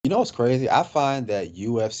know what's crazy? I find that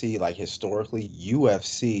UFC, like historically,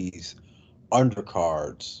 UFC's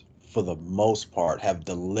undercards, for the most part, have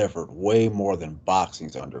delivered way more than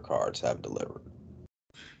boxing's undercards have delivered.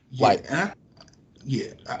 Yeah, Like,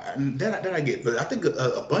 and that I get, but I think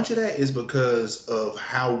a bunch of that is because of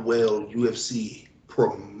how well UFC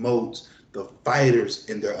promotes the fighters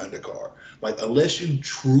in their undercard. Like, unless you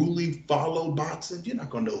truly follow boxing, you're not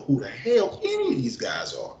gonna know who the hell any of these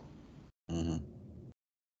guys are. mhm.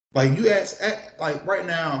 Like, you like right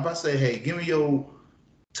now, if I say, "Hey, give me your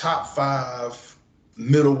top five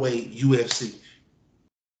middleweight UFC,"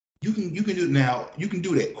 you can do it now. You can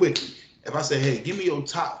do that quickly. If I say, "Hey, give me your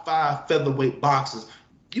top five featherweight boxers,"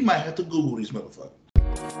 you might have to Google these motherfuckers.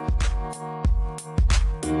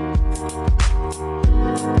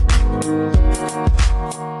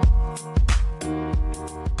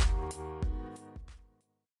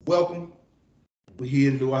 Welcome. We're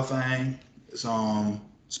here to do our thing. It's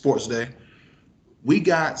Sports Day. We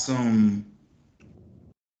got some,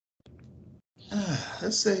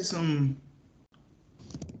 let's say, some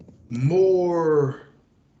more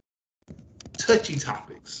touchy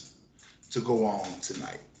topics to go on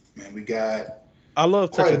tonight. Man, we got I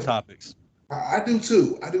love quite touchy a. topics. I do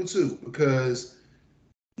too. I do too because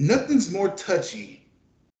nothing's more touchy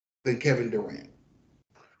than Kevin Durant.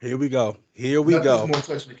 Here we go. Here we Nothing's go. more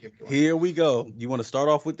touchy than Kevin Durant. Here we go. You want to start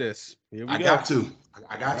off with this? Here we I go. got to.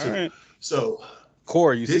 I All got to. right. So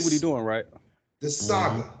Corey, you see what he this doing, right? this Mhm.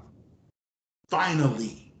 saga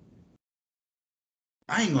finally,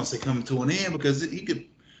 I ain't gonna say coming to an end because he could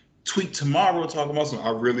tweet tomorrow talking about something.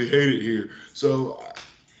 I really hate it here. So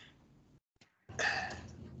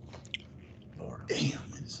Lord, damn,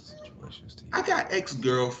 this situation is I got ex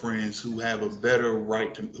girlfriends who have a better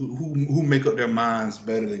right to who make up their minds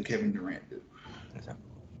better than Kevin Durant do.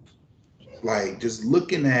 Like just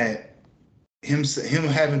looking at him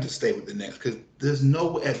having to stay with the Nets because there's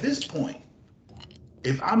no at this point.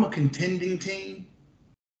 If I'm a contending team,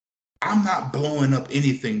 I'm not blowing up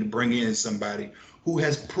anything to bring in somebody who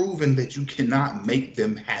has proven that you cannot make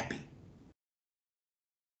them happy.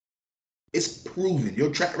 It's proven.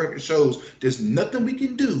 Your track record shows there's nothing we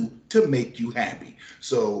can do to make you happy.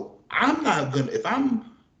 So I'm not gonna if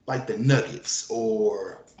I'm like the Nuggets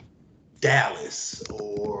or Dallas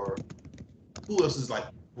or who else is like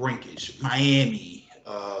Rinkish, Miami,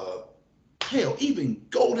 hell, even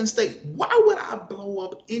Golden State. Why would I blow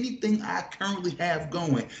up anything I currently have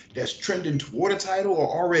going that's trending toward a title or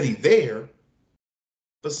already there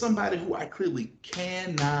for somebody who I clearly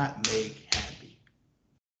cannot make happy?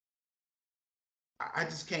 I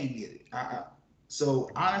just can't get it. So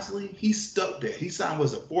honestly, he's stuck there. He signed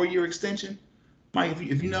was a 4 year extension. Mike,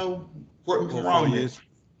 if you know, correct me if I'm For wrong four on that. years.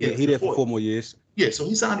 Yeah, He the did for four. 4 more years. Yeah, so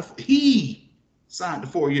he signed the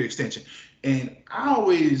 4 year extension, and I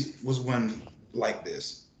always was one like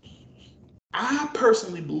this. I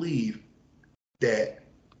personally believe that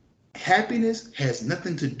happiness has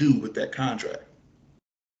nothing to do with that contract,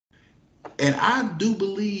 and I do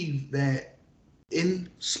believe that in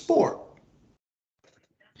sport,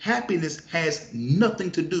 happiness has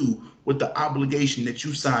nothing to do with the obligation that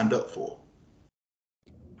you signed up for.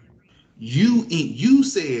 You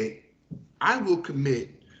said I will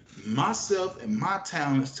commit myself and my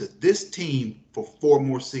talents to this team for 4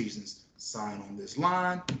 more seasons. Sign on this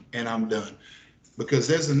line, and I'm done. Because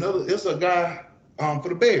there's a guy for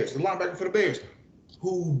the Bears, the linebacker for the Bears,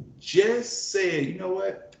 who just said, you know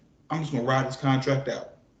what, I'm just gonna ride this contract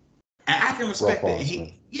out, and I can respect that. Roquan And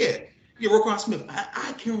Smith. yeah, Roquan Smith,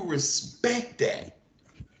 I can respect that.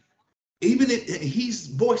 Even if he's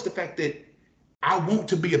voiced the fact that I want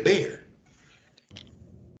to be a Bear,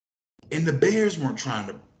 and the Bears weren't trying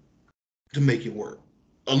to make it work,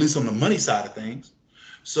 at least on the money side of things.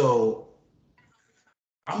 So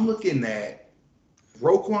I'm looking at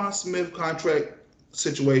Roquan Smith contract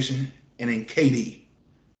situation and then KD.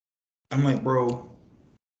 I'm like, bro,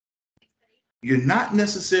 you're not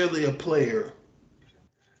necessarily a player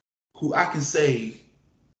who I can say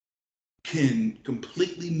can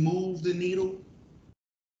completely move the needle,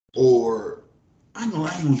 or I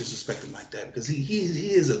don't disrespect him like that because he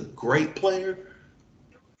is a great player,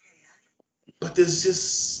 but there's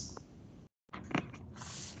just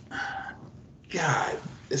God,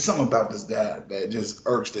 there's something about this guy that just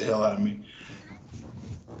irks the hell out of me.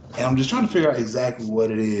 And I'm just trying to figure out exactly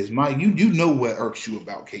what it is. Mike, you know what irks you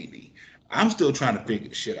about KD. I'm still trying to figure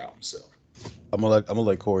the shit out myself. I'm gonna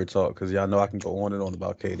let Corey talk because y'all know I can go on and on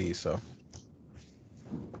about KD. So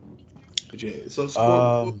But yeah, so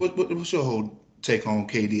Um, what's your whole take on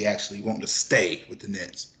KD actually wanting to stay with the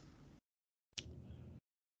Nets?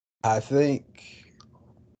 I think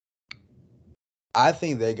I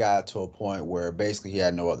think they got to a point where basically he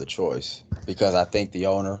had no other choice because I think the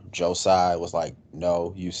owner, Joe Tsai, was like,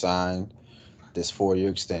 no, you signed this 4 year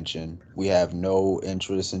extension. We have no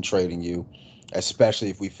interest in trading you, especially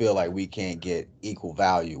if we feel like we can't get equal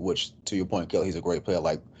value, which to your point, Kelly, he's a great player.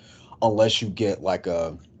 Like, unless you get like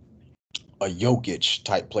a Jokic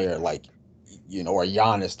type player, like, or a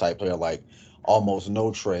Giannis type player, like, almost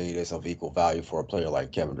no trade is of equal value for a player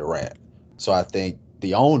like Kevin Durant. So I think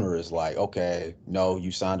the owner is like, okay, no,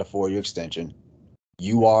 you signed a 4 year extension.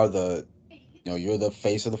 You are you're the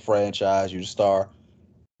face of the franchise. You're the star.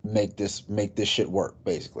 Make this shit work,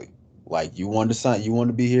 basically. Like, you wanted to sign, you want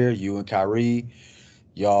to be here. You and Kyrie,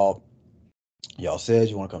 y'all, y'all said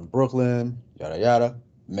you want to come to Brooklyn. Yada yada.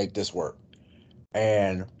 Make this work.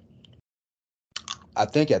 And I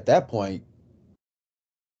think at that point,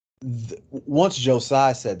 once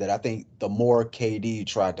Josiah said that, I think the more KD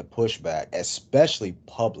tried to push back, especially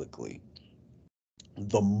publicly,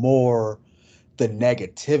 the more the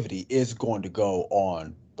negativity is going to go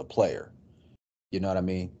on the player. You know what I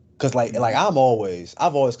mean? Because like Mm-hmm.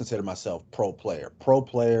 I've always considered myself pro player,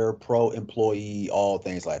 pro employee, all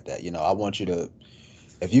things like that. I want you to,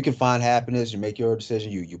 if you can find happiness, you make your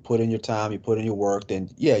decision, you put in your time, you put in your work, then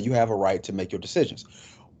yeah, you have a right to make your decisions.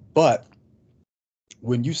 But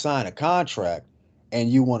when you sign a contract and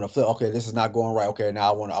you want to feel, okay, this is not going right. Okay,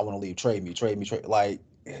 now I want to leave. Trade me. Like,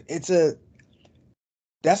 it's a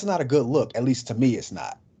that's not a good look. At least to me, it's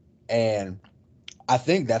not. And I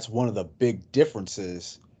think that's one of the big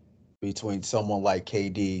differences between someone like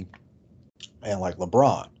KD and like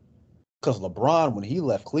LeBron. Because LeBron, when he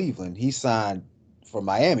left Cleveland, he signed for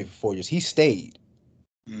Miami for 4 years. He stayed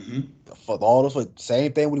Mm-hmm. for all those.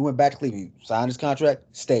 Same thing when he went back to Cleveland, he signed his contract,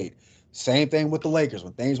 stayed. Same thing with the Lakers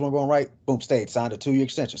when things weren't going right, boom, stayed, signed a 2 year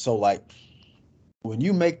extension. So like, when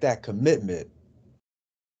you make that commitment,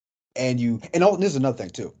 and this is another thing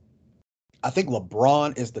too. I think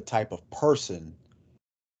LeBron is the type of person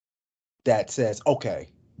that says, okay,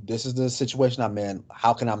 this is the situation I'm in.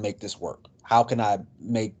 How can I make this work? How can I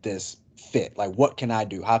make this fit? Like, what can I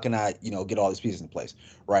do? How can I, get all these pieces in place?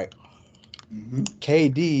 Right. Mm-hmm.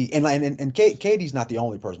 KD KD's not the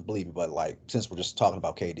only person, believe me, but like, since we're just talking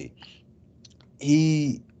about KD,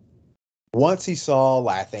 he once he saw,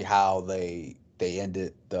 like, I think how they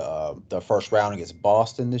ended the first round against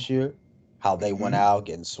Boston this year, how they went Mm-hmm. out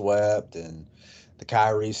getting swept, and the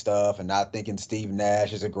Kyrie stuff, and not thinking Steve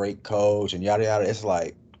Nash is a great coach and yada yada. It's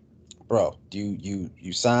like, bro, you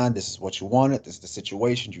signed. This is what you wanted. This is the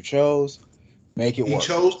situation you chose. Make it He work.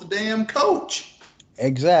 chose the damn coach.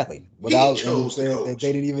 Exactly. He Without, and he chose the said that they coach.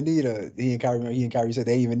 didn't even need he and Kyrie said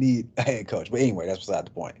they even need a head coach. But anyway, that's beside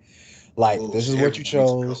the point. Like, this is Bullshit. what you Everyone needs a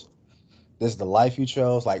coach. chose. This is the life you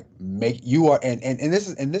chose. Like, make you are and this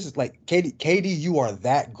is like KD, you are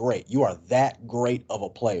that great. You are that great of a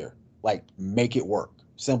player. Like, make it work.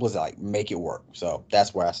 Simple as that, like, make it work. So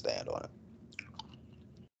that's where I stand on it.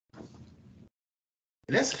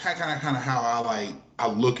 And that's kind of how I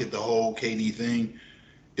look at the whole KD thing.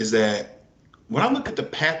 Is that when I look at the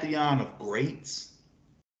pantheon of greats,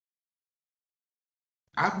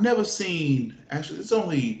 I've never seen. Actually, it's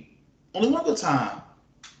only one other time.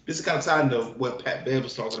 This is kind of tied into what Pat Bev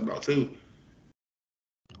was talking about too.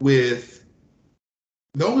 With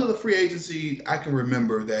the only other free agency I can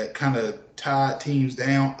remember that kind of tied teams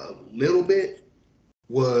down a little bit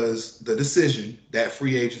was the decision, that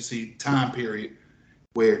free agency time period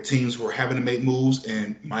where teams were having to make moves.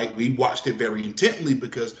 And Mike, we watched it very intently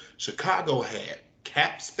because Chicago had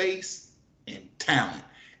cap space and talent.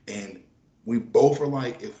 And we both were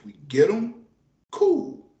like, if we get them,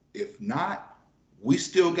 cool. If not, we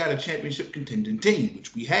still got a championship contending team,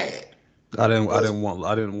 which we had. I didn't With I us, didn't want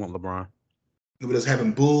I didn't want LeBron. with us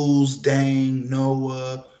having Bulls, Dang,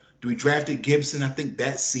 Noah. Do we drafted Gibson? I think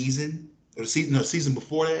that season or the season, no, season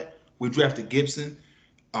before that, we drafted Gibson.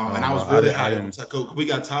 I And don't I know. was I really didn't I high on didn't Taj. We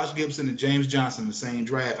got Taj Gibson and James Johnson in the same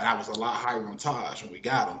draft, and I was a lot higher on Taj when we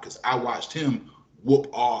got him because I watched him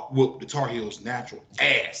whoop the Tar Heels' natural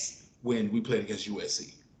ass when we played against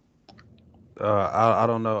USC. I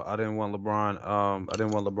don't know. I didn't want LeBron. I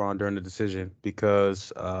didn't want LeBron during the decision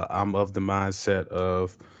because I'm of the mindset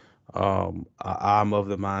of I'm of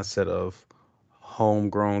the mindset of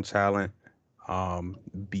homegrown talent.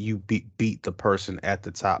 You beat the person at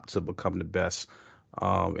the top to become the best.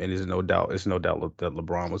 And there's no doubt that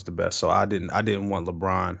LeBron was the best. So I didn't want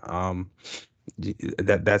LeBron.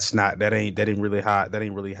 That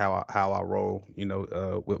ain't really how I roll.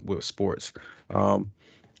 With sports. Um,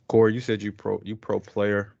 Corey, you said you pro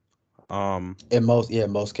player. Um, In most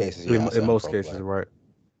cases, yeah, I in say I'm a most pro cases, player. right?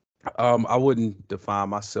 I wouldn't define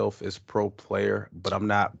myself as pro player, but I'm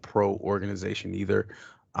not pro organization either.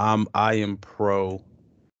 I am pro.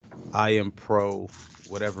 I am pro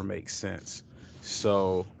whatever makes sense.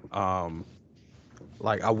 So,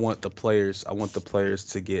 like I want the players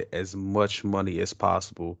to get as much money as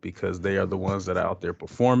possible because they are the ones that are out there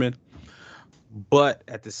performing. But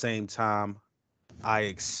at the same time, I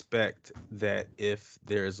expect that if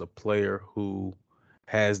there's a player who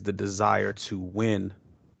has the desire to win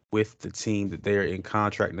with the team that they're in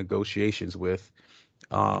contract negotiations with,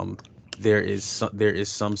 um, there is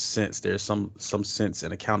some sense there's some sense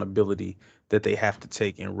and accountability that they have to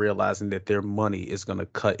take in realizing that their money is going to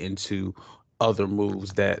cut into other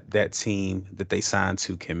moves that that team that they signed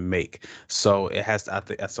to can make. So it has to, I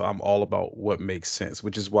think so. I'm all about what makes sense,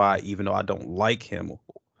 which is why even though I don't like him,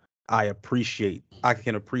 I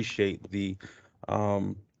can appreciate the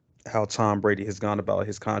um how Tom Brady has gone about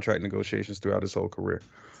his contract negotiations throughout his whole career,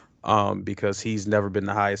 because he's never been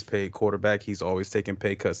the highest paid quarterback. He's always taken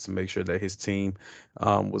pay cuts to make sure that his team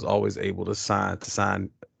was always able to sign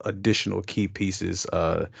additional key pieces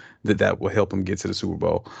that will help him get to the Super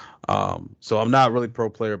Bowl. So I'm not really pro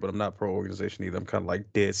player, but I'm not pro organization either. I'm kind of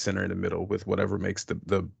like dead center in the middle with whatever makes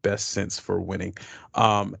the best sense for winning.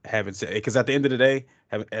 Having said, because at the end of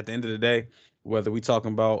the day, whether we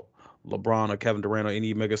talking about LeBron or Kevin Durant or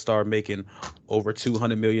any megastar making over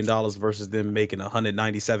 $200 million versus them making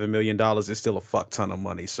 $197 million, it's still a fuck ton of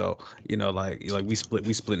money. So like we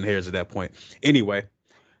splitting hairs at that point. Anyway,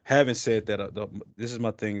 having said that, this is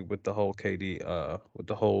my thing with the whole KD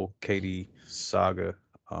saga.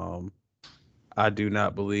 Um, I do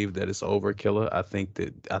not believe that it's overkiller. I think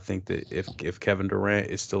that if Kevin Durant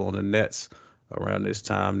is still on the Nets around this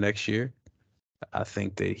time next year, I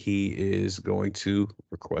think that he is going to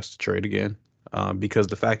request a trade again. Because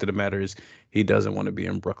the fact of the matter is, he doesn't want to be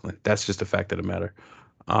in Brooklyn. That's just the fact of the matter.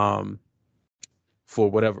 Um, for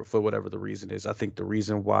whatever the reason is, I think the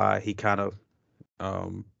reason why he kind of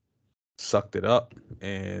um, sucked it up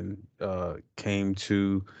and came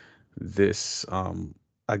to this,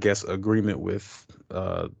 I guess, agreement with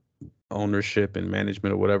ownership and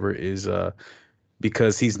management or whatever is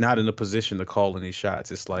because he's not in a position to call any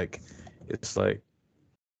shots. It's like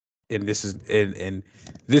and this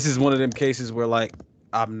is one of them cases where like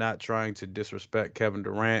I'm not trying to disrespect Kevin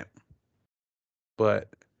Durant, but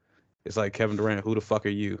it's like Kevin Durant, who the fuck are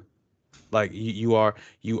you? Like you are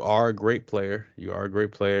a great player. You are a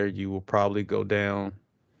great player. You will probably go down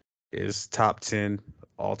as top 10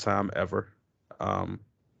 all time ever. Um,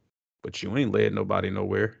 but you ain't led nobody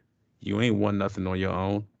nowhere. You ain't won nothing on your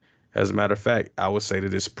own. As a matter of fact, I would say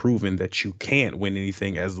that it's proven that you can't win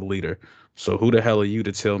anything as the leader. So who the hell are you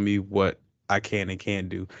to tell me what I can and can't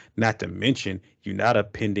do? Not to mention, you're not a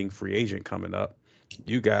pending free agent coming up.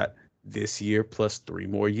 You got this year plus 3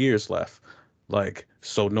 more years left. Like,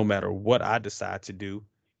 so no matter what I decide to do,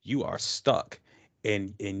 you are stuck.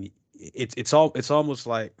 And it's almost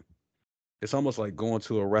like going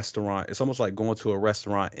to a restaurant. It's almost like going to a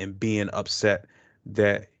restaurant and being upset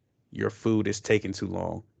that your food is taking too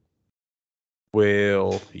long.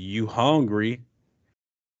 Well, you hungry,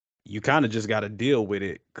 you kind of just got to deal with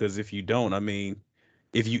it because if you don't, I mean,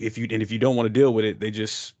 if you don't want to deal with it, they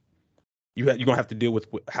just you're gonna have to deal with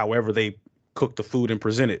however they cook the food and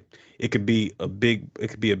present it. It could be a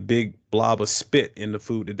big blob of spit in the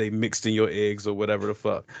food that they mixed in your eggs or whatever the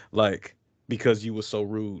fuck. Like because you were so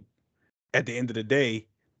rude. At the end of the day,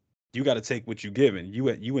 you got to take what you're given. You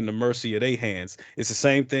in the mercy of their hands. It's the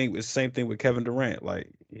same thing. It's the same thing with Kevin Durant. Like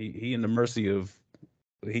he in the mercy of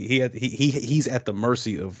he's at the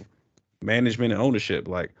mercy of management and ownership.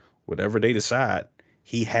 Like whatever they decide,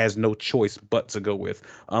 he has no choice but to go with,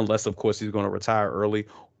 unless of course he's going to retire early,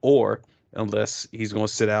 or unless he's going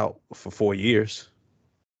to sit out for 4 years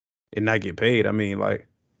and not get paid. I mean, like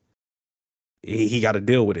he got to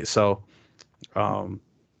deal with it. So um,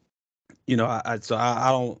 I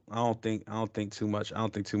don't think too much. I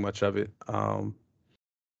don't think too much of it.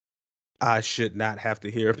 I should not have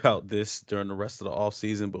to hear about this during the rest of the off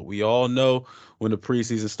season, but we all know when the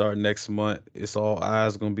preseason start next month, it's all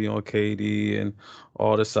eyes gonna be on KD and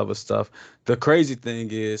all this other stuff. The crazy thing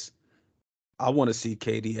is, I want to see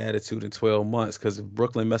KD attitude in 12 months because if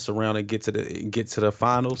Brooklyn mess around and get to the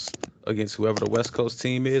finals against whoever the West Coast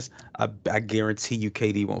team is, I guarantee you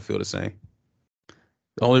KD won't feel the same.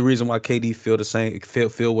 The only reason why KD feel the same,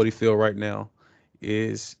 feel what he feel right now,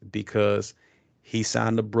 is because He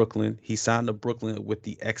signed to Brooklyn. He signed to Brooklyn with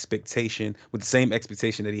the expectation, with the same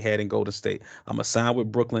expectation that he had in Golden State. I'm gonna sign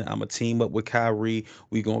with Brooklyn. I'm gonna team up with Kyrie.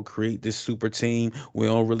 We gonna create this super team. We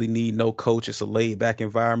don't really need no coach. It's a laid back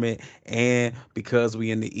environment, and because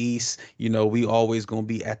we in the East, we always gonna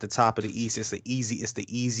be at the top of the East. It's an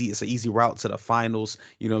easy route to the finals.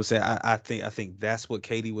 You know what I'm saying? I think that's what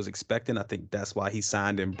KD was expecting. I think that's why he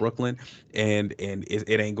signed in Brooklyn, and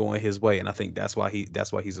it ain't going his way. And I think that's why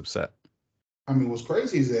he's upset. I mean, what's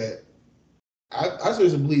crazy is that I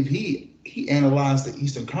seriously believe he analyzed the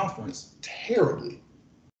Eastern Conference terribly,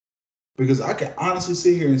 because I can honestly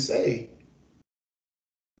sit here and say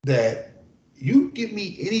that you give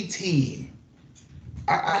me any team,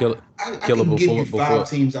 Kill I Killer can give you before five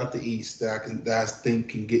teams out the East that I think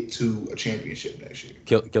can get to a championship next year.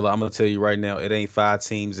 Killer. I'm gonna tell you right now, it ain't five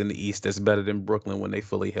teams in the East that's better than Brooklyn when they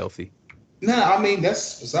fully healthy. Now, I mean,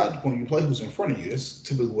 that's beside the point. You play who's in front of you. That's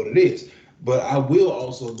typically what it is. But I will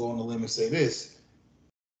also go on the limb and say this: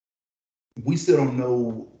 we still don't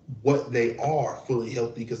know what they are fully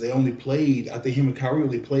healthy, because they only played. I think him and Kyrie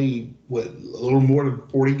only played what, a little more than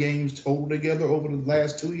 40 games total together over the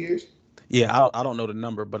last 2 years. Yeah, I don't know the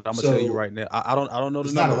number, but I'm gonna tell you So right now, I don't know the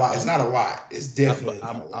it's not a number, lot. It's not a lot. It's but definitely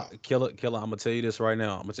not I'm a lot. Killer. I'm gonna tell you this right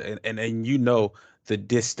now. I'm gonna tell, and you know the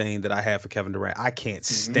disdain that I have for Kevin Durant. I can't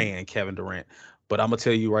Hmm. stand Kevin Durant, but I'm gonna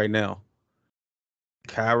tell you right now,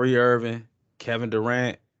 Kyrie Irving, Kevin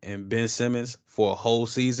Durant, and Ben Simmons for a whole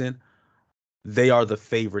season, they are the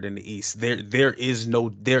favorite in the East. There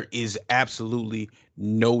is absolutely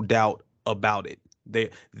no doubt about it.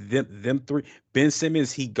 Them three. Ben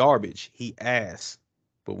Simmons, he garbage, he ass.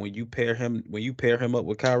 But when you pair him up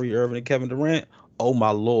with Kyrie Irving and Kevin Durant, oh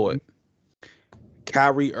my lord,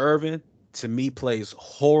 Kyrie Irving to me plays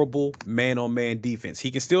horrible man on man defense.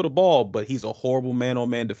 He can steal the ball, but he's a horrible man on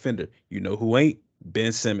man defender. You know who ain't? Ben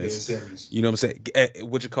Ben Simmons. Simmons. You know what I'm saying?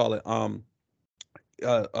 What you call it?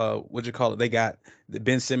 What you call it? They got the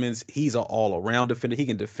Ben Simmons. He's an all around defender. He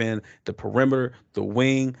can defend the perimeter, the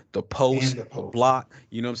wing, the And post, the the post. block.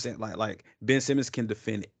 You know what I'm saying? Like Ben Simmons can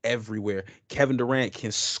defend everywhere. Kevin Durant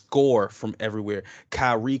can score from everywhere.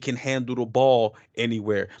 Kyrie can handle the ball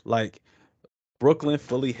anywhere. Like Brooklyn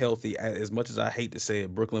fully healthy. As much as I hate to say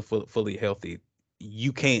it, Brooklyn fully healthy.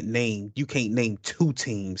 You can't name two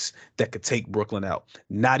teams that could take Brooklyn out.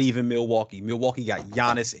 Not even Milwaukee. Milwaukee got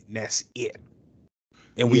Giannis, and that's it.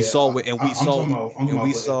 And we Yeah, saw it, and we I'm saw, talking about. I'm talking and about.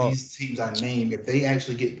 we But if saw. these teams I name, if they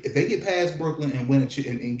get past Brooklyn and win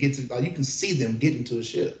and get to, like, you can see them getting to a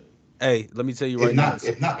ship. Hey, let me tell you right now.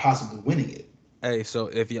 If not possibly winning it. Hey, so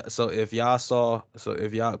if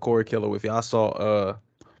y'all Corey Killer, if y'all saw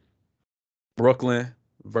Brooklyn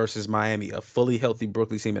versus Miami, a fully healthy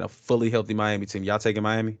Brooklyn team and a fully healthy Miami team, y'all taking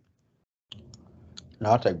Miami?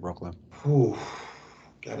 No, I'll take Brooklyn. Whew.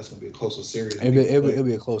 God, it's gonna be a closer series than It'll be, people it'll be, think. it'll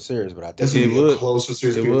be a close series, but I That's take gonna It be a Brooklyn. would. closer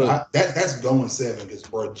series It than people. would. That's going seven, because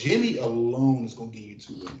bro, Jimmy alone is gonna give you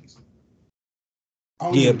two wins. I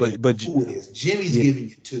don't Yeah, give a damn but who it is. Jimmy's yeah, giving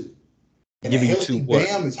you two. And a giving you two healthy what?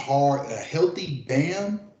 Bam is hard. A healthy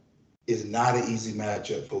Bam is not an easy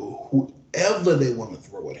matchup for whoever they want to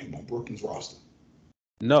throw at him on Brooklyn's roster.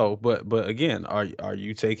 No, but again, are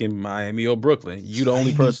you taking Miami or Brooklyn? Miami, You the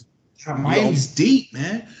only Miami's deep,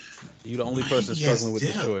 man. you the only person Miami has struggling with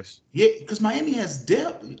this depth. choice. Yeah, because Miami has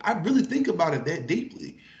depth. I really think about it that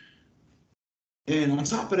deeply. And on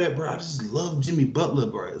top of that, bro, I just love Jimmy Butler,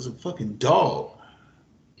 bro. It's a fucking dog.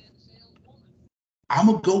 I'm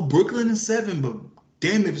gonna go Brooklyn in seven, but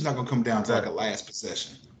damn if it's not gonna come down to like a That last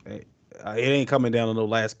possession. Hey, it ain't coming down to no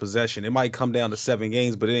last possession. It might come down to 7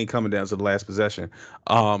 games, but it ain't coming down to the last possession.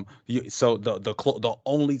 So the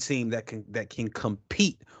only team that can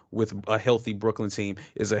compete with a healthy Brooklyn team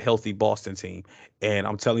is a healthy Boston team, and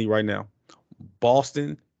I'm telling you right now,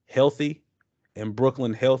 Boston healthy and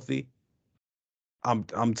Brooklyn healthy. I'm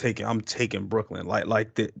taking Brooklyn.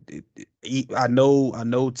 I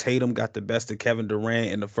know Tatum got the best of Kevin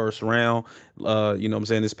Durant in the first round. You know what I'm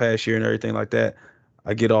saying, this past year and everything like that.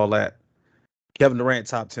 I get all that. Kevin Durant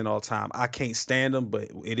top 10 all time. I can't stand him, but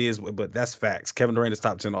that's facts. Kevin Durant is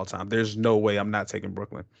top 10 all time. There's no way I'm not taking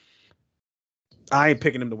Brooklyn. I ain't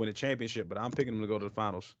picking him to win a championship, but I'm picking him to go to the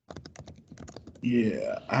finals.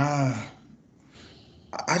 Yeah, I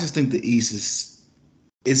just think the East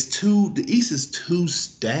is too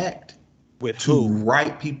stacked With to who?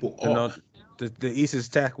 write people No, off. the East is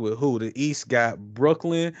stacked with who? The East got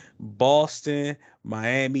Brooklyn, Boston,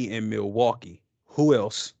 Miami, and Milwaukee. Who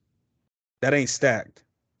else? That ain't stacked.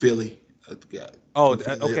 Philly, yeah, Oh,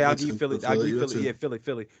 okay. I'll put give you Philly. put I'll give you Philly up Philly. too. Yeah,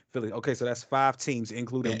 Philly. Okay, so that's five teams,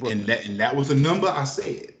 including And Brooklyn. that was the number I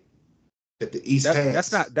said. that the East has.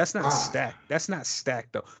 That's not Five. stacked. That's not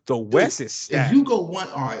stacked though. The Dude, West is if stacked. you go one,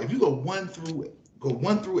 all right, if you go 1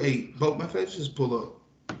 through 8, but my face just pull up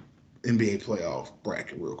NBA playoff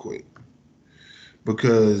bracket real quick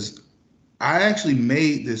because I actually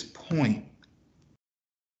made this point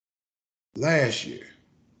last year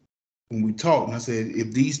when we talked, and I said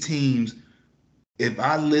if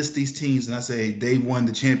I list these teams and I say they won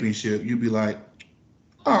the championship, you'd be like,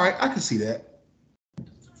 all right, I can see that.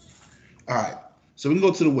 All right, so we can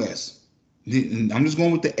go to the West. I'm just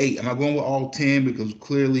going with the 8. I'm not going with all 10 because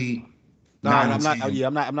clearly No, 9 and I'm not. 10. Yeah,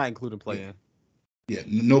 I'm not including Yeah, playing. yeah,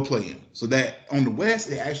 no play-in. So that on the West,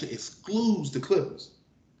 it actually excludes the Clippers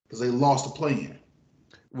because they lost the play-in.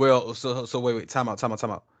 Well, so wait, time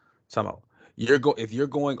out. If you're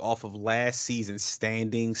going off of last season's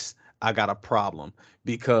standings, I got a problem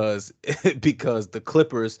because because the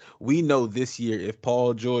Clippers, we know this year if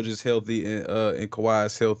Paul George is healthy and Kawhi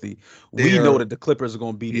is healthy, we know They're that the Clippers are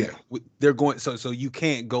going to be yeah. there. They're going so you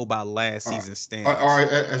can't go by last All right. season's All standings. right.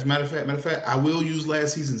 As a matter of fact, I will use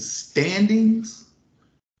last season's standings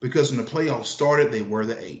because when the playoffs started, they were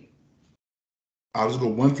the 8. I'll just go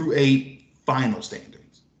 1 through 8 final standings.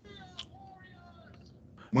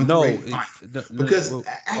 One through No, eight final. Because well,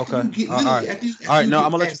 after okay, you get all right, literally after you, all after right. you No, I'm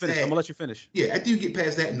get gonna let you past finish. I'm that, gonna let you finish. yeah, after you get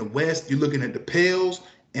past that in the West, you're looking at the Pels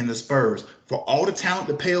and the Spurs. For all the talent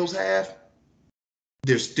the Pels have,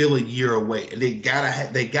 they're still a year away, and they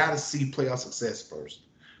gotta see playoff success first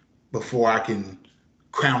before I can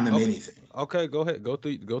crown them Okay, anything. okay, go ahead. Go All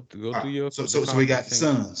through right, your so the so we got conference the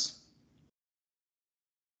teams. Suns.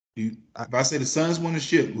 If I say the Suns won the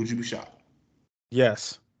ship, would you be shocked?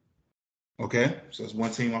 Yes. Okay, so it's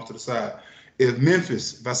one team off to the side.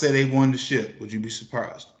 If I say they won the ship, would you be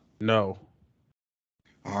surprised? No.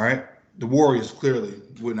 All right, the Warriors clearly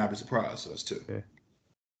would not be surprised. So us too. Yeah.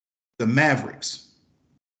 The Mavericks,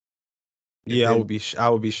 if Yeah, they, I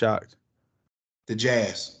would be shocked. the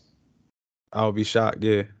Jazz, I would be shocked.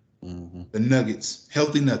 Yeah. Hmm. the Nuggets,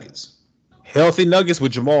 healthy Nuggets. Healthy Nuggets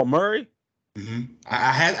with Jamal Murray.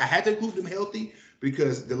 I had to include them healthy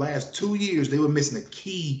because the last 2 years they were missing a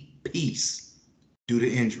key piece due to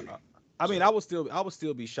injury. Uh, I mean, So, I would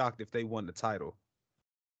still be shocked if they won the title.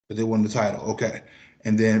 but they won the title. Okay,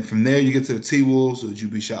 and then from there you get to the T Wolves. Would you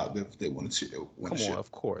be shocked if they won the Come on, ship?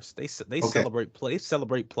 of course they Okay,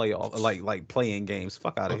 celebrate playoff like playing games.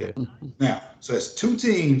 Fuck out of okay. here. Now, so that's two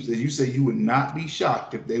teams that you say you would not be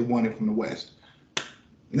shocked if they won it from the West.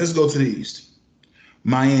 And let's go to the East.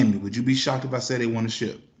 Miami, would you be shocked if I said they won the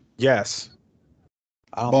ship? Yes.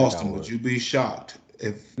 I don't think I Boston, would would. you be shocked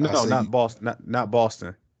if I No, say not Boston. Not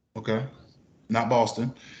Boston. okay? Not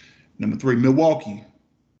Boston. Number 3, Milwaukee.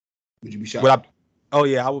 Would you be Would I? shocked? Oh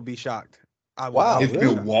yeah, I would be shocked. I Wow, would If be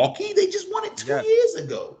really? shocked. Milwaukee, they just won it two Yeah. years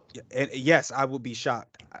ago. Yeah, and yes, I would be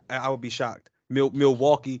shocked. I would be shocked.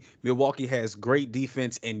 Milwaukee has great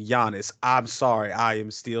defense and Giannis. I'm sorry, I am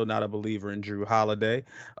still not a believer in Drew Holiday.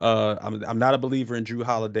 I'm not a believer in Drew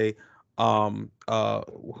Holiday. Um, uh,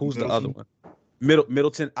 who's the other Middleton. one?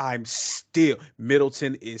 Middleton.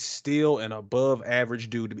 Middleton is still an above average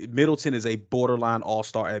dude. Middleton is a borderline all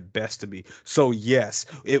star at best to me. So yes,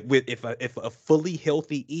 if a fully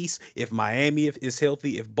healthy East, if Miami is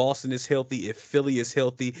healthy, if Boston is healthy, if Philly is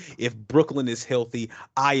healthy, if Brooklyn is healthy,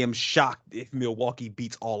 I am shocked if Milwaukee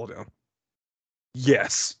beats all of them.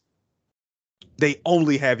 Yes, they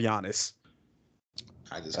only have Giannis.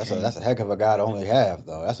 I just That's can't. a heck of a guy to only have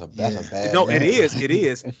though. That's a Yeah. bad No, it man. is. It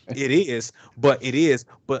is.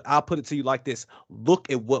 But I'll put it to you like this.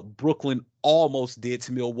 Look at what Brooklyn almost did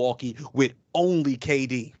to Milwaukee with only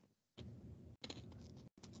KD.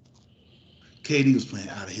 KD was playing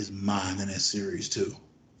out of his mind in that series too.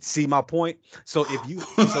 See my point? So if you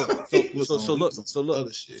he was on he was on some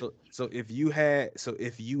other shit. so if you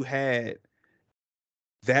had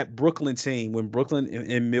that Brooklyn team when Brooklyn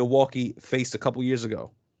and Milwaukee faced a couple years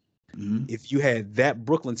ago, Mhm. if you had that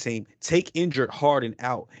Brooklyn team take injured Harden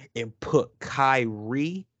out and put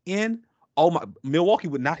Kyrie in, oh my, Milwaukee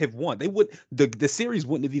would not have won. They would the series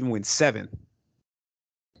wouldn't have even won 7,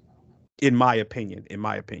 in my opinion. In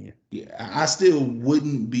my opinion, Yeah, I still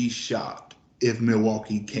wouldn't be shocked if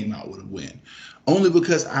Milwaukee came out with a win. Only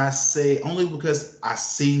because I seen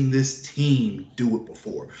this team do it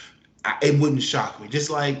before. It wouldn't shock me. Just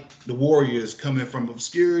like the Warriors coming from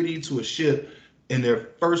obscurity to a ship in their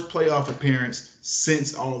first playoff appearance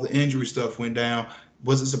since all the injury stuff went down.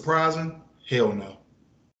 Was it surprising? Hell no.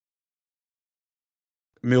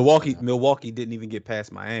 Milwaukee didn't even get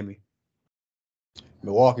past Miami.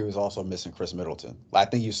 Milwaukee was also missing Chris Middleton. I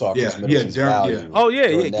think you saw Chris Yeah, Middleton's yeah. value Oh yeah, yeah,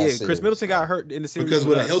 during that yeah. Chris series. Middleton got So hurt in the series Because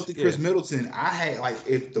with with a us. healthy Yeah. Chris Middleton, I had like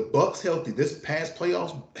if the Bucks healthy, this past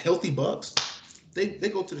playoffs, healthy Bucks, they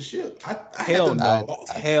go to the ship. I had Hell them beating I, no.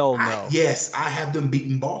 Boston. I Hell no. Yes, I have them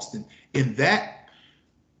beating Boston in that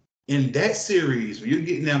series. When you're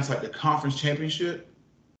getting down to like the conference championship,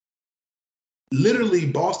 literally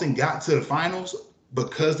Boston got to the finals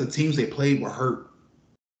because the teams they played were hurt.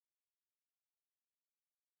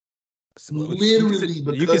 Literally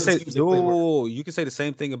You can because the say teams they played were hurt. no. You can say the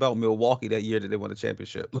same thing about Milwaukee that year that they won the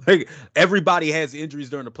championship. Like everybody has injuries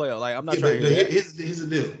during the playoff. Like I'm not Yeah, trying to but hear that. here's the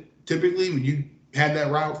deal. Typically, when you have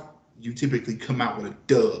that route, you typically come out with a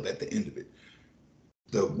dub at the end of it.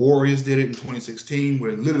 The Warriors did it in 2016,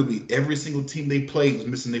 where literally every single team they played was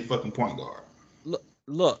missing their fucking point guard.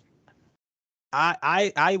 Look.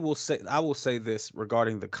 I will say this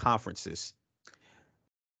regarding the conferences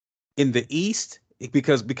in the East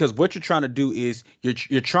because what you're trying to do is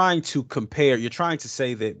you're trying to compare. You're trying to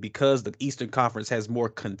say that because the Eastern Conference has more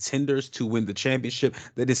contenders to win the championship,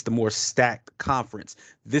 that it's the more stacked conference.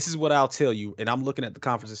 This is what I'll tell you, and I'm looking at the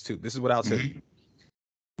conferences too. This is what I'll tell you: Mm-hmm.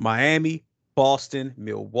 Miami, Boston,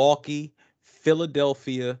 Milwaukee,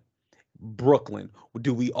 Philadelphia, Brooklyn.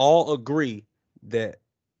 Do we all agree that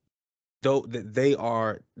though that they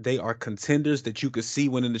are contenders that you could see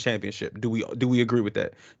winning the championship? Do we agree with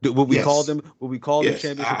that? Yes, Would we call them yes.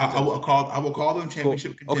 championship contenders? I will call them Cool.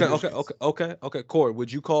 championship Okay, contenders. okay, Yes. okay, okay, okay. Corey,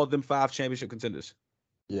 would you call them five championship contenders?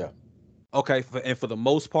 yeah, Okay, and for the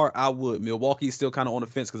most part, I would. Milwaukee is still kind of on the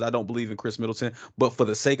fence because I don't believe in Chris Middleton. But for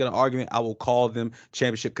the sake of the argument, I will call them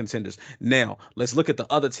championship contenders. Now, let's look at the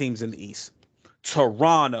other teams in the East.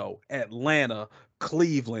 Toronto, Atlanta,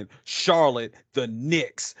 Cleveland, Charlotte, the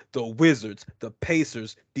Knicks, the Wizards, the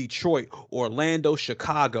Pacers, Detroit, Orlando,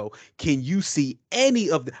 Chicago. Can you see any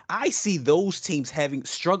of the I see those teams having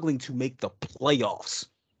struggling to make the playoffs.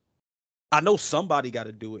 I know somebody got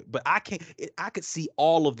to do it, but I can't. I could see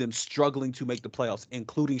all of them struggling to make the playoffs,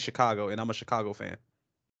 including Chicago, and I'm a Chicago fan.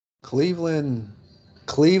 Cleveland.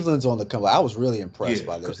 Cleveland's on the come. I was really impressed Yeah,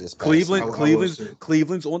 by theirs this past Cleveland, I season. will Cleveland's say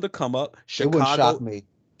Cleveland's on the come up. It wouldn't shock Chicago, me. It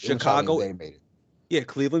wouldn't shock me if Chicago, they made it. yeah,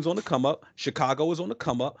 Cleveland's on the come up. Chicago is on the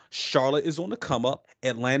come up. Charlotte is on the come up.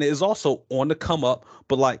 Atlanta is also on the come up.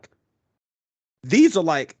 But like these are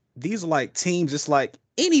like teams. It's like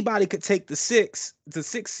anybody could take the six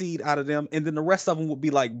seed out of them, and then the rest of them would be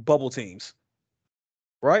like bubble teams,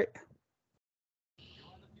 right?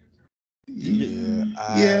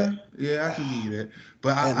 Yeah, yeah. I can give you that.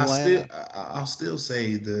 But Atlanta. I'll still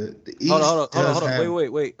say the Hold on, hold on, East hold on, does hold on. Wait, have. wait,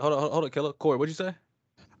 wait. Hold on, Killer. Corey, what'd you say?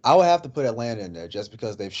 I would have to put Atlanta in there just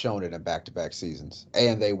because they've shown it in back-to-back seasons,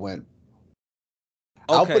 and they went.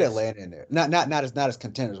 I'll put Okay, Atlanta in there. Not as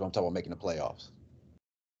contenders. But I'm talking about making the playoffs.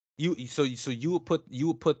 so you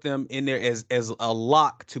would put them in there as a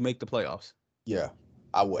lock to make the playoffs. Yeah,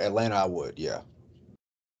 I would. Atlanta, I would. Yeah.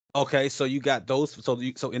 Okay, so you got those.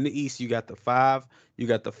 So in the East, you got the five. You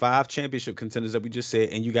got the five championship contenders that we just said,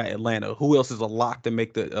 and you got Atlanta. Who else is a lock to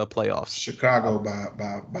make the playoffs? I, Chicago by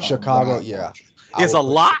a Chicago. wide Yeah, margin. I Is a would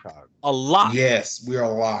put lock. Chicago. A lock. Yes, we're a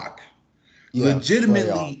lock. Yeah,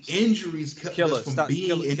 Legitimately, playoffs. injuries kept us Killer, from stop.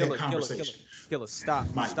 being in that Killer. conversation. Killer. Stop.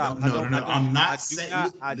 Mike, no, Stop. no, no, no. I'm I not do saying.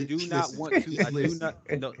 not. I do Just not listen. want to. Just I do listen.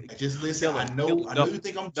 not. No. Just listen. Killer. I know No. you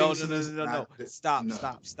think I'm No. No. jinxing No. No. this. No. No. Stop. No.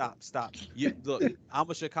 Stop. Stop. Stop. You look. I'm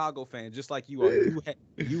a Chicago fan, just like you are.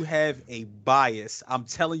 You have a bias. I'm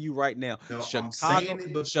telling you right now. No, I'm Chicago. saying it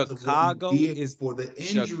because of what we Chicago did is. before the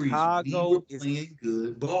injuries. We were Chicago is. playing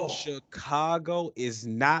good ball. Chicago is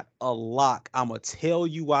not a lock. I'm gonna tell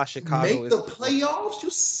you why To Chicago make is the a lock. playoffs? You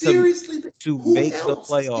to seriously? to Who make the else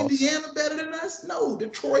is playoffs. Indiana better than us? No.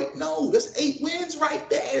 Detroit? No. That's 8 wins right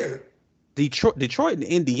there. Detroit and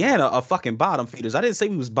Indiana are fucking bottom feeders. I didn't say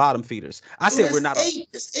we was bottom feeders. I So said we're that's not a. eight.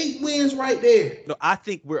 That's 8 wins right there. No, I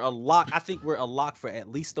think we're a lock. I think we're a lock for at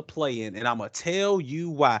least a play in, and I'm gonna tell you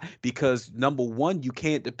why. Because number one, you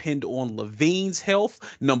can't depend on Levine's health.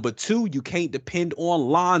 Number two, you can't depend on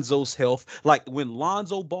Lonzo's health. Like when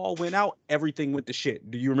Lonzo Ball went out, everything went to shit.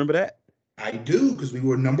 Do you remember that? I do because we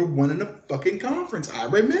were number one in the fucking conference. I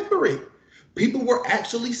remember it. People were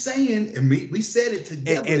actually saying, and we said it And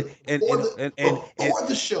together and and before and the and and and before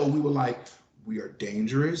the show. We were like, we are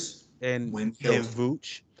dangerous and, when and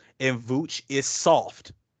healthy. Vooch is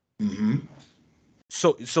soft. Mm-hmm.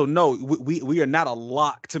 So no, we are not a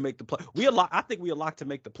lock to make the play. We are lock. I think we are locked to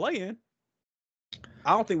make the play in.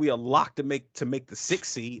 I don't think we are locked to make the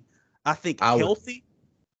sixth seed. I think I would. healthy.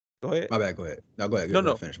 Go ahead. My bad. Go ahead. No, go ahead. No, Go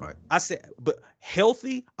ahead. no. Finish, Mike. I said, but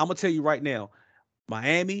healthy. I'm gonna tell you right now.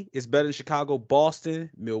 Miami is better than Chicago, Boston,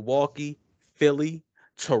 Milwaukee, Philly.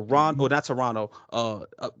 Toronto, not Toronto,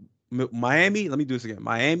 Miami. Let me do this again.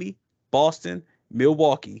 Miami, Boston,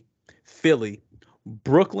 Milwaukee, Philly,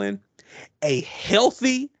 Brooklyn, a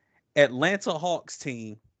healthy Atlanta Hawks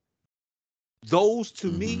team. Those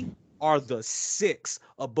to me Mhm. are the 6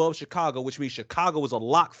 above Chicago, which means Chicago is a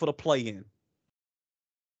lock for the play-in.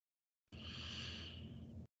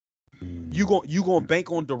 You gonna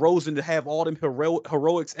bank on DeRozan to have all them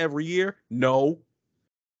heroics every year? No.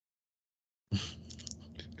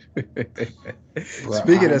 Bro,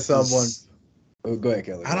 Speaking of someone, oh, go ahead,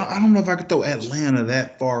 Kelly. Go I ahead. don't know if I could throw Atlanta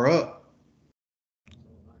that far up.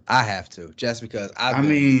 I have to, just because I I've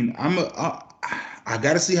been. mean, I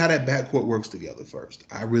got to see how that backcourt works together first.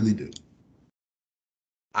 I really do.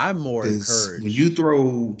 I'm more Because when you encouraged.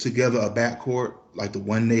 throw together a backcourt like the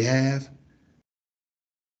one they have,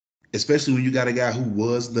 especially when you got a guy who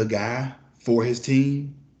was the guy for his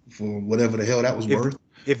team, for whatever the hell that was If worth.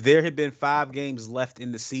 if there had been 5 games left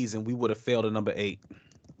in the season, we would have failed at number 8.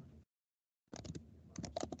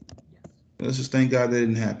 Let's just thank God that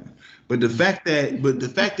didn't happen. But the fact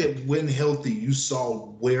that when healthy, you saw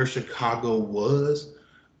where Chicago was.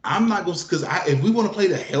 I'm not going to because if we want to play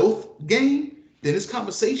the health game, then this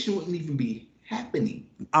conversation wouldn't even be happening.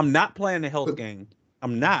 I'm not playing the health But game.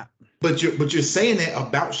 I'm not. but you're saying that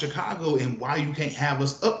about Chicago and why you can't have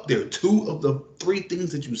us up there. Two of the three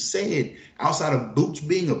things that you said outside of Boots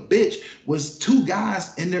being a bitch was two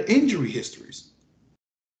guys in their injury histories.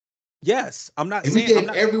 Yes, I'm not And we saying I'm gave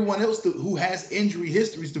not. everyone else who has injury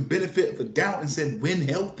histories the benefit of the doubt and said when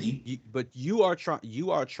healthy. But you are trying.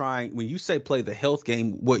 You are trying. When you say play the health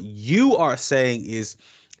game, what you are saying is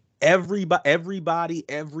every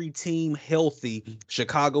team healthy.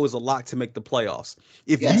 Chicago is a lock to make the playoffs.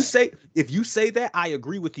 Yes. If you say that, I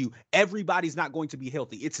agree with you. Everybody's not going to be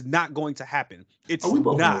healthy. It's not going to happen. Oh, It's we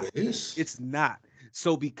both know not. this. It's not.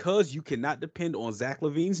 So because you cannot depend on Zach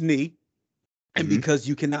LaVine's knee, and Mm-hmm. because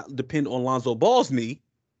you cannot depend on Lonzo Ball's knee,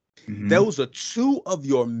 Mm-hmm. those are two of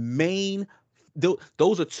your main.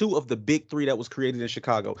 Those are two of the big three that was created in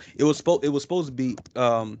Chicago. It was supposed to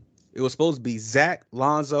be Zach,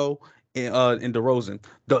 Lonzo, and DeRozan.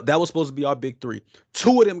 That was supposed to be our big three.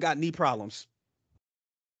 Two of them got knee problems.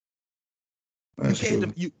 You That's can't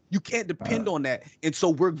true. you can't Uh, depend on that, and so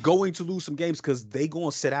we're going to lose some games because they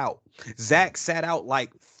gonna sit out. Zach sat out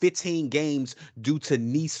like 15 games due to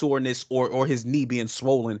knee soreness or his knee being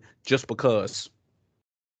swollen just because.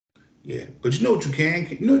 yeah, but you know what you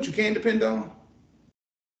can depend on?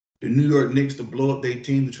 The New York Knicks to blow up their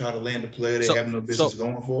team to try to land a player they So have no business so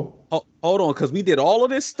going for. hold on, because we did all of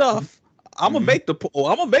this stuff. I'm gonna Mm-hmm. make the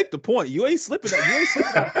I'm gonna make the point. You ain't slipping up. You ain't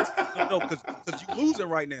slipping up this. No, because you losing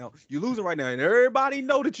right now. You losing right now, and everybody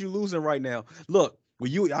know that you losing right now. Look,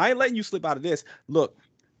 I ain't letting you slip out of this. Look,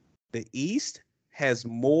 the East has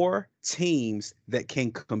more teams that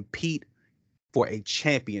can compete for a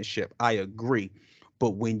championship. I agree,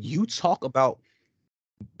 but when you talk about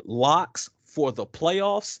locks for the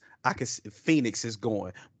playoffs, I can see Phoenix is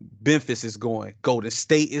going, Memphis is going, Golden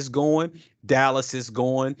State is going, Dallas is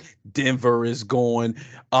going, Denver is going,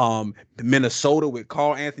 Minnesota with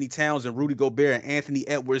Carl Anthony Towns and Rudy Gobert and Anthony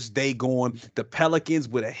Edwards, they going. The Pelicans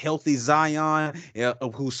with a healthy Zion,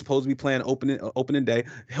 who's supposed to be playing opening day,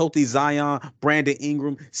 healthy Zion, Brandon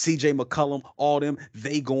Ingram, CJ McCollum, all them,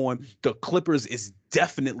 they going. The Clippers is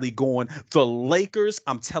definitely going. The Lakers,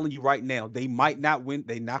 I'm telling you right now, they might not win.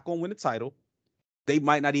 They're not going to win the title. They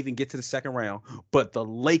might not even get to the second round, but the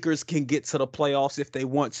Lakers can get to the playoffs if they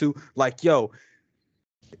want to. Like, yo,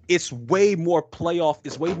 it's way more playoff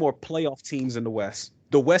teams in the West.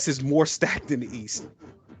 The West is more stacked than the East.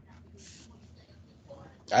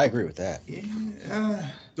 I agree with that. Yeah.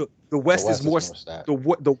 The The West is West is more more stacked.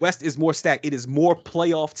 the West is more stacked. It is more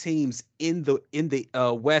playoff teams in the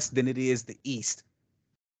West than it is the East.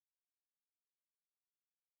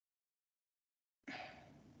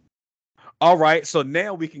 All right, so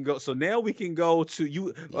now we can go. So now we can go to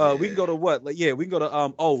you. We can Yeah. go to what? Like, yeah, we can go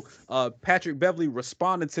to Patrick Beverly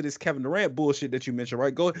responding to this Kevin Durant bullshit that you mentioned.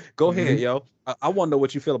 Right? Go ahead, Mm-hmm. yo. I want to know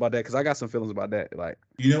what you feel about that because I got some feelings about that. Like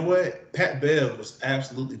You know what? Pat Bev was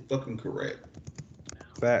absolutely fucking correct.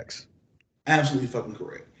 facts. Absolutely fucking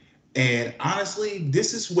correct. And honestly,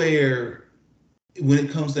 this is where, when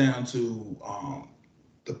it comes down to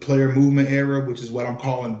the player movement era, which is what I'm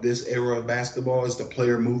calling this era of basketball, is the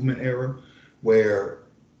player movement era, where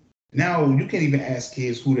now you can't even ask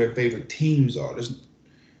kids who their favorite teams are. There's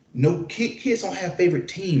no kids don't have favorite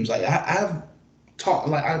teams. Like I've taught,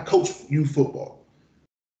 like I coach youth football.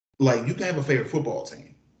 Like you can have a favorite football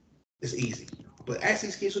team. It's easy. But ask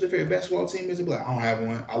these kids who their favorite basketball team is, and be like, I don't have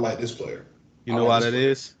one. I like this player. You I know like why this that player.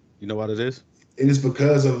 is? You know what it is? It is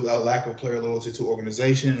because of a lack of player loyalty to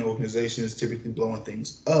organization, and organization is typically blowing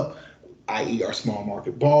things up, i.e., our small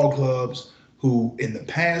market ball clubs, who in the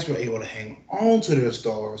past were able to hang on to their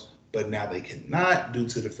stars, but now they cannot due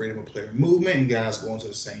to the freedom of player movement and guys going to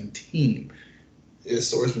the same team. This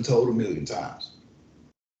story's been told a million times.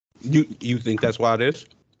 You think that's why it is?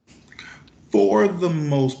 For the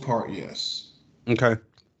most part, yes. Okay.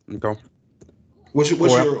 Okay.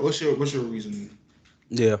 Corey, What's your reason?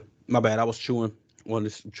 yeah, my bad. I was chewing on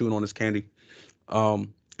this candy.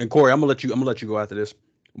 And Corey, I'm gonna let you go after this.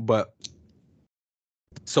 But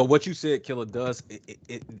so what you said, Killer, does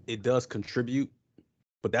it does contribute,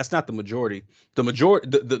 but that's not the majority.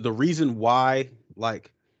 The reason why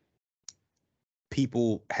like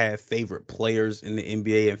people have favorite players in the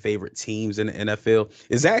NBA and favorite teams in the NFL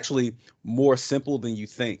is actually more simple than you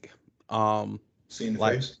think. Um, Seeing the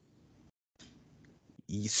like face.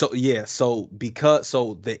 so yeah, so because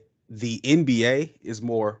so the NBA is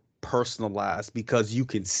more personalized because you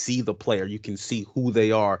can see the player, you can see who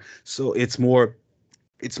they are. So it's more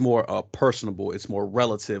personable, it's more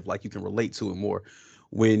relative, like you can relate to it more.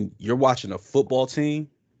 When you're watching a football team,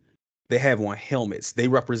 they have on helmets. They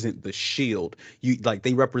represent the shield. You like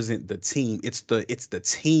they represent the team. It's the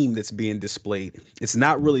team that's being displayed. It's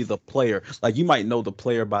not really the player. Like you might know the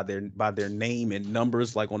player by their name and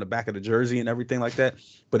numbers, like on the back of the jersey and everything like that.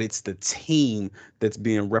 But it's the team that's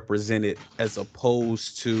being represented as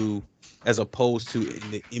opposed to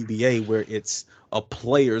in the NBA where it's a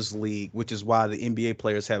players league, which is why the NBA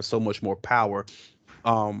players have so much more power.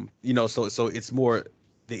 So it's more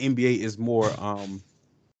the NBA is more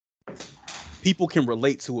people can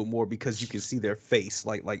relate to it more because you can see their face.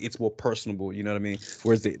 Like it's more personable. You know what I mean?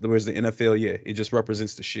 Whereas the NFL, yeah, it just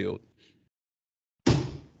represents the shield.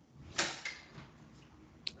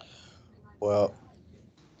 Well,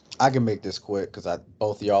 I can make this quick because I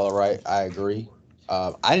both of y'all are right. I agree.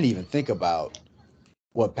 I didn't even think about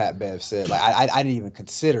what Pat Bev said. Like I didn't even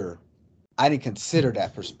consider. I didn't consider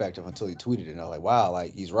that perspective until he tweeted it. And I was like, wow,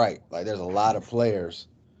 like he's right. Like there's a lot of players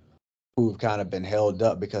who've kind of been held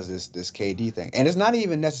up because of this KD thing, and it's not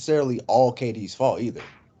even necessarily all KD's fault either.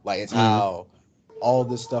 Like it's Mm. how all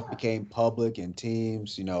this stuff became public and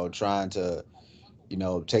teams, trying to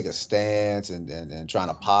take a stance and trying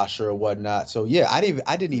to posture or whatnot. So yeah, I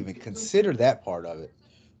didn't even consider that part of it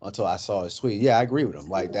until I saw his tweet. Yeah, I agree with him.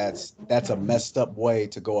 Like that's a messed up way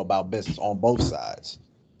to go about business on both sides.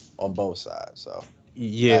 On both sides. So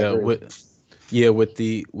I Yeah, agree. with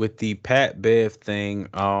the Pat Bev thing,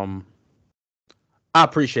 I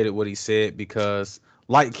appreciated what he said because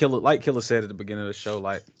like Killer said at the beginning of the show,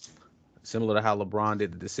 like similar to how LeBron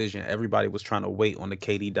did the decision, everybody was trying to wait on the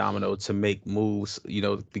KD domino to make moves,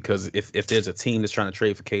 because if there's a team that's trying to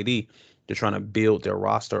trade for KD, they're trying to build their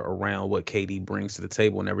roster around what KD brings to the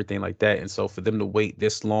table and everything like that. And so for them to wait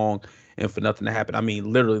this long and for nothing to happen, I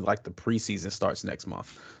mean, literally like the preseason starts next month.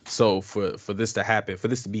 So for this to happen, for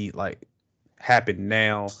this to be like happen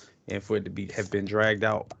now and for it to be have been dragged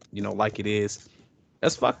out, like it is,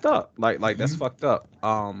 that's fucked up. Like that's Mm-hmm. fucked up.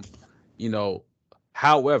 You know,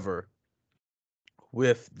 however,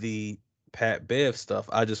 with the Pat Bev stuff,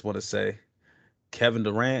 I just want to say Kevin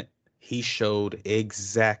Durant, he showed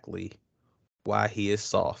exactly why he is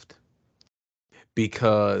soft.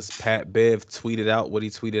 Because Pat Bev tweeted out what he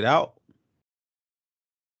tweeted out.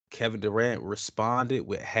 Kevin Durant responded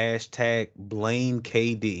with hashtag blame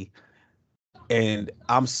KD. And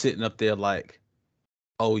I'm sitting up there like,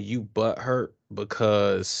 oh, you butt hurt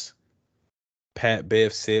because Pat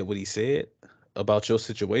Bev said what he said about your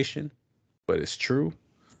situation, but it's true.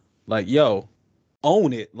 Like, yo,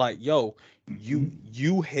 own it. Like, yo, you Mm-hmm.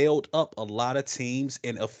 you held up a lot of teams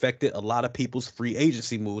and affected a lot of people's free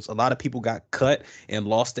agency moves. A lot of people got cut and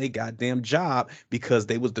lost their goddamn job because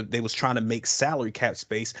they was trying to make salary cap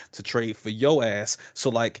space to trade for your ass. So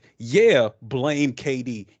like, yeah, blame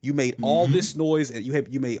KD. You made all Mm-hmm. this noise and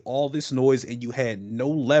you made all this noise and you had no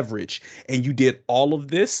leverage and you did all of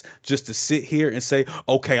this just to sit here and say,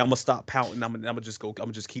 okay, I'm gonna stop pouting. I'm gonna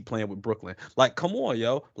just keep playing with Brooklyn. Like, come on,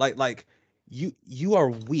 yo. Like you are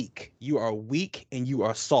weak. You are weak and you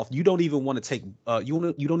are soft. You don't even want to take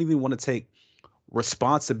you don't even want to take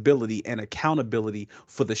responsibility and accountability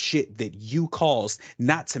for the shit that you caused.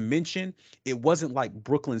 Not to mention, it wasn't like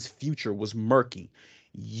Brooklyn's future was murky.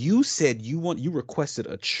 You said you requested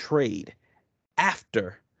a trade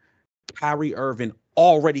after Kyrie Irving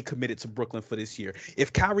already committed to Brooklyn for this year.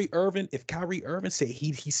 If Kyrie Irving said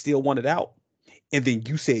he still wanted out, and then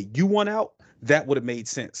you said you want out, that would have made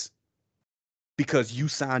sense because you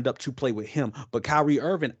signed up to play with him. But Kyrie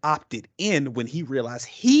Irving opted in when he realized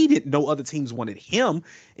he didn't know other teams wanted him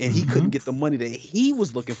and he couldn't get the money that he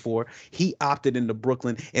was looking for. He opted into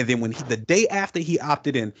Brooklyn. And then the day after he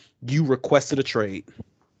opted in, you requested a trade.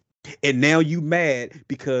 And now you mad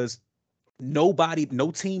because no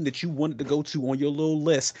team that you wanted to go to on your little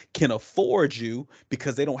list can afford you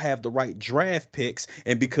because they don't have the right draft picks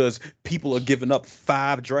and because people are giving up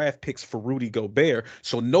 5 draft picks for Rudy Gobert.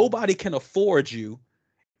 So nobody can afford you,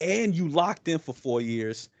 and you locked in for 4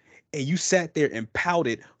 years, and you sat there and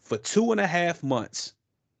pouted for 2.5 months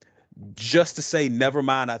just to say, never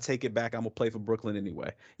mind, I take it back. I'm gonna play for Brooklyn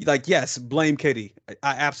anyway. You're like, yes, blame KD.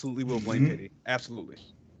 I absolutely will blame KD. Absolutely.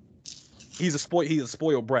 He's a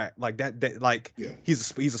spoiled brat. Like that like Yeah. he's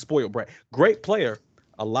a spoiled brat. Great player,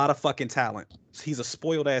 a lot of fucking talent. He's a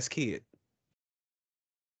spoiled ass kid.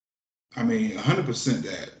 I mean, 100%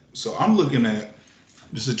 that. So I'm looking at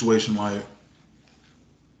the situation like,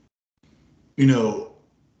 you know,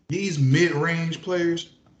 these mid-range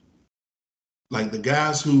players, like the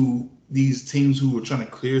guys who these teams who were trying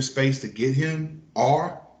to clear space to get him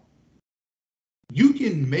are, you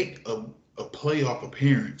can make a playoff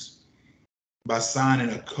appearance by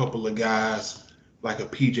signing a couple of guys like a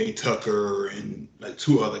PJ Tucker and like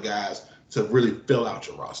 2 other guys to really fill out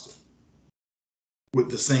your roster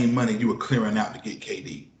with the same money you were clearing out to get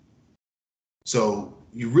KD. So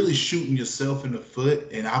you're really shooting yourself in the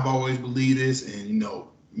foot. And I've always believed this. And, you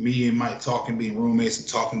know, me and Mike talking, being roommates and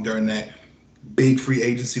talking during that big free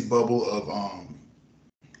agency bubble of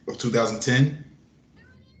 2010.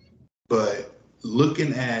 But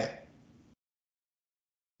looking at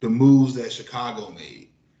the moves that Chicago made,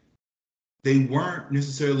 they weren't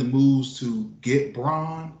necessarily moves to get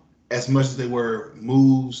Bron as much as they were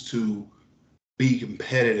moves to be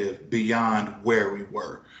competitive beyond where we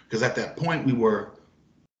were. Because at that point, we were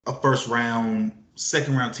a first round,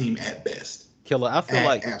 second round team at best. Killer,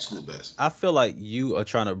 At absolute best. I feel like you are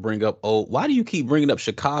trying to bring up why do you keep bringing up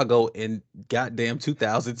Chicago in goddamn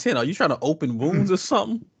 2010? Are you trying to open wounds or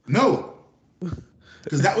something? No.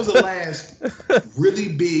 Because that was the last really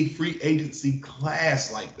big free agency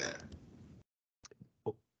class like that.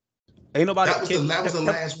 Ain't nobody. That was the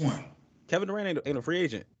last one. Kevin Durant ain't a free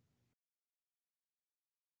agent.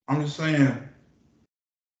 I'm just saying,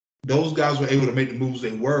 those guys were able to make the moves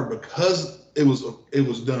they were because it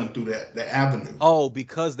was done through that avenue. Oh,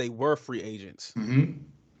 because they were free agents. Mm-hmm.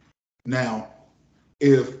 Now,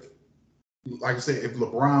 if, like I said, if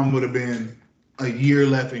LeBron would have been a year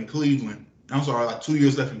left in Cleveland, I'm sorry, like 2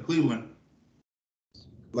 years left in Cleveland,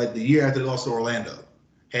 like the year after they lost to Orlando,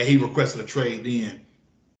 had he requested a trade then,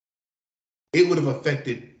 it would have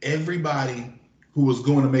affected everybody who was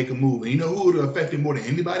going to make a move. And you know who would have affected more than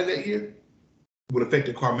anybody that year? It would have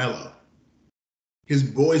affected Carmelo. His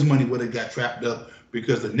boys' money would have got trapped up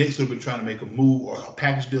because the Knicks would have been trying to make a move or a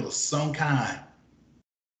package deal of some kind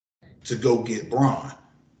to go get Bron,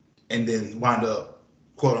 and then wind up,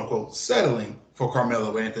 quote unquote, settling for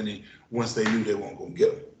Carmelo Anthony once they knew they weren't going to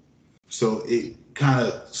get him. So it kind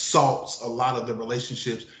of salts a lot of the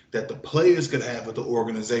relationships that the players could have with the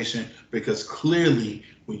organization, because clearly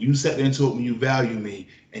when you set into it, when you value me,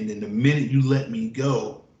 and then the minute you let me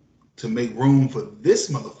go to make room for this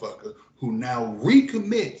motherfucker who now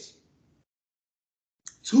recommits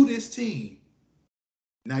to this team,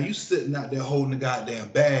 now you sitting out there holding the goddamn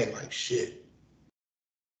bag like shit.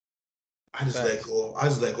 I just let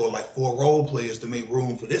go of like 4 role players to make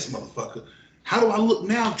room for this motherfucker. How do I look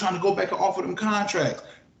now trying to go back and offer them contracts?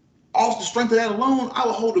 Off the strength of that alone, I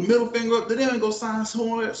would hold the middle finger up to them and go sign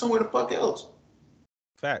somewhere the fuck else.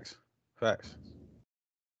 Facts. I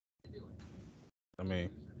mean,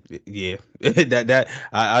 yeah, that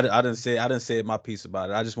I didn't say my piece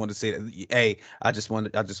about it. I just wanted to say that, hey, I just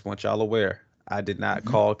want y'all aware. I did not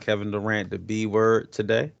call Kevin Durant the B word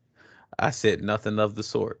today. I said nothing of the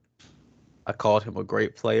sort. I called him a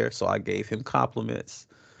great player, so I gave him compliments.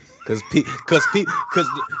 Cause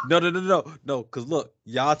no. Cause look,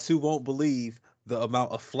 y'all two won't believe the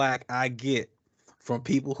amount of flack I get from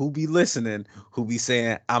people who be listening, who be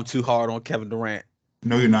saying I'm too hard on Kevin Durant.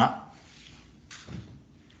 No, you're not.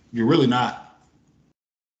 You're really not.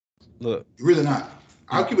 Look, you're really not.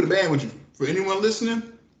 I'll keep it a band with you. For anyone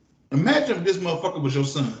listening, imagine if this motherfucker was your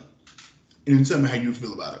son, and then tell me how you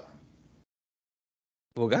feel about it.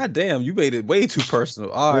 well, goddamn, you made it way too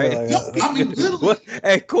personal. All right. No, I mean, literally.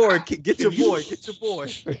 Hey, Corey, get your boy. Get your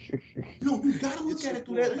boy. No, you gotta look at it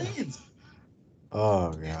through that lens.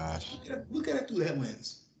 Oh gosh. Look at it through that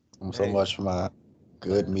lens. So much for my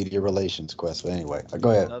good media relations quest. But anyway,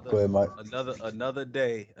 go ahead. Go ahead, Mike. Another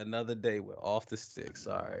day. We're off the sticks.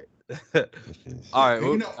 All right. All right.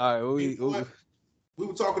 You know, all right. we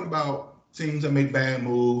were talking about teams that make bad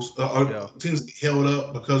moves, Yeah. or teams that held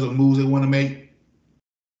up because of moves they want to make.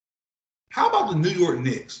 How about the New York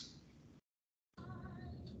Knicks?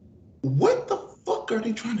 What the fuck are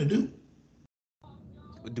they trying to do?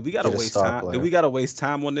 Do we gotta Get a waste star time? Do player. we gotta waste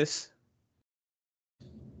time on this?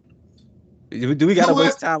 Do we You know gotta what?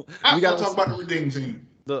 waste time? Do I we want gotta to talk about the redeem team.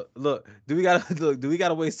 look? Do we gotta look? Do we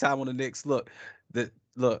gotta waste time on the Knicks? Look.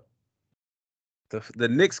 The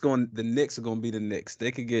Knicks are gonna be the Knicks.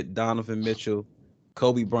 They could get Donovan Mitchell,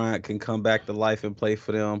 Kobe Bryant can come back to life and play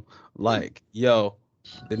for them. Like, yo,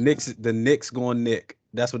 the Knicks going Nick.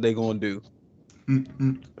 That's what they gonna do.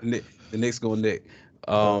 Mm-hmm. The Knicks going Nick.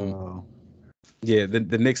 Um, Uh, yeah, the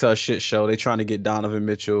Knicks are a shit show. They trying to get Donovan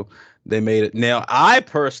Mitchell. They made it. Now, I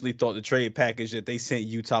personally thought the trade package that they sent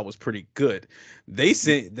Utah was pretty good. They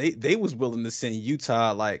was willing to send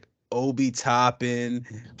Utah like Obi Toppin.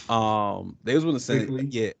 They was willing to send, Quickly.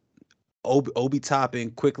 yeah, Obi Toppin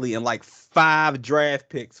quickly and like 5 draft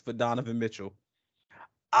picks for Donovan Mitchell.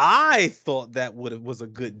 I thought that was a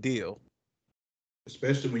good deal.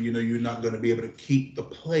 Especially when you know you're not going to be able to keep the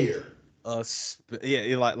player. Yeah,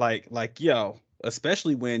 yo,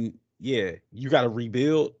 especially when you got to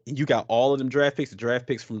rebuild. You got all of them the draft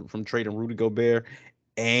picks from trading Rudy Gobert,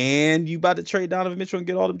 and you about to trade Donovan Mitchell and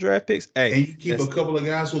get all them draft picks. Hey, And you keep a that's couple of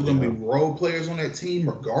guys who are going to yeah. be role players on that team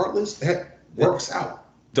regardless. That the works out.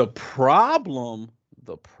 the problem.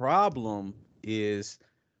 The problem is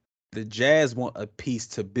the Jazz want a piece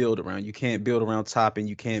to build around. You can't build around top, and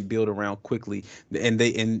you can't build around quickly. And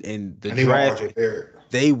they and the And they want draft RJ Barrett.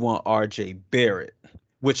 they want RJ Barrett,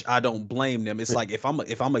 which I don't blame them. It's like if I'm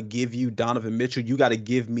gonna give you Donovan Mitchell, you got to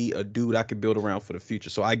give me a dude I can build around for the future.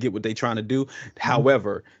 So I get what they trying to do. Mhm.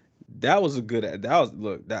 However, I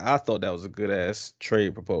thought that was a good ass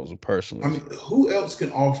trade proposal I personally. mean, who else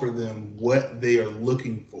can offer them what they are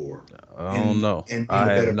looking for I don't in know. in I a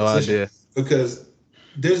have better no position? idea. Because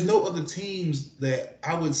there's no other teams that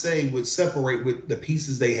I would say would separate with the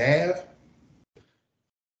pieces they have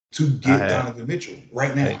to I get have Donovan Mitchell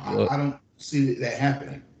right now. Hey, look, I don't see that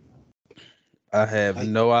happening. I have Like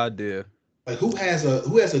no idea. like who has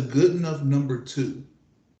a good enough number two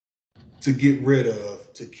to get rid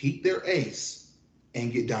of to keep their ace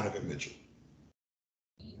and get Donovan Mitchell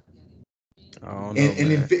I don't know, and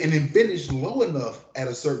man. then finish low enough at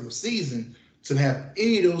a certain season to have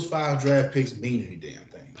any of those 5 draft picks mean any damn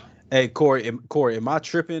thing. Hey Corey, am I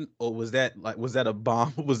tripping or was that a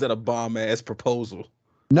bomb? Was that a bomb ass proposal?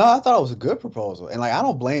 No, I thought it was a good proposal, and like I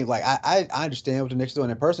don't blame. Like I understand what the Knicks doing,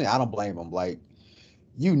 and personally, I don't blame them. Like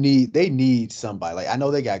they need somebody. Like I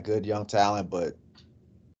know they got good young talent, but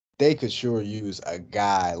they could sure use a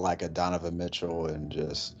guy like a Donovan Mitchell and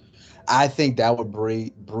just. I think that would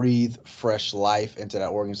breathe fresh life into that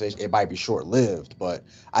organization. It might be short lived, but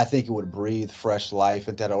I think it would breathe fresh life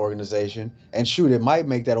into that organization. And shoot, it might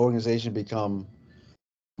make that organization become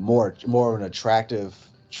more of an attractive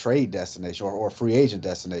trade destination or free agent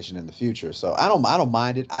destination in the future. So I don't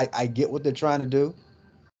mind it. I get what they're trying to do.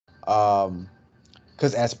 Um,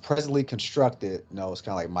 because as presently constructed, it's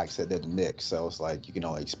kind of like Mike said, they're the Knicks, so it's like you can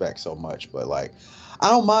only expect so much. But like, I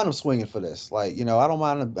don't mind them swinging for this. Like, I don't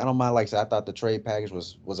mind. I don't mind. Like I said, I thought the trade package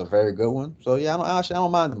was a very good one. So yeah, I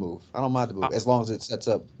don't mind the move. I don't mind the I, move as long as it sets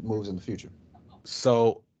up moves in the future.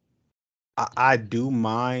 so I do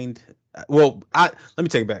mind. Well, I let me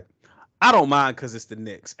take it back. I don't mind because it's the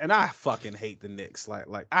Knicks, and I fucking hate the Knicks.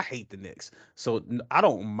 Like I hate the Knicks. So I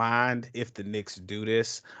don't mind if the Knicks do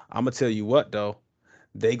this. I'm gonna tell you what though,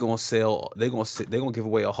 they gonna sell. They gonna give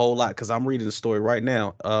away a whole lot because I'm reading the story right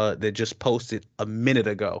now. That just posted a minute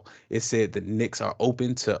ago. It said the Knicks are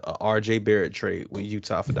open to a RJ Barrett trade with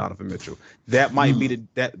Utah for Donovan Mitchell. Mm.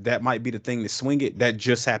 That might be the thing to swing it. That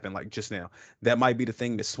just happened like just now. That might be the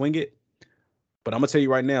thing to swing it. But I'm gonna tell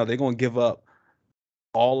you right now, they're gonna give up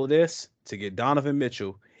all of this to get Donovan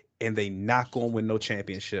Mitchell, and they not gonna win no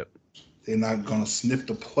championship. They're not gonna sniff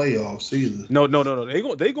the playoffs either. No.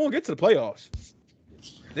 They gonna get to the playoffs.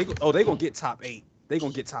 They gonna get top eight. They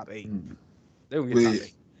gonna get top eight. Mm. They gonna get top With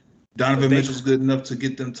eight. But Donovan they Mitchell's good enough to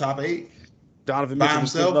get them top 8 Donovan by Mitchell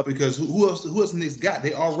was good himself enough. because who else the Knicks got?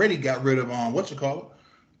 They already got rid of what you call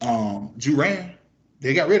it, Duran.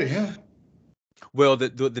 They got rid of him. Well,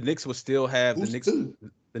 the Knicks would still have Who's two?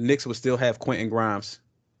 the Knicks would still have Quentin Grimes,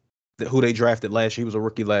 who they drafted last year. He was a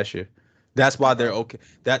rookie last year. That's why they're okay.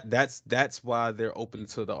 That's why they're open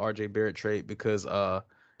to the RJ Barrett trade because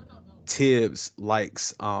Tibbs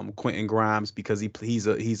likes Quentin Grimes because he's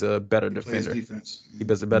a better He plays defender. defense. He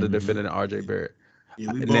does a better Mm-hmm. defender than RJ Barrett.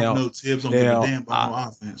 Yeah, we both Now, know Tibbs don't give a now damn about I no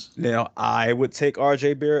offense. now I would take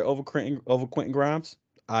RJ Barrett over Quentin Grimes.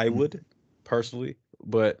 I Mm. would personally,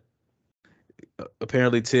 but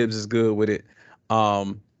Apparently Tibbs is good with it.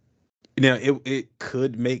 Um, it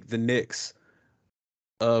could make the Knicks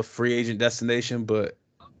a free agent destination, but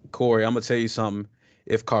Corey, I'm gonna tell you something.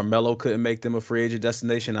 If Carmelo couldn't make them a free agent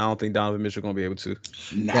destination, I don't think Donovan Mitchell gonna be able to.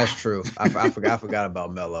 Nah. That's true. I forgot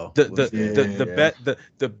about Melo. Yeah.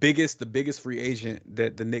 The biggest free agent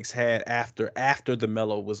that the Knicks had after the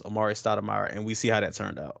Melo was Amari Stoudemire, and we see how that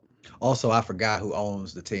turned out. Also, I forgot who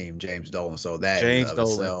owns the team, James Dolan. So that in James of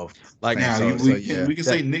Dolan, itself, like man. Now So we can yeah, we can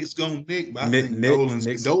say that Nick's gonna Nick, but I Nick, think Nick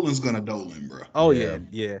Knicks. Dolan's gonna Dolan, bro. Oh yeah.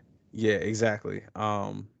 yeah, exactly.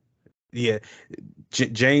 Yeah,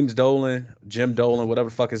 James Dolan, Jim Dolan, whatever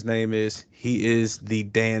the fuck his name is, he is the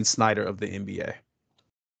Dan Snyder of the NBA.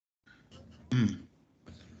 Mm.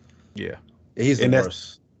 Yeah, He's the and that's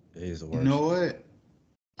worst. He's the You know worst. what?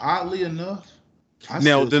 Oddly enough, I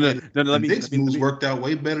now. still No, no, say no, no, the let me Knicks moves worked out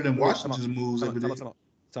way better than wait, time out, Washington's moves ever did.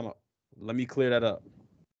 time out. Let me clear that up.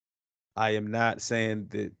 I am not saying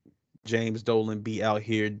that James Dolan be out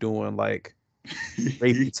here doing like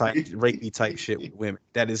rapey type shit with women.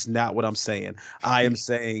 That is not what I'm saying. I am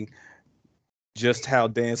saying just how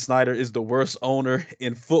Dan Snyder is the worst owner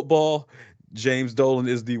in football. James Dolan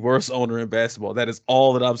is the worst owner in basketball. That is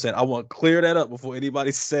all that I'm saying. I want to clear that up before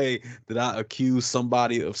anybody say that I accuse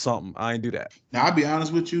somebody of something. I ain't do that. Now, I'll be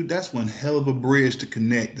honest with you, that's one hell of a bridge to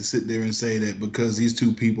connect to sit there and say that because these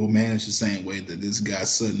two people manage the same way that this guy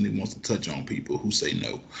suddenly wants to touch on people who say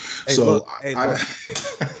no. So Hey I, look,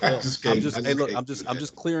 I look. just I'm can't. just I hey just look. can't do I'm that.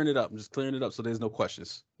 just clearing it up. I'm just clearing it up so there's no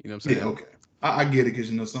questions. You know what I'm Yeah, saying? okay. I get it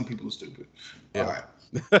because some people are stupid. All Yeah. right,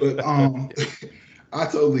 but I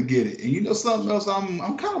totally get it. And you know something else I'm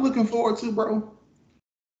kind of looking forward to, bro.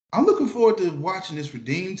 I'm looking forward to watching this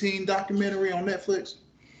Redeem Team documentary on Netflix.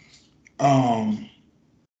 Um,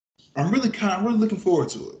 I'm really looking forward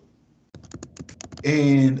to it.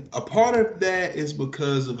 And a part of that is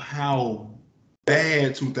because of how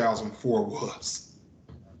bad 2004 was.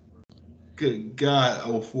 Good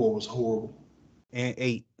God, '04 was horrible. And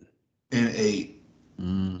eight, And eight.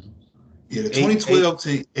 Mm. Yeah, the eight, eight, 2012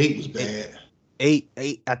 team, eight was eight, bad.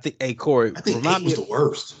 eight. I think. Hey Corey, I think eight remind was me. the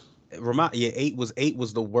worst. Yeah, eight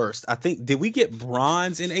was the worst. I think did we get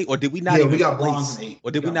bronze in eight or did we not Yeah, we even got bronze place in eight. or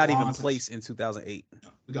We did we got not even bronze in place in 2008?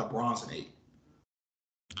 we got bronze in eight.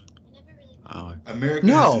 Oh. America has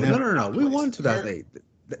No, never no, no, no. not We won placed. America,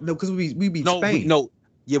 2008. No, because we beat No, we Spain. no.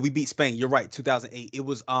 Yeah, we beat Spain. You're right. 2008. It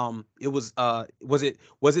was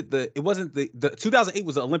was it the it wasn't the 2008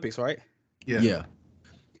 was the Olympics, right? yeah. Yeah.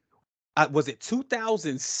 Was it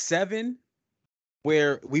 2007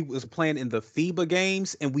 where we was playing in the FIBA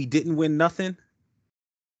games and we didn't win nothing?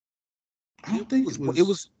 I don't think it It was.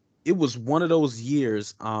 was it was one of those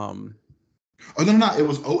years. Oh no, no, no. It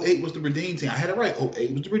was '08 was the redeem team. I had it right.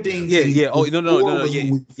 '08 was the redeem Yeah, team. yeah. Oh no, no, no, '04 no. was Yeah,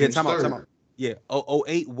 when we yeah. finished Time out. third. Yeah,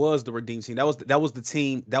 08 was the redeem team. That was the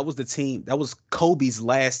team. That was the team. That was Kobe's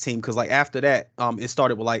last team. Because like after that, it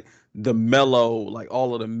started with like the Mellow, like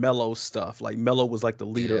all of the Mellow stuff. Like Mellow was like the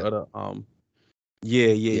leader Yeah. of the Yeah,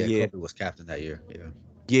 yeah, Yeah. yeah, Kobe was captain that year. Yeah.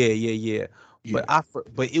 yeah. Yeah.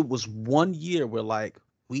 But it was one year where like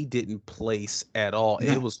we didn't place at all.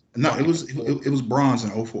 It No, was no. It fucking was it was bronze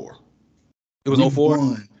in '04. it was We 04?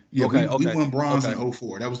 won. Yeah, Okay, we okay, won bronze in okay,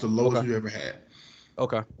 '04. That was the lowest okay, we ever had.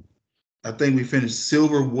 okay. I think we finished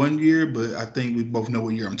silver one year, but I think we both know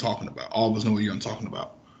what year I'm talking about. All of us know what year I'm talking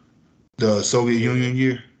about. The Soviet Yeah, Union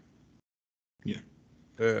year. Yeah.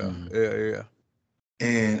 Mhm. yeah.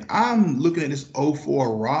 And I'm looking at this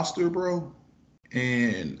 '04 roster, bro.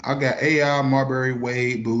 And I got AI, Marbury,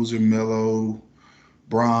 Wade, Boozer, Melo,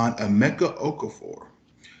 Braun, Emeka Okafor,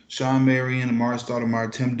 Sean Marion, Amari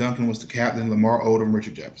Stoudemire, Tim Duncan was the captain, Lamar Odom,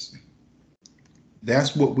 Richard Jefferson.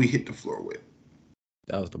 That's what we hit the floor with.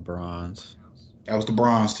 That was the bronze. That was the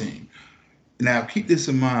bronze team. Now keep this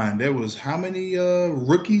in mind. There was how many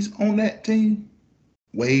rookies on that team?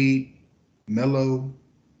 Wade, Melo,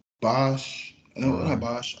 Bosch. No, not Braun.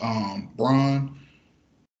 Bosch. Braun.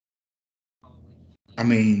 I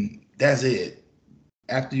mean, that's it.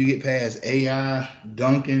 After you get past AI,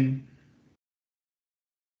 Duncan,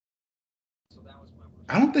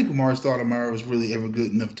 I don't think Amari Stoudemire was really ever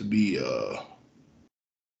good enough to be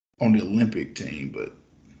on the Olympic team, but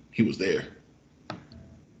he was there.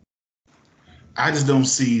 I just don't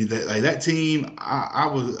see that like that team. I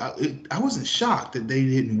wasn't shocked that they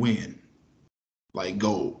didn't win like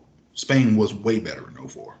gold. Spain was way better in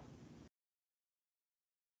 '04.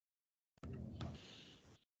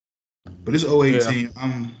 But this '08 Yeah, team,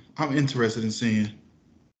 I'm interested in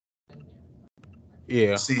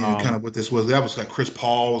yeah. seeing kind of what this was. That was like Chris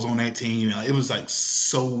Paul was on that team. It was like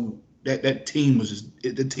so that team was just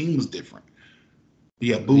the team was different.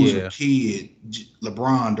 Yeah, Boozer, Yeah. Kidd,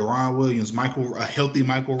 LeBron, Deron Williams, a healthy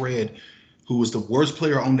Michael Redd, who was the worst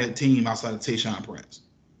player on that team outside of Tayshaun Prince.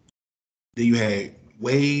 Then you had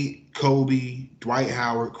Wade, Kobe, Dwight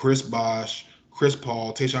Howard, Chris Bosh, Chris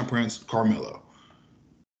Paul, Tayshaun Prince, Carmelo.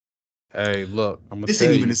 Hey, look, I'm gonna This ain't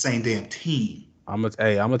tell even the you. same damn team. I'm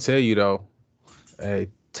gonna tell you though. Hey,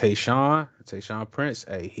 Tayshaun Prince.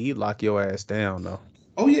 Hey, he lock your ass down though.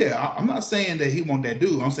 Oh yeah, I'm not saying that he won't that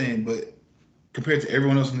dude. I'm saying, but compared to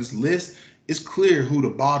everyone else on this list, it's clear who the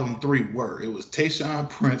bottom three were. It was Tayshaun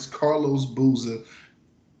Prince, Carlos Boozer.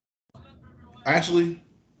 Actually,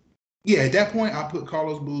 yeah, at that point, I put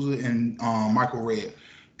Carlos Boozer and Michael Redd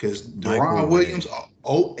because Michael Deron Williams,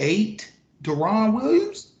 Ray. '08, Deron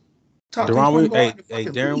Williams, top 10 Deron, point guard in the hey,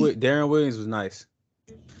 fucking league. Darren Williams was nice.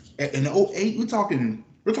 In '08, we're talking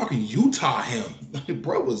Utah him.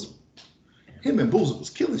 Bro was him and Boozer was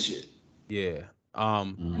killing shit. Yeah.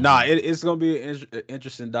 Nah, Hmm. it's gonna be an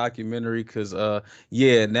interesting documentary because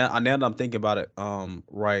yeah, now that I'm thinking about it,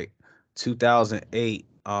 right, 2008.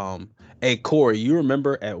 Hey Corey, you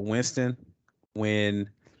remember at Winston when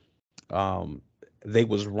um they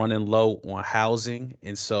was running low on housing,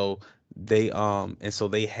 and so they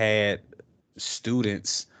had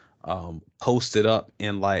students posted up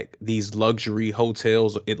in like these luxury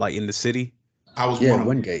hotels like in the city. I was Yeah, one of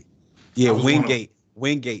them. Wingate. I Yeah, was one of them.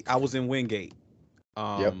 Wingate. I was in Wingate.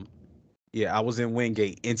 Yep. Um, yeah, I was in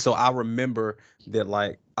Wingate, and so I remember that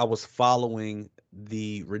like I was following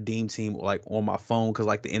the Redeem team like on my phone because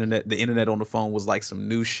like the internet on the phone was like some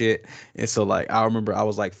new shit, and so like I remember I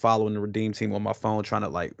was like following the Redeem team on my phone trying to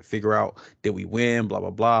like figure out did we win, blah blah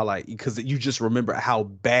blah, like because you just remember how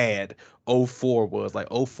bad '04 was. Like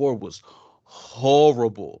 '04 was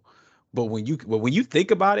horrible, but when you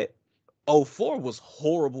think about it, '04 was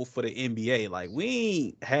horrible for the NBA. Like we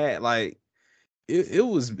ain't had like it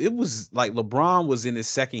was like LeBron was in his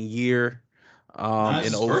second year Nah, it's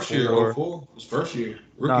in his first year, '04. '04. His first year,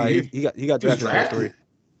 rookie Nah, year. he got He was drafted in drafted.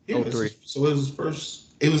 '03. Yeah, '03. so it was his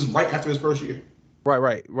first. It was right after his first year.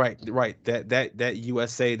 Right.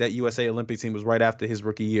 That USA Olympic team was right after his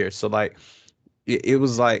rookie year. So like it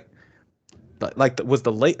was was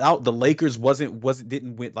the late out the Lakers wasn't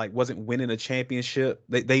didn't win like wasn't winning a championship.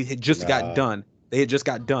 They had just got Nah. done. They had just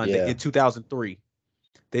got done Yeah. in 2003.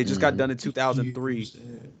 They just got Hmm. done in Which year 2003 was that?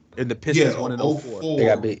 and the Yeah, Pistons won in '04. They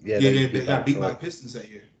got 04. beat. Yeah, Yeah, they they, get they beat by got beat by Detroit. the Pistons that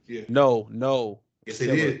year. Yeah. No. Yes, they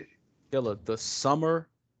Killer. did. Killer. The summer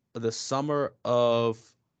of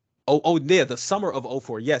oh yeah, the summer of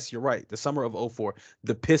 '04. Yes, you're right. The summer of '04.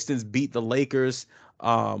 The Pistons beat the Lakers.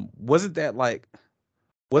 Wasn't that like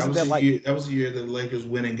That wasn't was that the like year. That was the year that the Lakers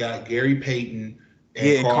went and got Gary Payton and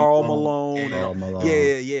yeah, and Karl Carl Malone, Malone and and Karl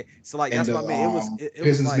Malone. yeah. So like and that's what I the mean. It was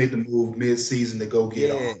Pistons made like the move mid-season to go get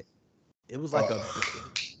yeah, it was like uh a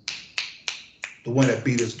the one that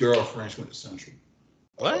beat his girlfriend went to Central.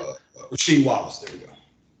 what? Rasheed Wallace. There we go.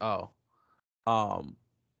 Oh. Um,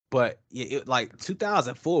 but yeah, like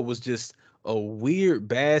 2004 was just a weird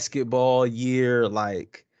basketball year.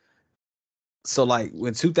 Like, so like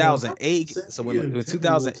when Well, that was the 2008, same so year the when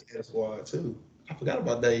 2000, Timberwolves had a squad too. I forgot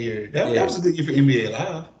about that year. That yeah, was a good year for NBA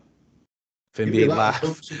Live. for NBA NBA Live was dope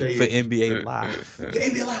Live, as shit that for year. NBA Live, Yeah,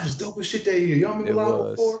 NBA Live was dope as shit that year. Y'all remember it Live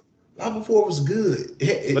was. before? Live before was good. But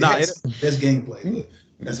It nah, had some of the best gameplay, but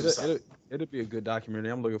that's it'll, beside it'll, the point. it'll be a good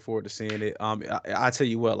documentary. I'm looking forward to seeing it. I tell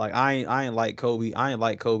you what, like I ain't like Kobe. I ain't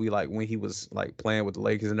like Kobe like when he was like playing with the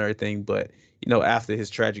Lakers and everything. But you know, after his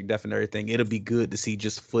tragic death and everything, it'll be good to see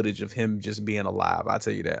just footage of him just being alive. I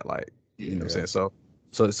tell you that, like you know Yeah. what I'm Yeah. saying. So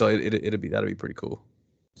it'll be that'll be pretty cool.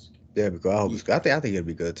 Yeah, because I hope it's, I think it'll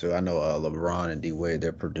be good too. I know LeBron and D Wade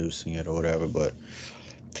they're producing it or whatever, but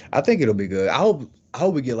I think it'll be good. I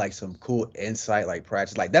hope we get like some cool insight, like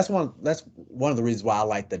practice. Like that's one of the reasons why I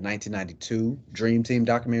like the 1992 Dream Team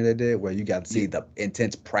documentary they did, where you got to Yeah. see the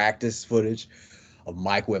intense practice footage of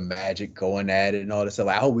Michael and Magic going at it and all this stuff.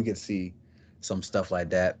 Like, I hope we can see some stuff like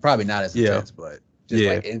that. Probably not as Yeah, intense, but just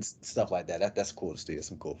yeah, like stuff like that. That's cool to see. It's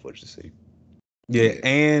some cool footage to see. yeah.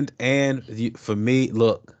 Yeah. For me,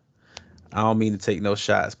 look, I don't mean to take no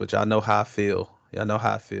shots, but y'all know how I feel. Y'all know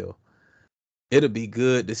how I feel. It'll be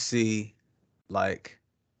good to see like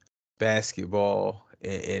basketball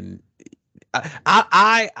and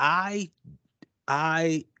I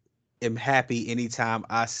I am happy anytime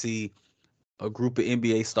I see a group of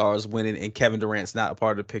NBA stars winning and Kevin Durant's not a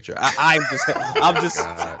part of the picture. I'm Oh just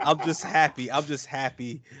God. I'm just happy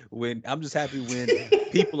when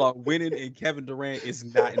people are winning and Kevin Durant is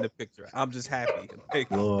not in the picture. I'm just happy.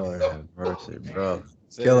 Like, Lord have mercy, bro.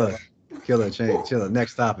 saying Killer. like Killer change. Killer.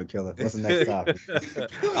 Next topic, killer. What's the next topic? I'm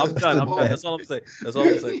That's done. the I'm done. bomb. That's all I'm saying. That's all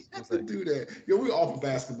I'm You saying. have to do that. Yo, we off of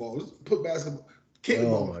basketball. Let's put basketball. Kick the Oh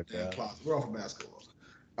ball in my the damn god. closet. We're off of basketball.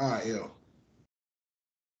 All right, yo.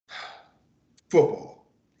 Football.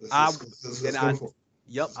 Let's I let's, let's, and let's go I to football.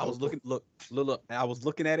 Yep, Let's I go to was football. look. I was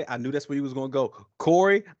looking at it. I knew that's where he was gonna go.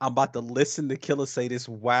 Corey, I'm about to listen to Killer say this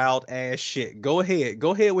wild ass shit. Go ahead.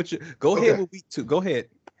 Go ahead Okay. with week 2. Go ahead.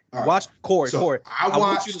 All right. Watch Corey. So Corey. I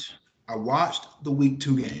want you to I watched the week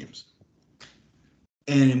 2 games.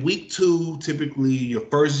 And in week 2, typically your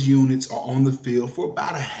first units are on the field for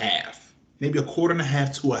about a half, maybe a quarter and a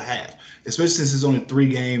half to a half, especially since it's only 3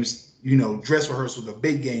 games. Dress rehearsal, the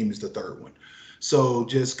big game is the third one. So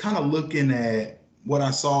just kind of looking at what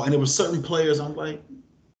I saw, and there were certain players I'm like,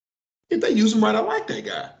 if they use him right, I like that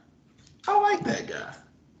guy. I like that guy.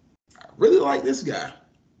 I really like this guy.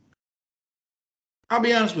 I'll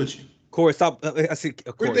be honest with you. Corey, stop. I see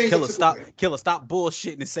Three Corey. things I took away. Killer, stop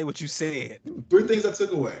bullshitting and say what you said. 3 things I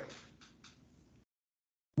took away.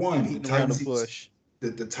 One, Beating around the bush.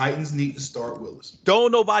 the Titans need to start Willis.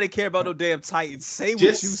 Don't nobody care about no damn Titans. Say what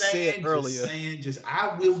you said earlier.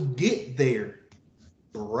 I will get there,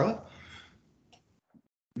 bruh.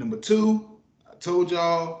 Number 2, I told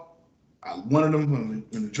y'all, I wanted them when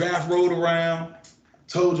the draft rolled around. I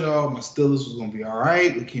told y'all my Steelers was gonna be all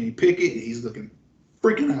right with Kenny Pickett. He's looking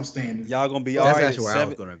freaking outstanding. Y'all gonna be That's all right actually at where I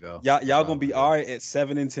was 7. gonna go. Y'all gonna be all right at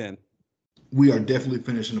 7 and 10. We are definitely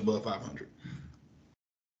finishing above 500.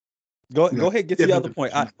 Go ahead, get to the other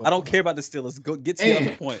point. I don't care 500. about the Steelers. Go get to the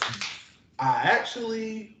other point. I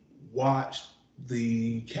actually watched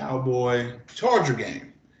the Cowboy Charger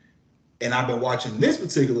game. And I've been watching this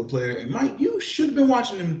particular player. And Mike, you should have been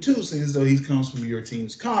watching him too, since though he comes from your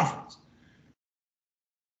team's conference.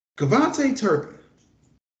 Kavontae Turpin.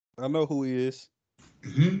 I know who he is.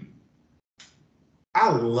 Mm-hmm.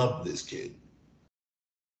 I love this kid.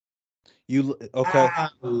 Okay? I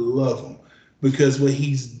love him because what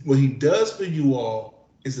he does for you all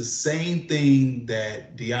is the same thing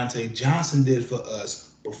that Deontay Johnson did for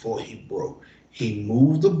us before he broke. He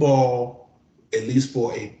moved the ball, at least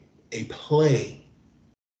for a play,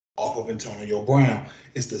 off of Antonio Brown.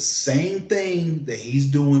 It's the same thing that he's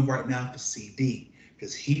doing right now for CD,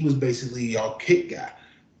 because he was basically your kick guy.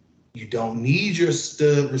 You don't need your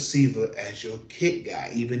stud receiver as your kick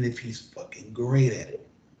guy, even if he's fucking great at it.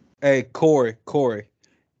 Hey, Corey,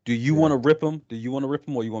 do you want to rip him? Do you want to rip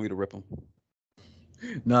him, or you want me to rip him?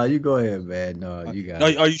 No, you go ahead, man. No, you got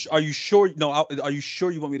it. Are you sure? No, are you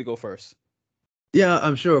sure you want me to go first? Yeah,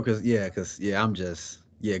 I'm sure, because I'm just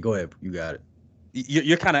go ahead. You got it.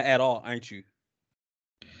 You're kind of at all, aren't you?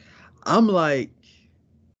 I'm like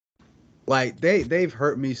they've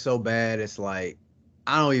hurt me so bad. It's like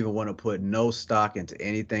I don't even want to put no stock into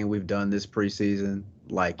anything we've done this preseason.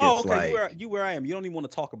 Like it's like you where I am. You don't even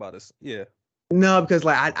want to talk about this. Yeah. No, because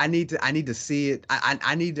like I need to see it.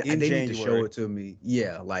 I need to. In They January. need to show it to me.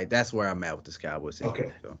 Yeah, like that's where I'm at with this Cowboys team.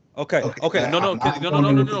 Okay. So. Okay. No.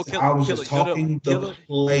 I was just talking the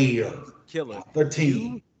player. Killer. The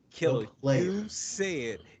team. Killer. The player.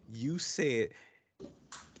 You said.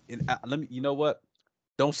 And let me. You know what?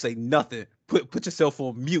 Don't say nothing. Put yourself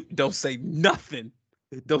on mute. Don't say nothing.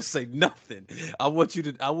 Don't say nothing. I want you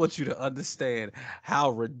to understand how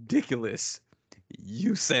ridiculous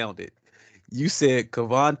you sounded. You said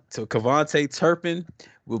Kavontae Turpin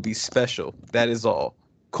will be special. That is all.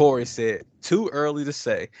 Corey said, too early to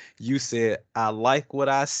say. You said, I like what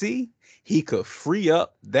I see. He could free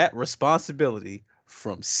up that responsibility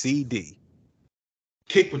from CD.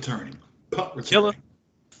 Kick returning. Punt returning.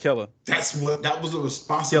 Killer. That was the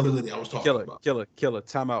responsibility I was talking about. Killer.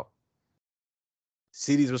 Time out.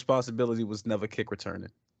 CD's responsibility was never kick returning.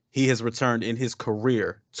 He has returned in his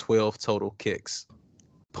career 12 total kicks.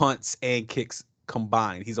 Punts and kicks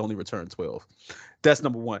combined. He's only returned 12. That's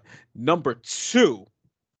number 1. Number two.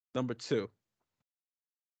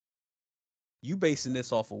 You basing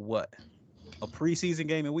this off of what? A preseason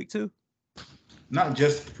game in week 2? Not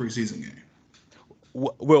just the preseason game.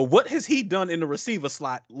 Well, what has he done in the receiver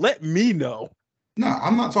slot? Let me know. No,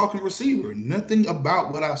 I'm not talking receiver. Nothing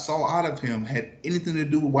about what I saw out of him had anything to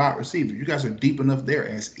do with wide receiver. You guys are deep enough there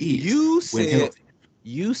as is.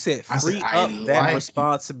 You said free up that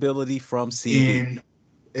responsibility from CD. In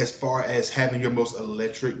as far as having your most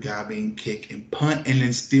electric guy being kick and punt, and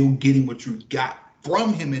then still getting what you got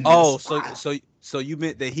from him in that spot. So you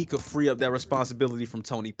meant that he could free up that responsibility from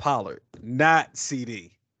Tony Pollard, not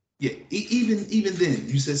CD. Yeah, even then,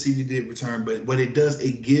 you said CD did return, but what it does,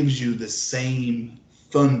 it gives you the same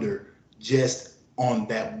thunder just on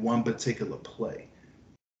that one particular play.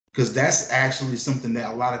 Because that's actually something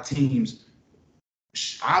that a lot of teams,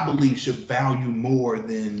 I believe, should value more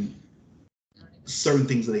than certain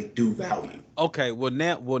things that they do value. Okay, well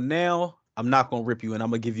now I'm not gonna rip you, and I'm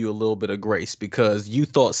gonna give you a little bit of grace because you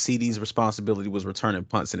thought CD's responsibility was returning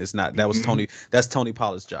punts, and it's not. That was Mhm. Tony. That's Tony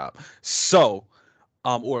Pollard's job. So,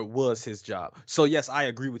 or it was his job. So yes, I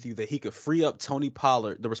agree with you that he could free up Tony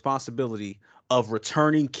Pollard the responsibility of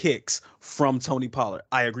returning kicks from Tony Pollard.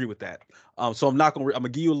 I agree with that. So I'm gonna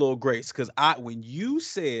give you a little grace because when you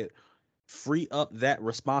said free up that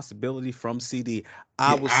responsibility from CD,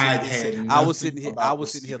 I Yeah, was I sitting here, had nothing I about was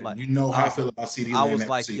sitting here receiving. like, You know I how I was, feel about CD I Lamb was at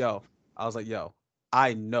like, receiver. yo,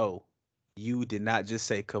 I know you did not just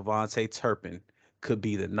say Cavonte Turpin could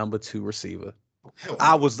be the number 2 receiver. Hell no.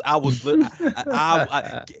 I was,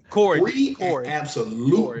 Corey, Three at Corey,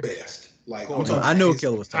 absolute Corey, best. Like I'm Corey. talking I about knew what his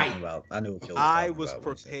Killer was height. talking about. I knew what Killer was I talking was about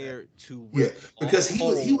when he said that. prepared to Yeah, rip a because he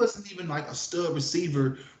hole, wasn't even like a stud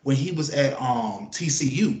receiver when he was at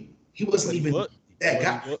TCU. He wasn't but even that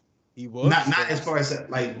guy. he was a Not stud as far as that,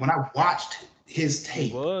 like when I watched his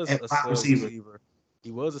he tape was at a wide stud receiver. receiver.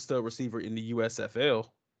 He was a stud receiver in the USFL.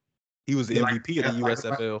 He was the Yeah, MVP of the like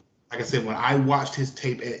USFL. I said, when I watched his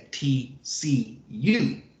tape at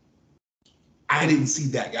TCU, I didn't see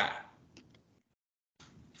that guy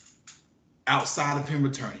outside of him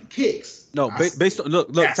returning kicks. No, I said, based on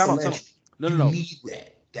look, that's time out, time out. electric. No, no, You no. need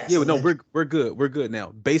that. That's Yeah, no, electric. we're good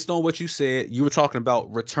now. Based on what you said, you were talking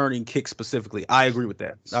about returning kicks specifically. I agree with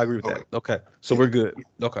that. I agree with Okay. that. Okay, so Yeah. we're good.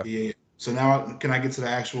 Okay. Yeah. So now can I get to the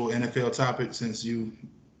actual NFL topic since you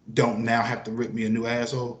don't now have to rip me a new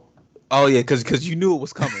asshole? Oh yeah, because you knew it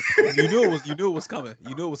was coming. You knew it was coming.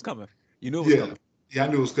 You knew it was coming. You knew it was Yeah. coming. Yeah, I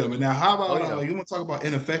knew it was coming. Now, how Oh about yeah. you want to talk about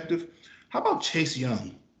ineffective? How about Chase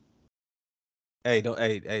Young? Hey, don't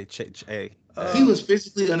hey. He was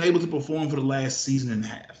physically unable to perform for the last season and a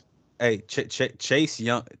half. Chase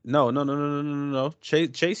Young. No.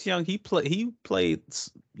 Chase Young. He played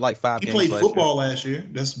like five He games played last year. football last year.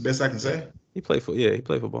 That's the best I can Yeah. say. He played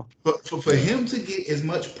football. But for him to get as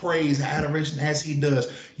much praise and adoration as he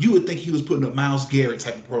does, you would think he was putting up Miles Garrett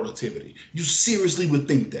type of productivity. You seriously would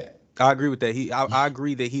think that. I agree with that. I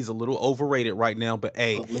agree that he's a little overrated right now, but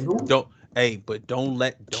A little? don't but don't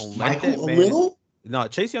let that Michael, a man. little? No,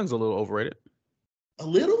 Chase Young's a little overrated. A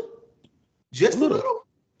little? A Just a little, little?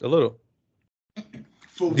 a little.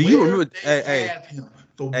 For Do you where remember? they have him,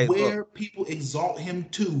 for Look. where people exalt him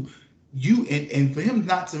to, you and for him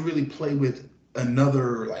not to really play with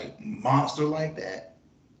another like monster like that,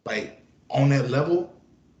 like on that level.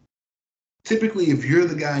 Typically, if you're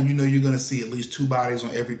the guy and you know you're gonna see at least two bodies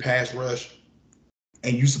on every pass rush,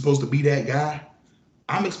 and you're supposed to be that guy,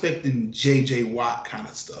 I'm expecting JJ Watt kind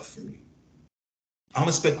of stuff from you. I'm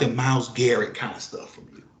expecting Miles Garrett kind of stuff from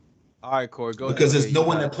you. All right, Corey, go Because ahead. there's no You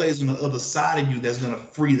one got that it. plays on the other side of you that's gonna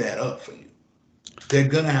free that up for you. They're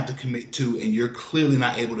gonna have to commit to, and you're clearly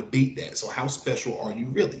not able to beat that. So how special are you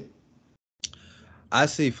really? I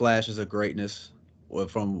see flashes of greatness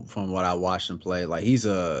from what I watched him play. Like he's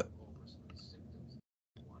a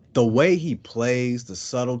the way he plays, the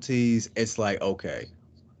subtleties. It's like okay,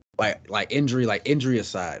 like injury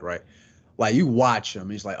aside, right? Like you watch him,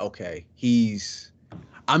 he's like okay, he's.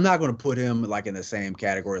 I'm not going to put him like in the same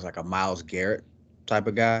category as like a Miles Garrett type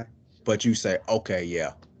of guy, but you say okay,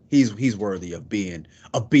 yeah, he's worthy of being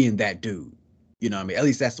that dude. You know what I mean? At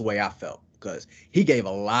least that's the way I felt because he gave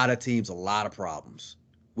a lot of teams a lot of problems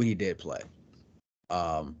when he did play.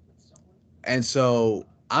 Um, and so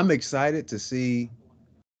I'm excited to see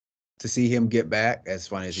him get back. As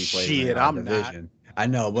funny as he plays in Shit, our I'm not. division, I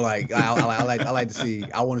know, but like I like to see.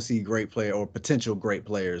 I want to see great player or potential great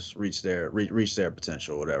players reach their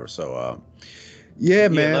potential, or whatever. So, yeah, Yeah,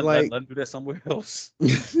 man, like, let him do that somewhere else.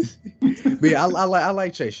 but yeah, I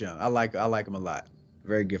like Chase Young. I like him a lot.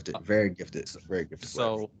 Very gifted, So, very gifted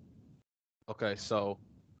player. so okay, so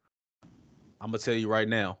I'm gonna tell you right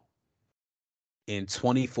now, in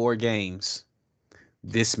 24 games,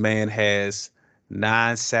 this man has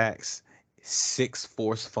 9 sacks, 6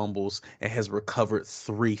 forced fumbles, and has recovered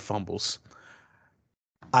 3 fumbles.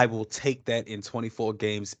 I will take that in 24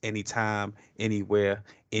 games anytime, anywhere,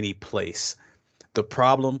 any place. The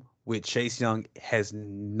problem with Chase Young has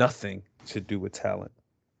nothing to do with talent.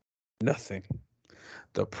 Nothing.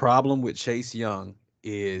 The problem with Chase Young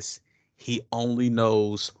is he only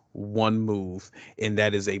knows one move, and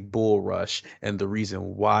that is a bull rush. And the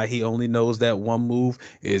reason why he only knows that one move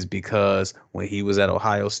is because when he was at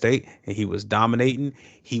Ohio State and he was dominating,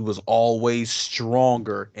 he was always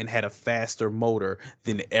stronger and had a faster motor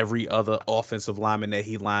than every other offensive lineman that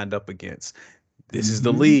he lined up against. This is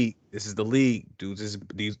the Mm-hmm. league. This is the league.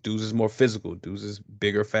 These dudes is more physical. Dudes is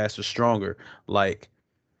bigger, faster, stronger. Like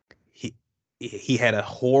he he had a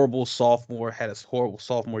horrible sophomore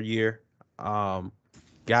year. Um,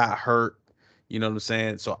 got hurt. You know what I'm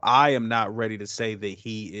saying? So I am not ready to say that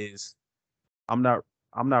he is. I'm not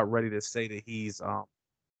I'm not ready to say that he's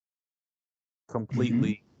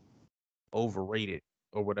Mm-hmm. completely overrated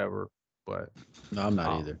or whatever. But No, I'm not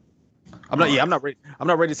um, either. I'm All not. Yeah, right. I'm not ready. I'm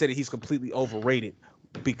not ready to say that he's completely overrated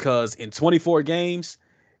because in 24 games,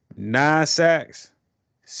 9 sacks,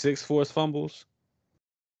 6 forced fumbles,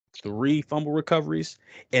 3 fumble recoveries,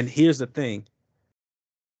 and here's the thing: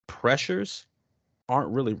 pressures aren't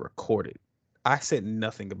really recorded. I said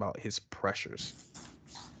nothing about his pressures.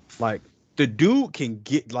 Like the dude can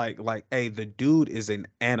get hey, the dude is an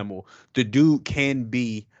animal. The dude can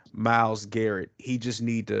be Miles Garrett. He just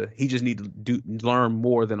need to learn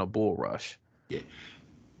more than a bull rush. Yeah.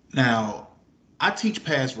 Now, I teach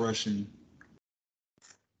pass rushing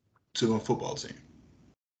to a football team.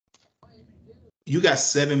 You got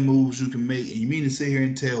 7 moves you can make, and you mean to sit here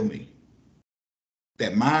and tell me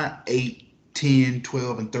that my 8, 10,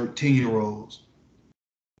 12, and 13 year olds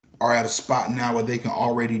are at a spot now where they can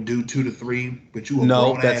already do 2 to 3, but you a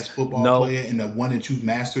No, grown that's ass football no, player and the one that you've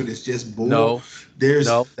mastered is just bull. no, There's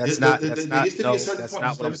no. That's not. That's there not. gets to be a No, certain that's point.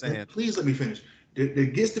 not what I'm saying. Please let me finish. There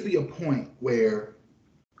gets to be a point where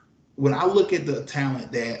when I look at the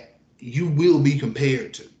talent that you will be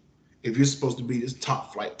compared to, if you're supposed to be this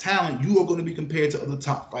top flight talent, you are going to be compared to other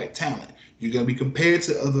top flight talent. You're going to be compared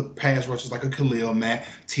to other pass rushers like a Khalil Mack,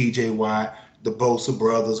 TJ Watt, the Bosa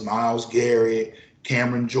brothers, Miles Garrett,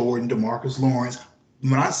 Cameron Jordan, Demarcus Lawrence.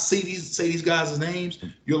 When I see these guys' names,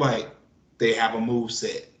 you're like, they have a move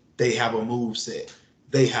set. They have a move set.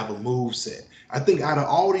 They have a move set. I think out of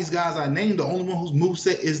all these guys I named, the only one whose move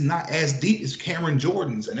set is not as deep is Cameron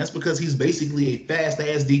Jordan's, and that's because he's basically a fast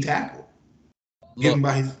ass D tackle, given Look,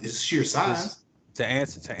 by his sheer just size. to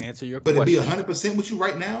answer your But to be question. 100% with you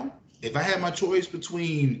right now, if I had my choice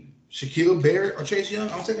between Shaquille Barrett or Chase Young,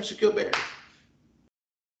 I'm taking Shaquille Barrett.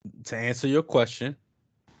 To answer your question,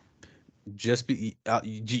 just be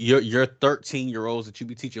your 13-year-olds that you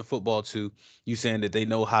be teaching football to, you saying that they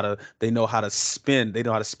know how to spin, they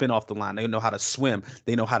know how to spin off the line, they know how to swim,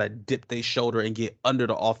 they know how to dip their shoulder and get under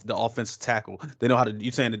the offensive tackle, they know how to,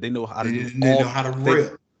 you saying that they know how to do They know all, how to they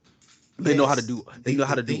rip. they know how to Yes, do they know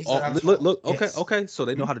how the to do things that all I look, taught. look, okay, Yes. okay, so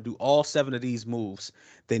they know Mhm. how to do all 7 of these moves.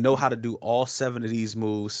 They know how to do all 7 of these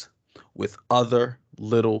moves with other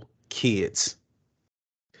little kids.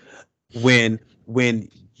 When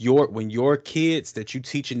your kids that you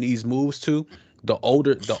teaching these moves to, the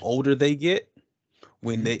older they get,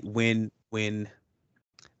 when Mhm.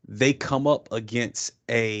 they come up against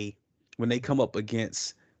a when they come up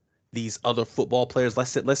against these other football players,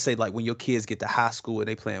 let's say like when your kids get to high school and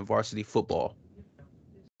they playing varsity football,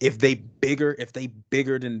 if they bigger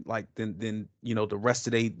than the rest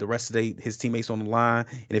of his teammates on the line,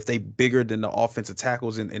 and if they bigger than the offensive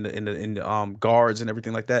tackles and the guards and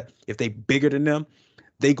everything like that, if they bigger than them,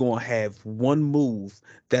 they gonna have one move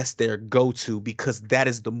that's their go-to because that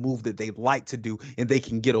is the move that they like to do and they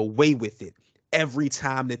can get away with it every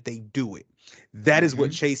time that they do it. That is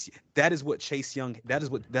what Mhm. Chase that is what Chase Young that's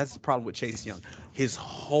the problem with Chase Young. His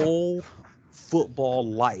whole football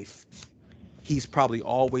life, he's probably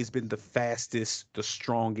always been the fastest, the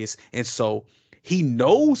strongest. And so he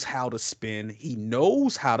knows how to spin, he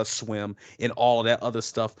knows how to swim and all of that other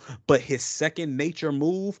stuff. But his second nature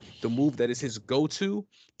move, the move that is his go-to,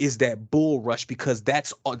 is that bull rush because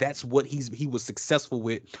that's what he was successful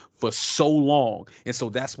with for so long. And so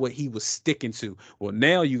that's what he was sticking to. Well,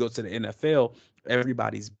 now you go to the NFL,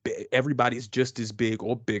 everybody's just as big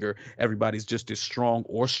or bigger, everybody's just as strong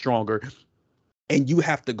or stronger, and you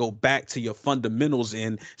have to go back to your fundamentals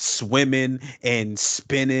in swimming and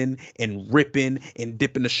spinning and ripping and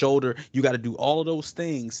dipping the shoulder. You got to do all of those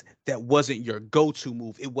things that wasn't your go-to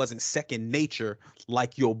move. It wasn't second nature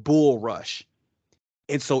like your bull rush.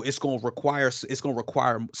 And so it's going to require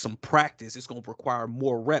some practice. It's going to require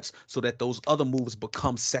more reps so that those other moves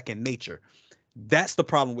become second nature. That's the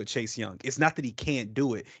problem with Chase Young. It's not that he can't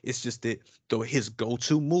do it. It's just that his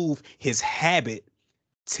go-to move, his habit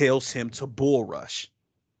tells him to bull rush.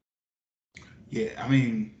 Yeah, I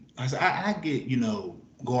mean, I get,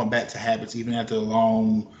 going back to habits even after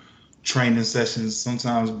long training sessions.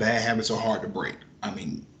 Sometimes bad habits are hard to break. I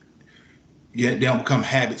mean, yeah, they don't become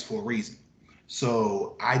habits for a reason.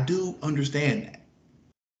 So I do understand that.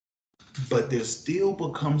 But there still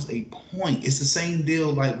becomes a point. It's the same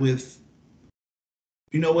deal like with,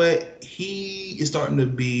 you know what? He is starting to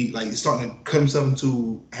be like, starting to cut himself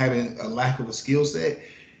into having a lack of a skill set.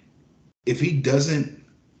 If he doesn't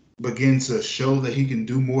begin to show that he can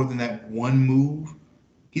do more than that one move,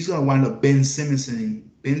 he's gonna wind up Ben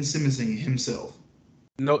Simmonsing himself.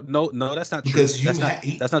 No, no, no, that's not true. Because That's not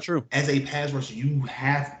that's not true. as a pass rusher, you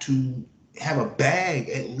have to have a bag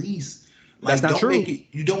at least. That's Like, not don't true. make it.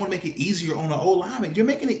 You don't want to make it easier on the O lineman. You're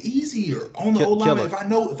making it easier on the O lineman.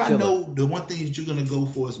 Killer, If I killer, know the one thing that you're gonna go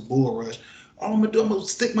for is bull rush, all I'm gonna do, I'm gonna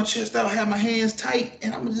stick my chest out, have my hands tight,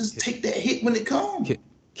 and I'm gonna just ki- take that hit when it comes.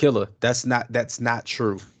 killer. That's not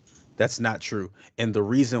true. That's not true. And the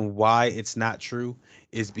reason why it's not true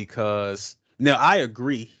is because now I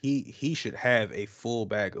agree he should have a full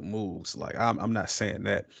bag of moves. Like I'm not saying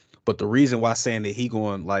that, but the reason why saying that he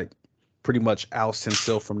going like pretty much oust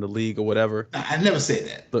himself from the league or whatever. I never said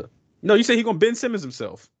that. But no, you say he gonna Ben Simmons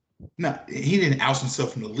himself. No, he didn't oust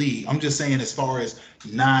himself from the league. I'm just saying, as far as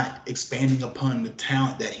not expanding upon the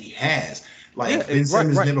talent that he has, Yeah, like Ben right,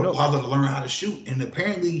 Simmons right. never No, bothered to learn how to shoot, and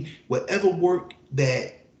apparently, whatever work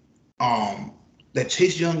um that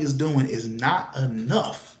Chase Young is doing is not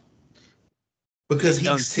enough because he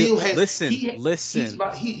until still has listen, he's listen.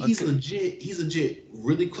 about Until he's legit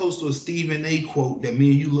really close to a Stephen A quote that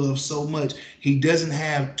me and you love so much. He doesn't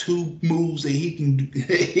have two moves that he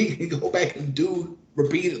can go back and do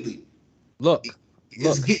repeatedly. look,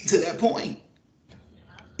 It's look. getting to that point.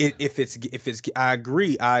 If it's I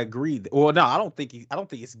agree. Well, no, I don't think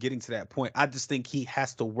it's getting to that point. I just think he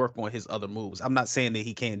has to work on his other moves. I'm not saying that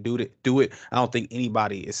he can't do it. I don't think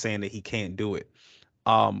anybody is saying that he can't do it.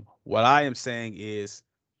 What I am saying is,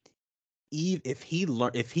 if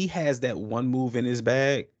he has that one move in his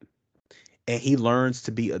bag and he learns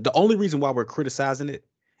to be the only reason why we're criticizing it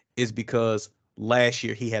is because last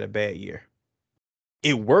year he had a bad year.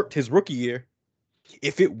 It worked his rookie year.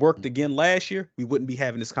 If it worked again last year, we wouldn't be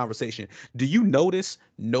having this conversation. Do you notice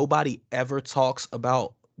nobody ever talks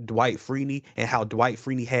about Dwight Freeney and how Dwight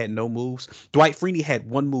Freeney had no moves? Dwight Freeney had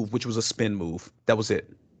one move, which was a spin move. That was it.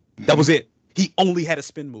 That was Mhm. it. He only had a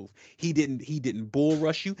spin move. He didn't bull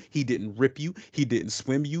rush you. He didn't rip you. He didn't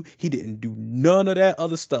swim you. He didn't do none of that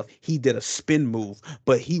other stuff. He did a spin move,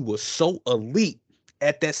 but he was so elite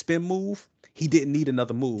at that spin move, he didn't need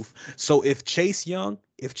another move. So if Chase Young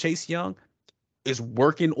is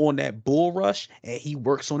working on that bull rush and he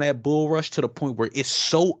works on that bull rush to the point where it's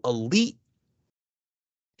so elite,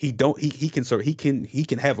 he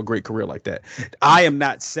can have a great career like that. I am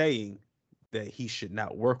not saying that he should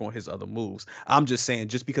not work on his other moves. I'm just saying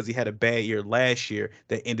just because he had a bad year last year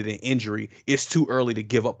that ended in injury, it's too early to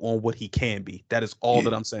give up on what he can be. That is all Yeah.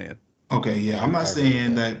 that I'm saying. Okay. Yeah. I'm not I agree with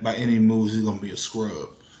saying that. that by any moves he's gonna be a scrub,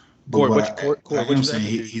 but Corey, what you Corey, I Corey, what am you saying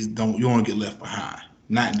say? he's don't you want to get left behind.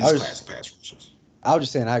 Not in I this was class of pass rushers. I was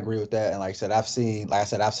just saying I agree with that, and like I said, I've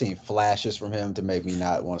seen flashes from him to make me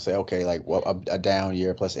not want to say, okay, like well, a down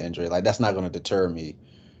year plus an injury, like that's not going to deter me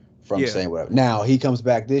from Yeah, saying whatever. Now he comes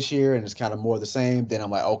back this year and it's kind of more the same. Then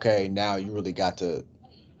I'm like, okay, now you really got to,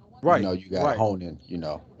 right, you got to right. hone in.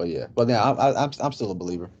 But yeah, but now I'm still a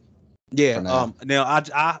believer for Yeah. now.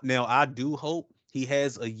 Now I do hope he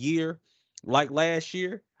has a year like last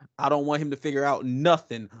year. I don't want him to figure out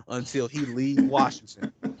nothing until he leave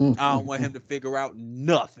Washington. I don't want him to figure out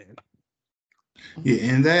nothing.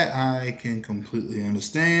 Yeah, and that I can completely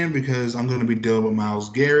understand because I'm going to be dealing with Miles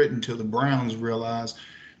Garrett until the Browns realize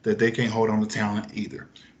that they can't hold on to talent either.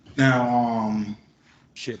 Now,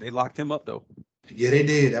 Shit, they locked him up though. yeah, they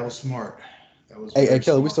did. That was smart. That was Hey, very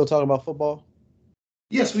Kelly, we smart. still talking about football?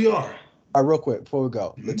 Yes, we are. All right, real quick before we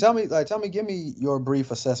go, Mhm. tell me, give me your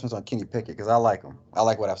brief assessments on Kenny Pickett because I like him. I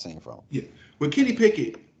like what I've seen from him. Yeah, with Kenny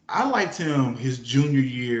Pickett, I liked him his junior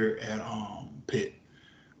year at Pitt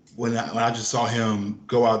when I just saw him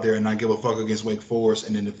go out there and not give a fuck against Wake Forest,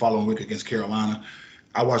 and then the following week against Carolina.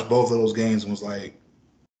 I watched both of those games and was like,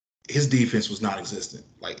 his defense was non-existent.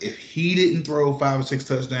 Like if he didn't throw 5 or 6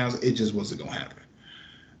 touchdowns, it just wasn't gonna happen.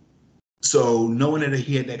 So knowing that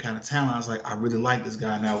he had that kind of talent, I was like, I really like this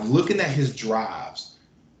guy. Now looking at his drives,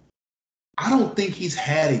 I don't think he's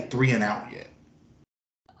had a 3 and out yet.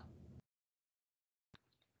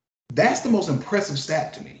 That's the most impressive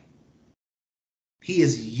stat to me. He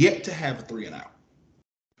is yet to have a 3 and out.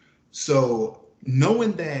 So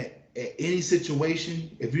knowing that at any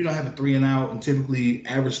situation, if you don't have a 3 and out, and typically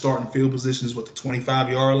average starting field position is what the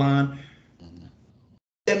 25-yard line, Mhm.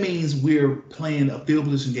 that means we're playing a field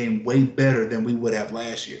position game way better than we would have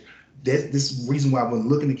last year. This is the reason why when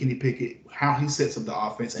looking at Kenny Pickett, how he sets up the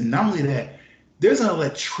offense, and not only that, there's an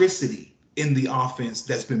electricity in the offense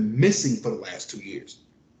that's been missing for the last 2 years,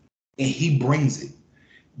 and he brings it.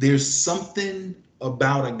 There's something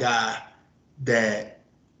about a guy that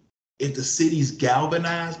if the city's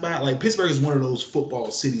galvanized by it, like Pittsburgh is one of those football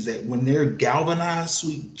cities that when they're galvanized,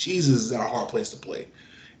 sweet Jesus is a hard place to play.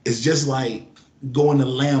 It's just like going to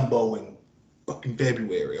Lambeau in fucking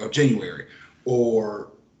February or January,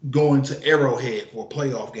 or going to Arrowhead for a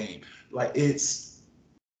playoff game. Like it's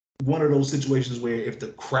one of those situations where if the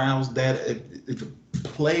crowd's that if the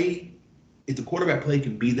play if the quarterback play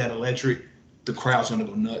can be that electric, the crowd's gonna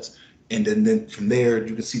go nuts. And then from there,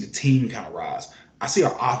 you can see the team kind of rise. I see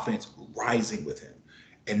our offense rising with him.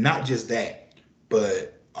 And not just that,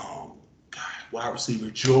 but wide receiver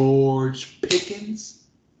George Pickens,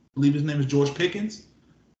 I believe his name is George Pickens.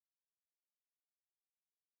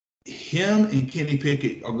 Him and Kenny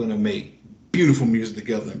Pickett are gonna make beautiful music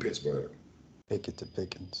together in Pittsburgh. Pickett to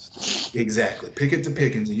Pickens. Exactly, Pickett to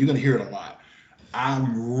Pickens, and you're gonna hear it a lot.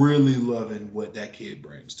 I'm really loving what that kid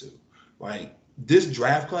brings to. Like this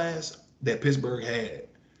draft class that Pittsburgh had,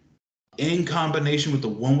 in combination with the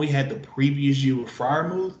one we had the previous year with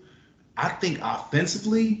Freiermuth, I think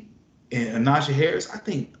offensively, and Najee Harris, I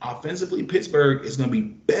think offensively Pittsburgh is going to be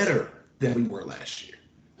better than we were last year.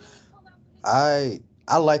 I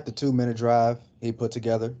like the 2-minute drive he put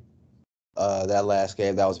together. That last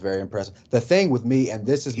game, that was very impressive. The thing with me, and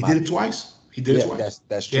this is he did it twice. He did it twice.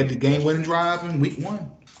 That's He true. had the game-winning drive in week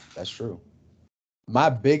 1. That's true. My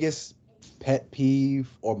biggest pet peeve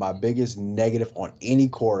or my biggest negative on any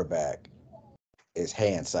quarterback is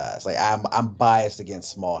hand size. Like I'm biased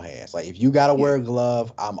against small hands. Like if you gotta wear a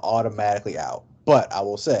glove, I'm automatically out. But I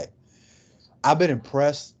will say, I've been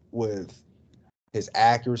impressed with his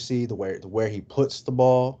accuracy, the where he puts the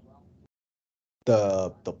ball,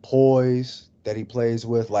 the poise that he plays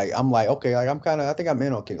with. Like I'm like, okay, like I think I'm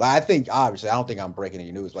in on King. Like, I think obviously I don't think I'm breaking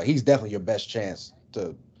any news. Like he's definitely your best chance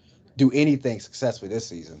to do anything successfully this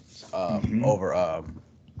season over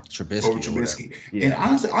Trubisky. Over Trubisky. Yeah. And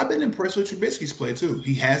honestly, I've been impressed with Trubisky's play too.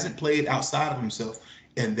 He hasn't played outside of himself,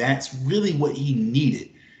 and that's really what he needed.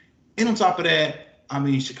 And on top of that, I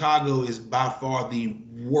mean, Chicago is by far the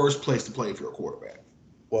worst place to play for a quarterback.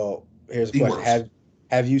 Well, here's the question: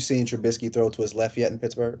 Have you seen Trubisky throw to his left yet in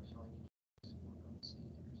Pittsburgh?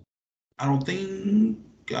 I don't think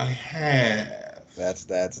I have. That's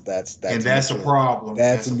and that's Mitchell. A problem.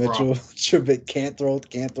 That's a Mitchell. Trubisky can't throw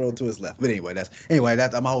to his left. But anyway,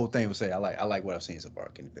 that's my whole thing was say I like what I've seen so far,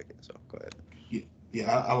 Kenny Pickett. So go ahead.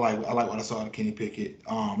 Yeah, I like what I saw in Kenny Pickett.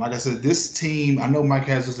 Like I said, this team, I know Mike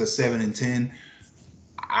has us at 7-10.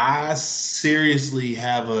 I seriously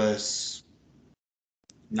have us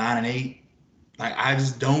 9-8. Like I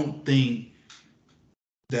just don't think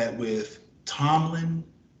that with Tomlin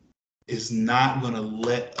is not going to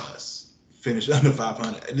let us finish under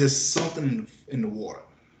 500. There's something in the water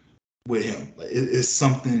with him. It's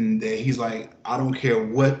something that he's like, I don't care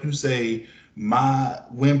what you say. My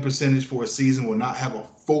win percentage for a season will not have a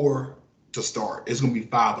 4 to start. It's going to be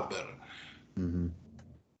 5 or better. Mm-hmm.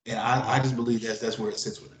 And I just believe that's where it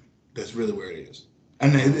sits with him. That's really where it is.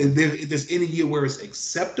 And if there's any year where it's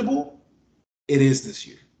acceptable, it is this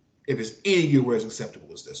year. If it's any year where it's acceptable,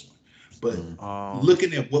 it's this one. But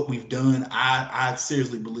looking at what we've done, I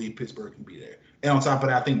seriously believe Pittsburgh can be there. And on top of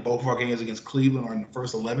that, I think both of our games against Cleveland are in the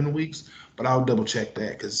first 11 weeks. But I'll double check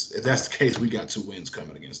that because if that's the case, we got 2 wins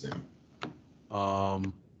coming against them.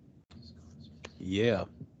 Yeah.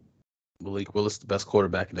 Malik Willis, the best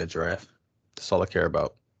quarterback in that draft. That's all I care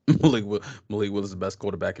about. Malik Willis, the best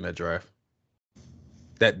quarterback in that draft.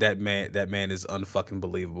 That man is unfucking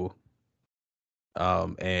believable.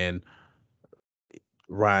 And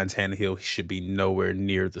Ryan Tannehill should be nowhere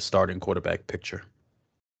near the starting quarterback picture.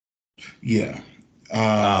 Yeah.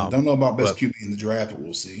 Don't know about best QB in the draft, but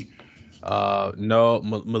we'll see. No,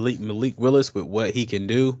 Malik Willis with what he can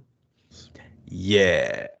do.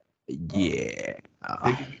 Yeah. He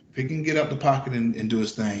can get up the pocket and do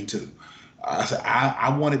his thing too.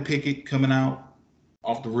 I wanted Pickett coming out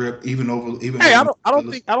off the rip, I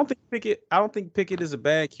don't think Pickett is a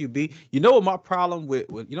bad QB. You know what my problem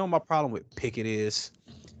with Pickett is?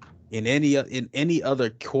 In any other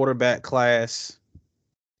quarterback class,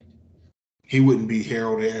 he wouldn't be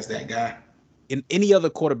heralded as that guy. In any other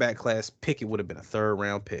quarterback class, Pickett would have been a 3rd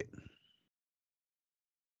round pick.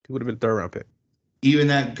 He would have been a 3rd round pick. Even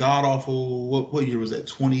that god awful, what year was that?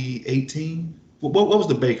 2018? What was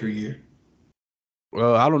the Baker year?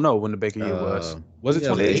 Well, I don't know when the Baker year was. Was it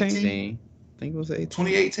 2018? I think it was 18.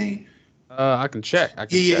 2018. I can check.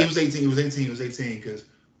 It was 18. It was 18 because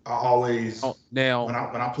I always when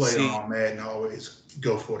I play on Madden, I always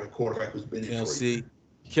go for the quarterback who's been in for you.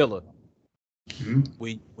 Killer.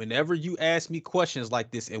 Mm-hmm. Whenever you ask me questions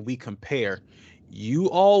like this and we compare, you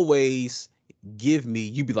always you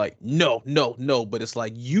be like, no, but it's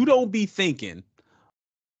like you don't be thinking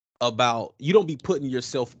about, you don't be putting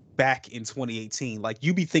yourself back in 2018. Like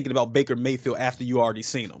you be thinking about Baker Mayfield after you already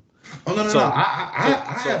seen him. Oh no!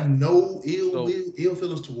 I have no ill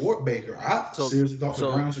feelings toward Baker. I seriously thought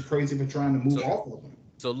the Browns were crazy for trying to move off of him.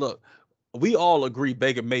 So look, we all agree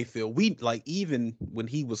Baker Mayfield. We like even when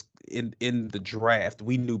he was in the draft,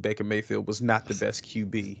 we knew Baker Mayfield was not the best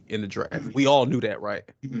QB in the draft. We all knew that, right?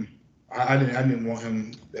 I didn't want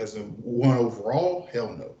him as a one overall.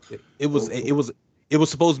 Hell no. It was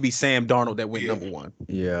supposed to be Sam Darnold that went Yeah. number one.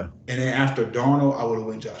 Yeah. And then after Darnold, I would have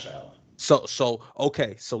went Josh Allen. So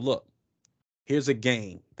okay. So look, here's a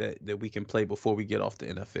game that we can play before we get off the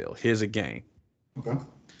NFL. Here's a game. Okay.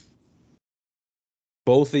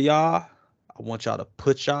 Both of y'all, I want y'all to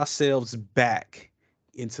put yourselves back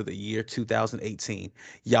into the year 2018.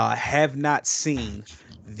 Y'all have not seen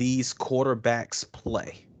these quarterbacks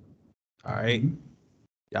play. All right? Mhm.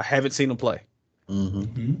 Y'all haven't seen them play.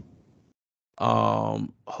 Mm-hmm.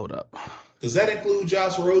 Hold up. Does that include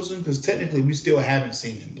Josh Rosen? Because technically, we still haven't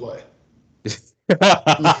seen him play.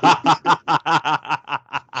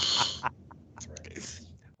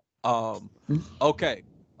 Okay.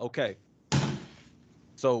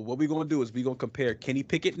 So what we're gonna do is we're gonna compare Kenny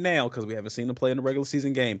Pickett now, because we haven't seen him play in the regular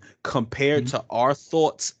season game, compared to our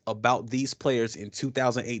thoughts about these players in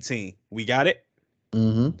 2018. We got it?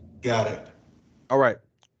 Mm-hmm. Got it. All right.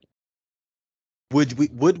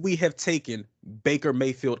 Would we have taken Baker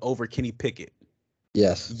Mayfield over Kenny Pickett?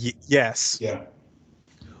 Yes. Yes. Yeah.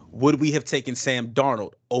 Would we have taken Sam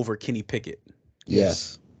Darnold over Kenny Pickett?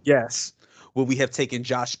 Yes. Yes. Would we have taken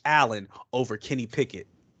Josh Allen over Kenny Pickett?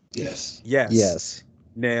 Yes. Yes. Yes.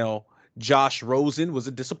 Now, Josh Rosen was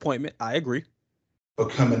a disappointment. I agree. But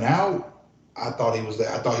coming out, I thought he was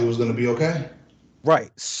going to be okay.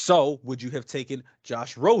 Right. So, would you have taken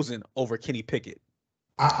Josh Rosen over Kenny Pickett?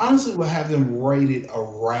 I honestly would have them rated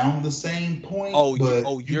around the same point. Oh, but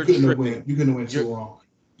you're couldn't have tripping. went. You couldn't have went too wrong.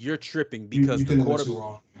 You're tripping You because the couldn't have went quarterback. too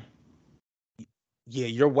wrong. Yeah,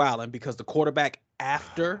 you're wilding because the quarterback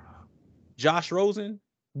after Josh Rosen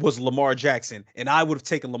was Lamar Jackson, and I would have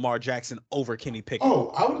taken Lamar Jackson over Kenny Pickett. Oh,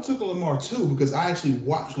 I would have taken Lamar too because I actually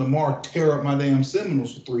watched Lamar tear up my damn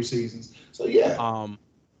Seminoles for 3 seasons. So yeah.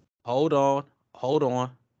 Hold on.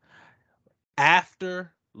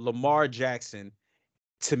 After Lamar Jackson,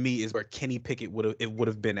 to me, is where Kenny Pickett would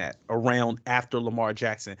have been at, around after Lamar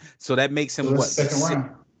Jackson. So that makes him So what, that's second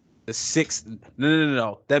round. the sixth?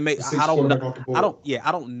 No. That The makes sixth I don't quarterback know. off the board.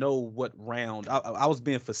 I don't know what round. I was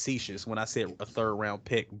being facetious when I said a third round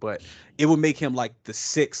pick, but it would make him like the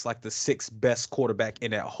sixth best quarterback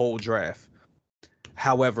in that whole draft.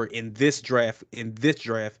 However, in this draft,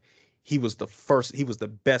 he was the first. He was the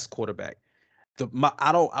best quarterback.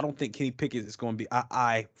 I don't think Kenny Pickett is going to be.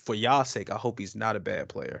 I for y'all's sake, I hope he's not a bad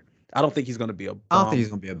player. I don't think he's going to be a bum. I don't think he's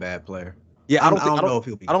gonna be a bad player. Yeah, I don't know if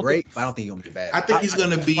he'll be great, think, but I don't think he's gonna be bad. I think he's going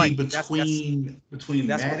to be right, between that's what I'm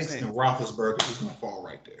Maddox saying. and Roethlisberger. He's going to fall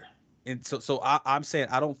right there. And I'm saying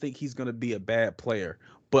I don't think he's going to be a bad player.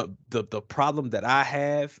 But the problem that I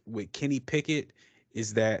have with Kenny Pickett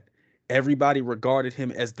is that everybody regarded him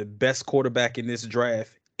as the best quarterback in this draft,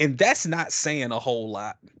 and that's not saying a whole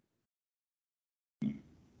lot.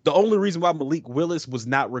 The only reason why Malik Willis was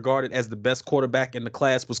not regarded as the best quarterback in the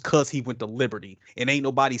class was because he went to Liberty, and ain't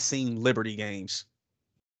nobody seen Liberty games.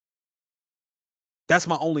 That's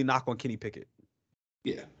my only knock on Kenny Pickett.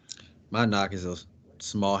 Yeah. My knock is those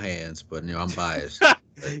small hands, but I'm biased.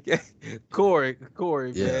 Yeah. Corey,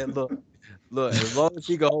 Yeah. man, look. As long as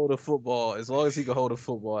he can hold a football,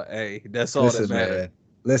 hey, that's all Listen, that matters. man.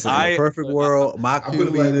 Listen, in a perfect world, my I put it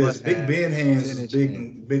QB like this: must Big have Ben hands 10 is inch big,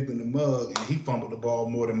 hands. big than the mug, and he fumbled the ball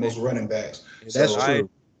more than most running backs. That's So, true.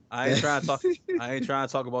 I ain't trying to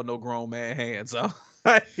talk about no grown man hands.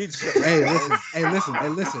 Hey,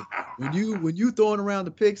 listen. When you throwing around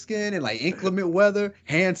the pigskin and like inclement weather,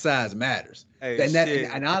 hand size matters. Hey, And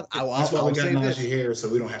that's why I'll we got say this. Najee Harris, so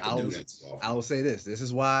we don't have to I'll- do that so often. I will say this. This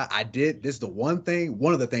is why this is the one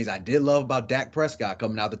of the things I did love about Dak Prescott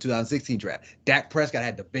coming out of the 2016 draft. Dak Prescott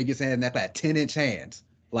had the biggest hand in that had 10-inch hands.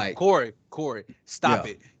 Like Corey, stop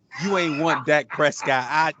it. You ain't want Dak Prescott.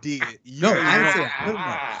 I did.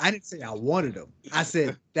 I didn't say I wanted him. I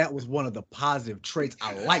said that was one of the positive traits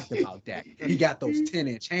I liked about Dak. He got those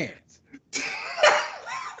 10-inch hands.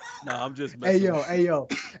 No, I'm just Hey messing. yo,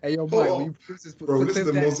 Mike. Oh, When you Bro, this is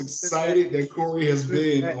the most excited that Corey has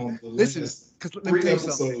been on the Listen, last because let me 3 tell you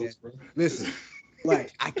something, episodes, bro. Listen,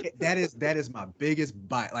 like I can't, that is my biggest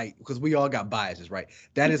bias. Like because we all got biases, right?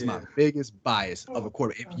 That is my biggest bias of a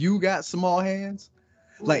quarterback. If you got small hands,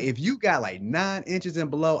 like if you got like 9 inches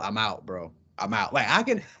and below, I'm out, bro. I'm out. Like I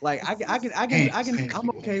can. I'm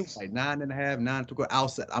okay with like 9.5, 9 2/4. I'll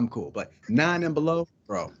set. I'm cool. But 9 and below,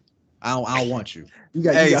 bro. I don't want you.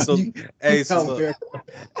 Look, hey, Corey,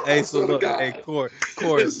 It's too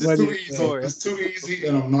easy. Corey. It's too easy,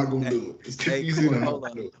 and I'm not gonna do it. It's too easy, and I'm not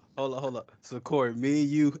gonna do it. Hold up. So Corey, me and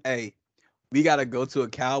you, we gotta go to a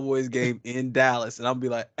Cowboys game in Dallas, and I'll be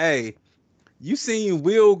like, hey. You seen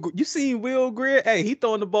Will Greer? Hey, he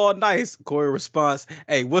throwing the ball nice. Corey response,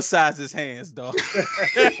 hey, what size his hands, dog?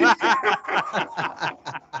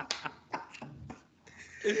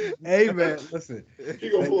 Hey man, listen, He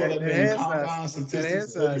gonna pull that that man hand size, combine that hand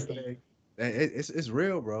statistics and size everything. thing, it's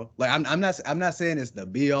real, bro. Like I'm not saying it's the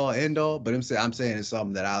be all end all, but I'm saying it's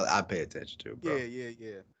something that I pay attention to, bro. Yeah.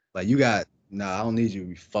 Like you got I don't need you to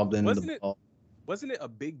be fumbling the Wasn't it? ball. Wasn't it a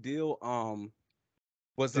big deal?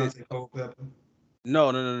 Was it? Dante Culpepper.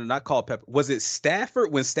 No, not called Pepper. Was it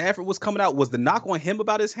Stafford when Stafford was coming out? Was the knock on him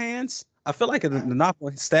about his hands? I feel like the I, knock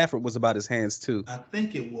on Stafford was about his hands too. I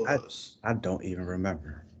think it I was. I don't even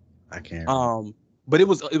remember. I can't remember. But it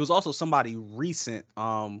was also somebody recent.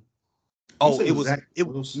 Don't Oh, say it it was was Zach it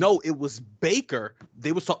Wilson. no, it was Baker.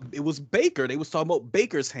 It was Baker. They was talking about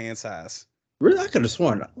Baker's hand size. Really, I could have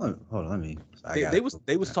sworn. Hold on, let me. I They got they it. was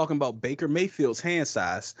they was talking about Baker Mayfield's hand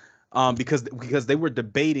size. Because they were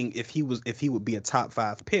debating if he would be a top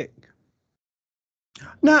 5 pick.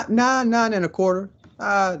 Not 9.25.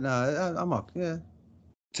 No, I'm up. Yeah.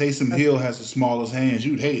 Taysom Hill has the smallest hands.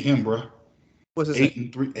 You'd hate him, bro. What's this? Eight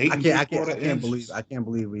and three quarter I can't believe inches. I can't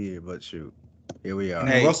believe we here, but shoot, here we And are.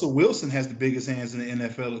 then Hey, Russell Wilson has the biggest hands in the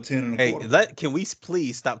NFL at 10 and a hey, quarter. can we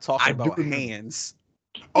please stop talking I do about remember. hands?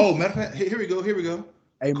 Oh, matter of fact, here we go. Here we go.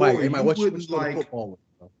 Hey Corey, Mike, you what you wouldn't go to like, football with?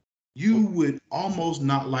 Bro? you would almost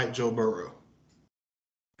not like Joe Burrow.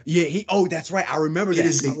 Yeah, he. Oh, that's right. I remember It that.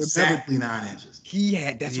 is I remember exactly 9 inches. he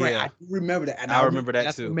had. That's right. I Yeah, do remember that, and I I remember remember that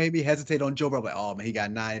that's what too. made me hesitate on Joe Burrow. Like, oh man, he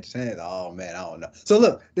got 9 inches hands. Oh man, I don't know. So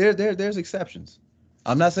look, there's exceptions.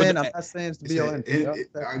 But I'm not saying it's to It be all.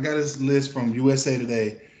 said, I got this list from USA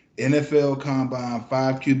Today. NFL Combine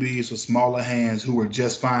 5 QBs with smaller hands who were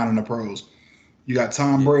just fine in the pros. You got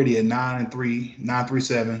Tom yeah. Brady at 9-3,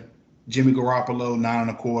 9.37. Jimmy Garoppolo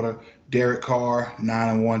 9.25. Derek Carr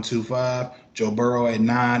 9.125. Joe Burrow at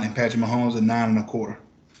 9, and Patrick Mahomes at 9.25.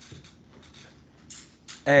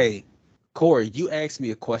 Hey, Corey, you asked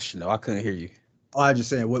me a question though. I couldn't hear you. Oh, I just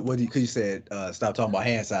saying what do you? Because you said stop talking about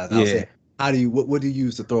hand size. And I was saying Yeah. how do you what do you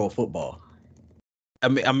use to throw a football? I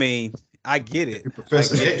mean, I get it. I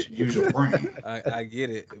Professor get X, it. use your brain. I get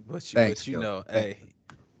it. But Thanks, you Phil. know, Thanks.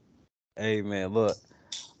 hey man, look.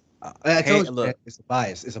 I Hand, told you, man, look. it's a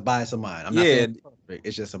bias. It's a bias of mine. I'm not saying Yeah, it's perfect.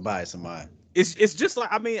 It's just a bias of mine. it's just like,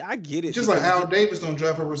 I mean, I get It's it just like because Al Davis don't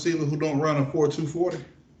draft a receiver who don't run a 4.240.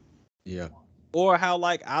 Yeah. or how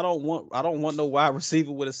like I don't want no wide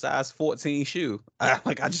receiver with a size 14 shoe. I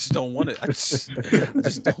just don't want it. I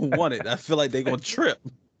just don't want it. I feel like they're gonna trip.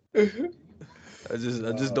 I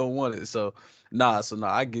just don't want it. So nah,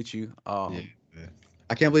 I get you. Yeah. Yeah.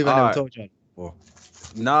 I can't believe I All never right. told you before.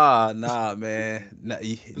 Nah, man.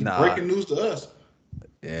 It's Nah. breaking news to us.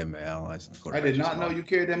 Yeah, man. I don't like some I did quarterbacks. not know you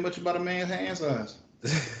cared that much about a man's hand size.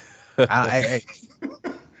 Hey,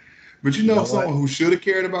 But you you know know what? someone who should have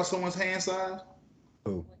cared about someone's hand size?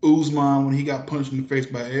 Who? Usman when he got punched in the face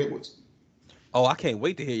by Edwards. Oh, I can't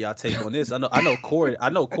wait to hear y'all take on this. I know Corey, the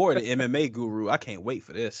MMA guru. I can't wait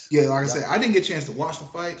for this. Yeah, like I Y'all, said, I didn't get a chance to watch the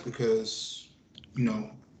fight because, you know,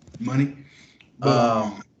 money. But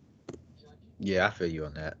Um. Yeah, I feel you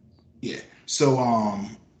on that. yeah. So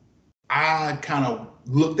I kind of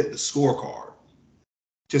looked at the scorecard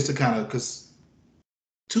just to kind of because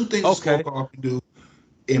two things a okay. scorecard can do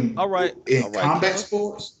in All right. in All right, combat Killer.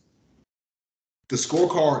 sports. The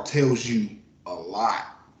scorecard tells you a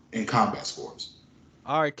lot in combat sports.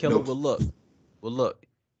 All right, You Killer. know, Well, look.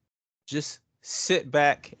 Just sit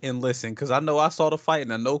back and listen, because I know I saw the fight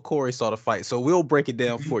and I know Corey saw the fight. So we'll break it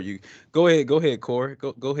down for you. Go ahead, Corey.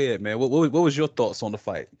 Go ahead, man. What was your thoughts on the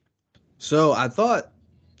fight? So I thought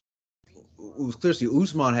it was clearly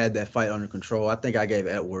Usman had that fight under control. I think I gave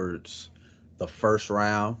Edwards the first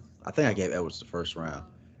round. I think I gave Edwards the first round,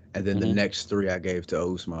 and then the Hmm. next three I gave to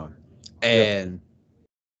Usman. Yep. And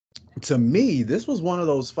to me, this was one of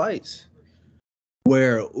those fights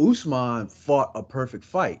where Usman fought a perfect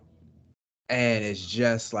fight, and it's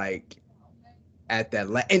just like at that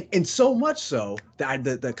and so much so that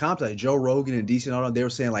the comps like Joe Rogan and DC and all that, they were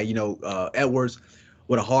saying like Edwards,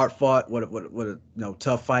 what a hard fought, what a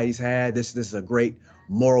tough fight he's had. This is a great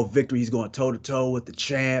moral victory. He's going toe to toe with the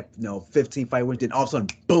champ. 15 fight wins. Then all of a sudden,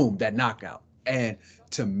 boom, that knockout. And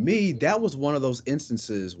to me, that was one of those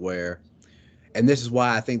instances where, and this is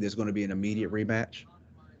why I think there's going to be an immediate rematch.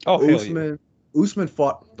 Oh, hell yeah. Usman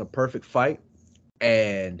fought the perfect fight,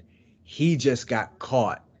 and he just got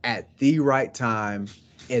caught at the right time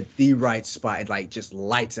at the right spot and like just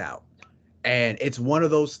lights out. And it's one of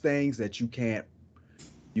those things that you can't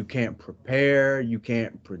You can't prepare. You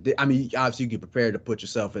can't predict. I mean, obviously, you can prepare to put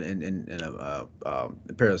yourself in a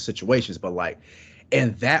pair of situations, but like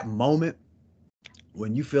in that moment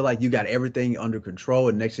when you feel like you got everything under control,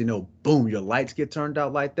 and next thing you know, boom, your lights get turned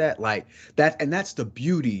out like that. Like that, and that's the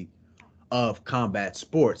beauty of combat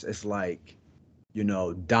sports. It's like,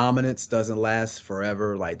 dominance doesn't last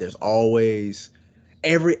forever. Like there's always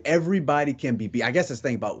everybody can be beat. I guess that's the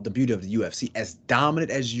thing about the beauty of the UFC. As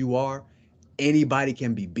dominant as you are, anybody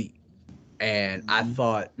can be beat. And I Mhm.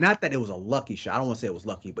 thought, not that it was a lucky shot. I don't want to say it was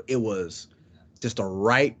lucky, but it was just a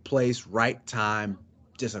right place, right time,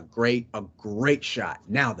 just a great shot.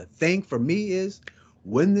 Now the thing for me is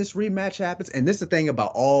when this rematch happens, and this is the thing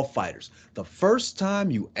about all fighters, the first time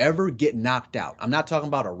you ever get knocked out, I'm not talking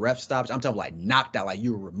about a ref stoppage, I'm talking like knocked out, like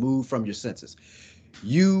you were removed from your senses.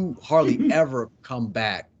 You hardly ever come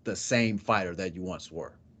back the same fighter that you once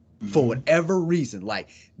were. For Mhm. whatever reason, like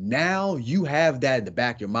now you have that in the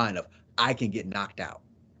back of your mind of I can get knocked out.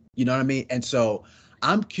 You know what I mean? And so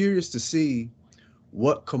I'm curious to see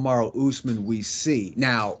what Kamaru Usman we see.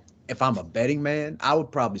 Now, if I'm a betting man, I would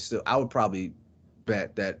probably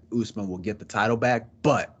bet that Usman will get the title back,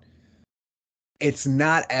 but it's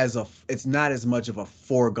not as much of a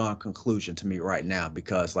foregone conclusion to me right now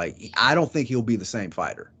because like I don't think he'll be the same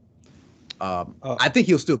fighter. Uh, I think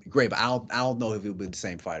he'll still be great, but I don't know if he'll be the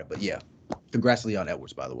same fighter. But yeah, congrats to Leon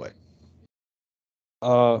Edwards, by the way.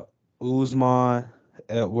 uh, Usman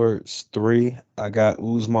Edwards 3. I got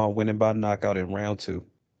Usman winning by knockout in round 2.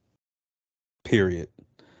 Period.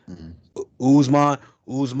 Mm-hmm.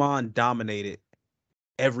 Usman dominated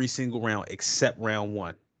every single round except round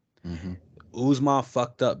 1. Mm-hmm. Usman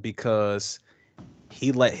fucked up because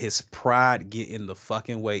he let his pride get in the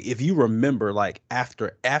fucking way. If you remember, like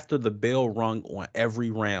after the bell rung on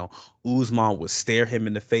every round, Usman would stare him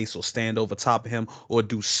in the face or stand over top of him or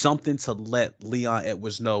do something to let Leon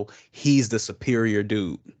Edwards know he's the superior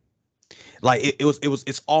dude. Like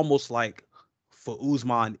it's almost like for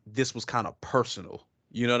Usman, this was kind of personal.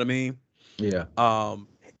 You know what I mean? Yeah. Um,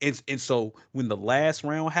 and so when the last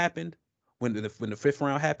round happened, when the fifth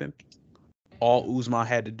round happened, all Usman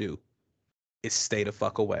had to do is stay the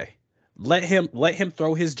fuck away. Let him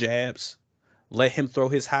throw his jabs, let him throw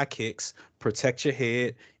his high kicks, protect your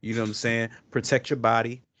head, you know what I'm saying? Protect your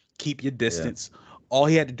body, keep your Yeah. distance. All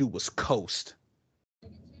he had to do was coast.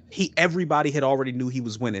 Everybody had already knew he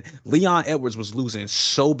was winning. Leon Edwards was losing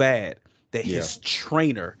so bad that Yeah. his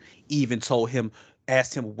trainer even told him,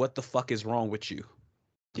 asked him, what the fuck is wrong with you?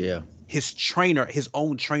 Yeah. His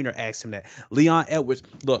own trainer asked him that. Leon Edwards,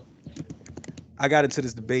 look, I got into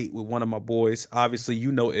this debate with one of my boys. Obviously,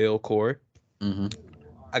 you know L Corey. Mm-hmm.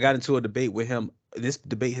 I got into a debate with him. This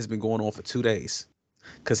debate has been going on for 2 days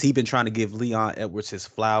because he been trying to give Leon Edwards his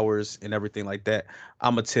flowers and everything like that.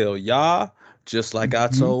 I'm gonna tell y'all just like I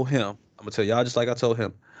Mhm. told him. I'm gonna tell y'all just like I told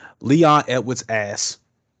him. Leon Edwards ass.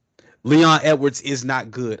 Leon Edwards is not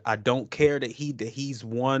good. I don't care that he's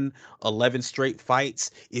won 11 straight fights.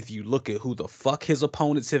 If you look at who the fuck his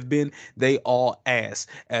opponents have been, they all ass.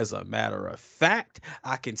 As a matter of fact,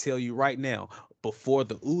 I can tell you right now, before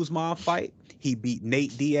the Usman fight, he beat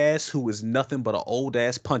Nate Diaz, who is nothing but an old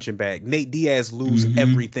ass punching bag. Nate Diaz lose Mhm.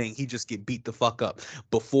 everything. He just get beat the fuck up.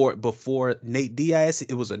 Before Nate Diaz,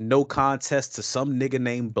 it was a no contest to some nigga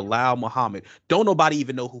named Bilal Muhammad. Don't nobody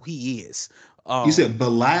even know who he is. You said Um,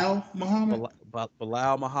 Bilal Muhammad?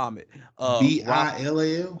 Bilal Muhammad, Rock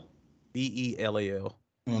Billal? Bellal.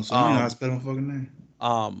 Oh, so I don't know how to Um, spell my fucking name.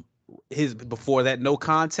 um, his before that no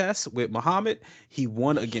contest with Muhammad, he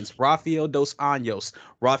won against Rafael dos Anjos.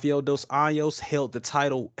 Rafael dos Anjos held the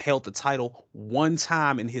title one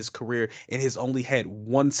time in his career and has only had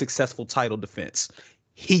one successful title defense.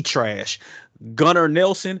 He trash. Gunnar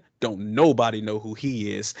Nelson, don't nobody know who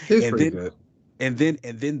he is. He was And pretty then good.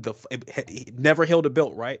 he never held a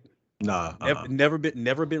belt, right? Nah. Never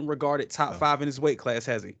been regarded top No. five in his weight class,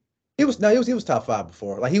 has he? He was top five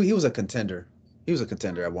before. Like he was a contender. He was a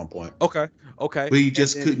contender at one point. Okay, okay. But he And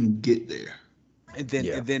just then couldn't get there. and then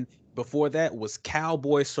Yeah. and then before that was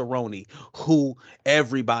Cowboy Cerrone, who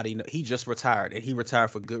everybody know he just retired and he retired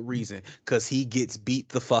for good reason because he gets beat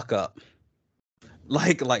the fuck up.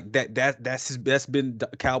 Like that's been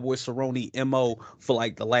Cowboy Cerrone mo for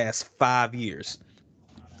like the last 5 years.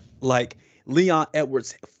 Like Leon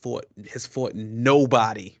Edwards has fought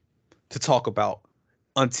nobody to talk about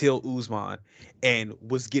until Usman and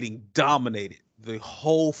was getting dominated the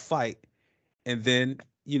whole fight. And then,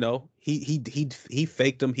 he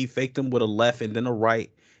faked him. He faked him with a left and then a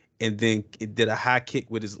right, and then it did a high kick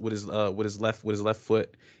with his left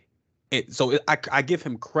foot. I give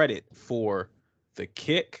him credit for the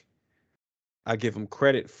kick. I give him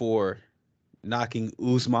credit for knocking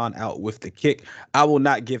Usman out with the kick. I will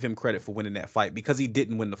not give him credit for winning that fight because he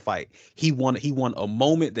didn't win the fight. He won a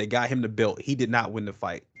moment that got him the belt. He did not win the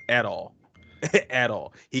fight at all. At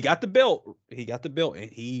all. He got the belt. He got the belt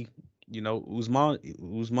and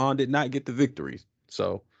Usman did not get the victory.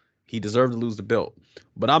 So he deserved to lose the belt.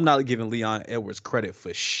 But I'm not giving Leon Edwards credit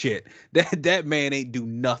for shit. That man ain't do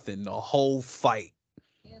nothing the whole fight.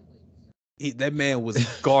 That man was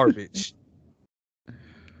garbage.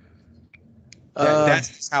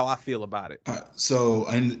 That's how I feel about it. So,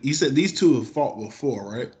 and you said these two have fought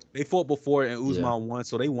before, right? They fought before and Yeah. Usman won,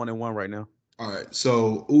 so they 1-1 right now. All right.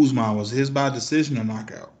 So Usman, was his by decision or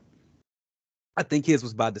knockout? I think his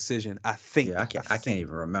was by decision. I think. Yeah, I can't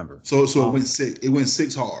even remember. So it went six. It went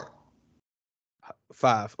six hard.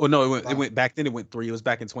 5. Oh no, it Five. went back then. It went 3. It was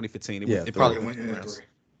back in 2015. Yeah, It probably Okay, went went 3 in rounds. three.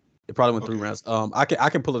 It probably went 3 Okay. rounds. I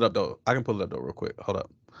can pull it up though. I can pull it up though real quick. Hold up.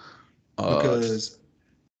 Because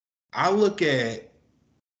I look at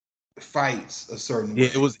fights a certain Yeah,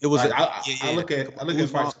 way. it was. Like, Yeah. I look at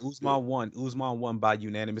fights. Usman won. Usman won by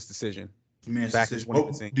unanimous decision. Man's Back in decision. Oh,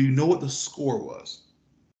 2015. do you know what the score was?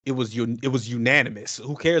 It was unanimous.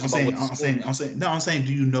 Who cares I'm about saying, what the I'm score? saying, I'm saying, no, I'm saying,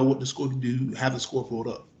 do you know what the score? Do you have the score pulled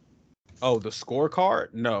up? Oh, the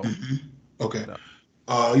scorecard? No. Okay.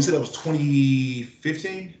 No. You said that was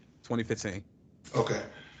 2015. 2015. Okay.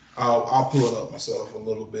 I'll pull it up myself a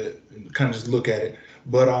little bit and kind of just look at it.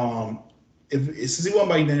 But since he won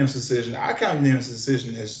by unanimous decision, I count unanimous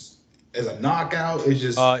decision as a knockout. It's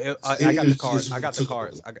just I got the cards. just I got the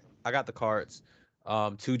cards. I got the cards.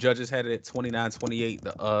 2 judges had it at 29-28.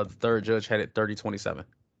 The third judge had it 30-27.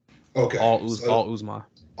 Okay. All Usman.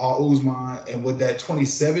 All Usman, and what that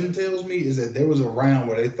 27 tells me is that there was a round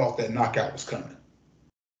where they thought that knockout was coming.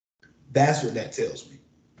 That's what that tells me.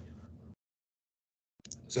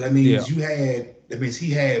 So that means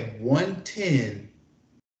he had 110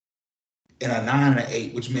 and a 9 and an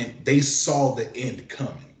 8, which meant they saw the end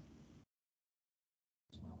coming.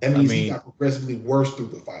 That means he got progressively worse through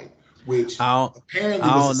the fight, which apparently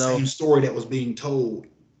was the same story that was being told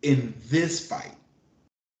in this fight.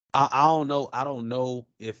 I don't know. I don't know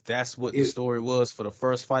if that's what the story was for the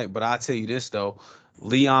first fight, but I'll tell you this though.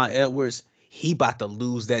 Leon Edwards, he about to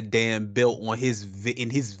lose that damn belt on in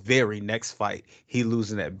his very next fight. He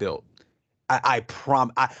losing that belt. I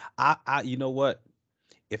prom I you know what?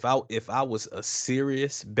 If I was a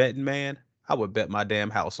serious betting man, I would bet my damn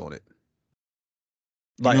house on it.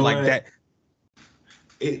 Like that.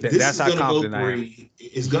 This is gonna go 3.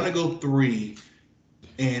 It's gonna go 3.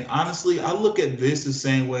 And honestly, I look at this the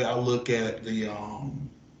same way I look at the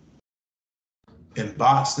in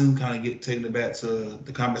boxing, kind of taking it back to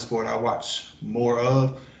the combat sport I watch more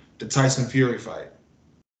of, the Tyson Fury fight.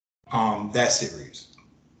 That series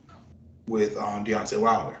with Deontay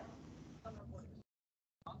Wilder.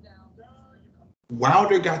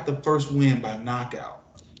 Wilder got the first win by knockout.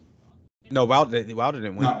 No, Wilder didn't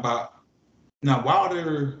win.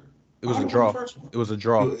 Wilder. It was a draw. It was a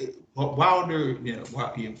draw. Wilder,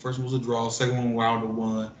 first one was a draw. Second one, Wilder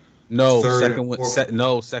won. No, second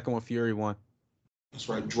one, Fury won. That's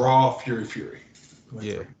right. Draw, Fury.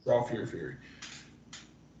 Yeah. Draw, Fury.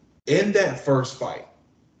 In that first fight,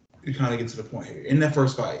 we kind of get to the point here. In that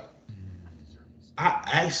first fight, I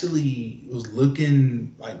actually was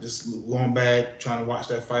looking, like, just going back, trying to watch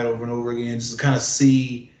that fight over and over again, just to kind of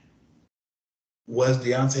see, was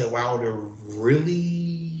Deontay Wilder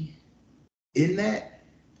really in that?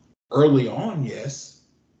 Early on, yes.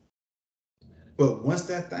 But once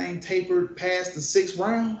that thing tapered past the 6th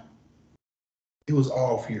round, it was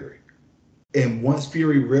all Fury. And once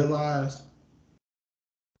Fury realized,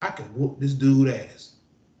 I can whoop this dude ass,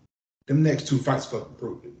 them next 2 fights fucking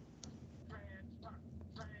proved it.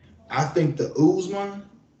 I think the Usman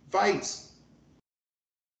fights,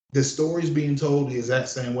 the story's being told the exact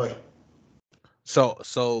same way.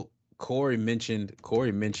 So Corey mentioned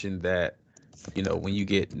that, when you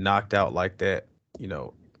get knocked out like that,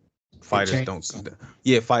 fighters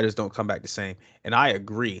don't come back the same. And I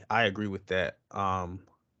agree with that.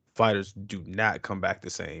 Fighters do not come back the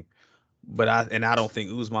same. But I don't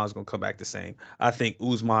think Usman's gonna come back the same. I think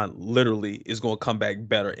Usman literally is gonna come back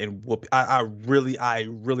better and whoop. I really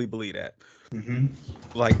believe that. Mm-hmm.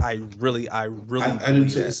 Like I really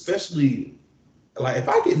believe that. Especially, like, if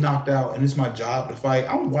I get knocked out and it's my job to fight,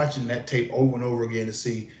 I'm watching that tape over and over again to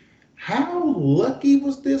see how lucky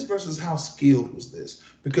was this versus how skilled was this.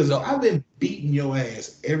 Because if I've been beating your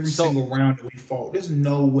ass every single round that we fought, there's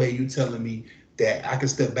no way you telling me that I can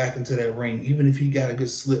step back into that ring, even if he got a good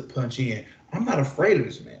slip punch in. I'm not afraid of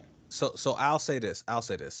this man. So I'll say this.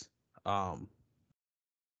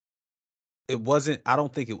 It wasn't. I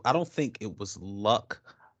don't think it was luck.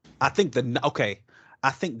 I think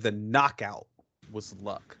I think the knockout was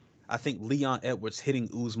luck. I think Leon Edwards hitting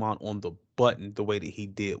Usman on the button the way that he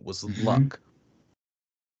did was Mm-hmm. luck.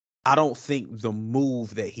 I don't think the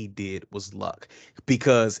move that he did was luck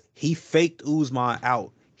because he faked Usman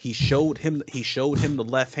out. He showed him the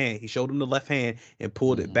left hand. He showed him the left hand and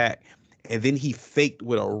pulled it Mhm. back. And then he faked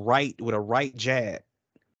with a right jab.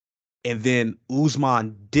 And then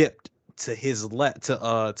Usman dipped to his left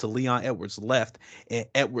to Leon Edwards left, and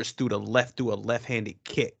Edwards threw a left-handed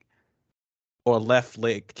kick or left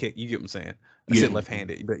leg kick. You get what I'm saying? I said Yeah,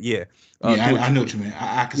 left-handed, but yeah. yeah, Threw a I kick know what you mean.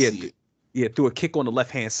 I can yeah, see it. yeah, threw a kick on the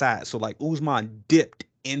left hand side. So like Usman dipped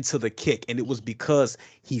into the kick, and it was because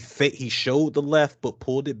he showed the left but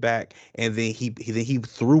pulled it back, and then he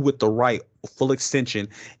threw with the right full extension,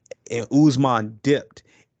 and Usman dipped,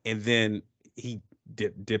 and then he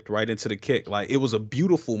dipped right into the kick. Like it was a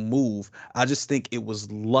beautiful move. I just think it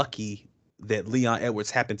was lucky that Leon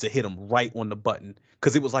Edwards happened to hit him right on the button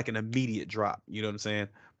because it was like an immediate drop. You know what I'm saying?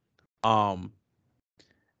 Um,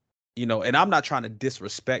 and I'm not trying to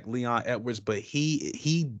disrespect Leon Edwards, but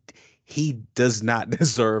he does not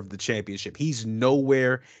deserve the championship. He's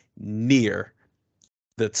nowhere near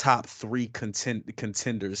the top three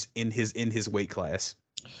contenders in his weight class.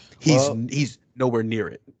 Well, He's nowhere near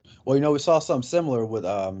it. we saw something similar with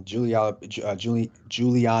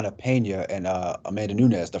Juliana Pena and Amanda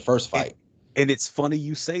Nunes, the first And fight. and it's funny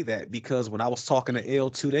you say that because when I was talking to L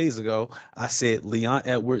 2 days ago, I said Leon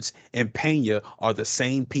Edwards and Pena are the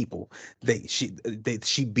same people.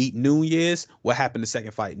 She beat Nunez. What happened the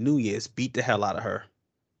second fight? Nunez beat the hell out of her.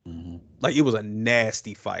 Hmm. Like it was a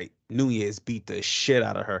nasty fight. Nunez beat the shit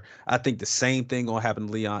out of her. I think the same thing gonna happen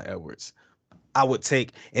to Leon Edwards. I would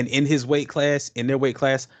take and in their weight class,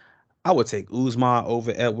 I would take Usman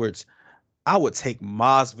over Edwards. I would take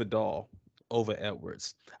Masvidal over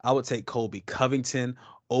Edwards. I would take Colby Covington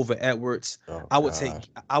over Edwards. Oh I would God.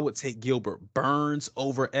 take I would take Gilbert Burns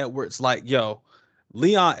over Edwards. Like, yo,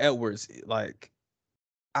 Leon Edwards, like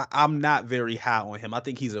I'm not very high on him. I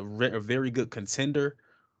think he's a very good contender.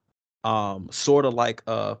 Sort of like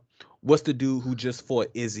what's the dude who just fought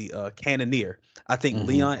Izzy? Cannonier. I think Hmm.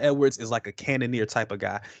 Leon Edwards is like a Cannonier type of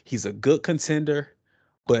guy. He's a good contender,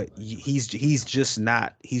 but he's just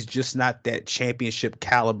not that championship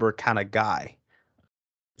caliber kind of guy.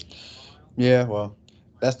 Yeah, well,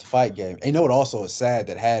 that's the fight game. And you know what? Also, is sad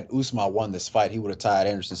that had Usman won this fight, he would have tied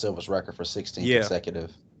Anderson Silva's record for 16 Yeah,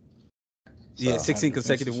 consecutive. yeah, So 16 Title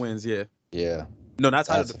consecutive defenses, wins. Yeah, yeah, no, not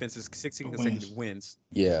title that's defenses, 16 consecutive wins. wins.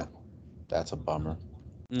 yeah, that's a bummer.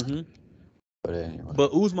 hmm But anyway,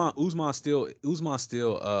 But Usman still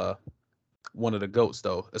one of the goats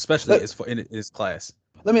though, especially let as for in his class.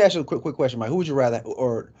 let me ask you a quick question, Mike. Who would you rather,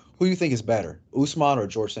 or who you think is better, Usman or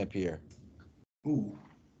George St. Pierre? Ooh,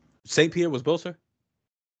 St. Pierre was Boser.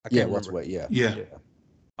 I Yeah, can't what's remember. what? Yeah, yeah. Yeah.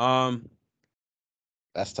 Um.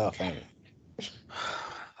 that's tough, ain't it?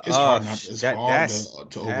 It's hard not. It's That hard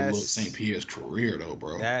to overlook St. that's Pierre's career though,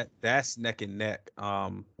 bro. that's neck and neck.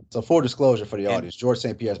 So full disclosure for the And audience, George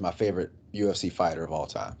St. Pierre is my favorite UFC fighter of all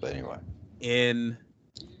time. But anyway, in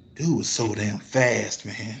Dude was so damn fast,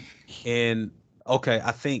 man. in okay,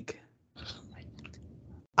 I think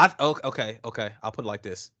okay. I'll put it like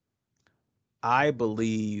this. I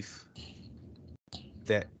believe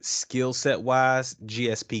that skill set wise,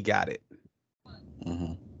 GSP got it.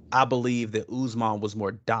 hmm I believe that Usman was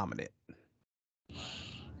more dominant.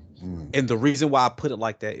 mm. And the reason why I put it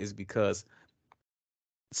like that is because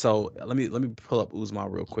so let me pull up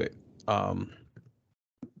Usman real quick. Um,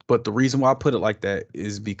 but the reason why I put it like that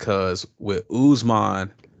is because with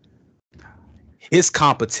Usman, his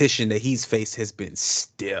competition that he's faced has been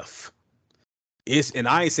stiff. And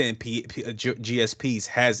I ain't saying GSP's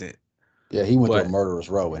hasn't, Yeah, he went through a but murderer's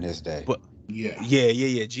row in his day. but Yeah.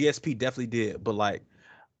 yeah. GSP definitely did. But like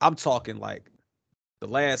I'm talking like the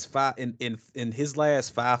last five in his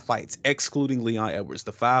last five fights, excluding Leon Edwards,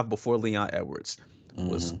 the five before Leon Edwards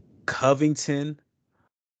was Hmm. Covington,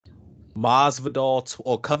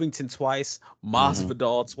 or Covington twice, Hmm.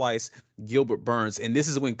 Masvidal twice, Gilbert Burns, and this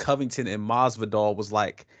is when Covington and Masvidal was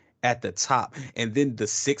like at the top, and then the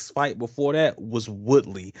sixth fight before that was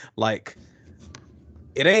Woodley. Like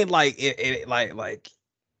it ain't like it like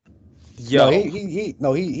No,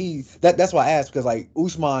 yo, that's why I asked because like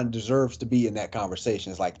Usman deserves to be in that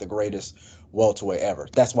conversation as like the greatest welterweight ever.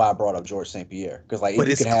 That's why I brought up George St. Pierre because like if but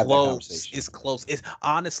you it's could have that close. conversation, It's close. It's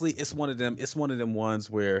honestly, it's one of them ones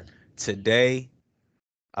where today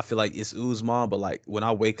I feel like it's Usman, but like when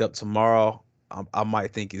I wake up tomorrow, I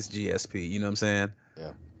might think it's GSP. You know what I'm saying?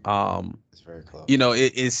 yeah, Um, it's very close.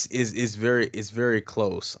 it's very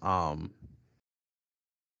close.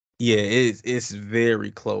 Yeah, it's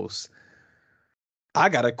very close. I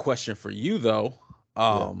got a question for you though.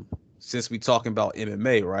 Yeah. Since we talking about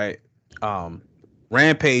MMA, right? Um,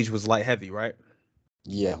 Rampage was light heavy, right?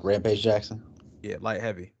 Yeah. Rampage Jackson. Yeah, light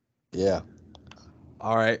heavy. Yeah.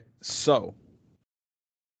 All right. So,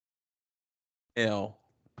 L,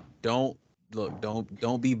 don't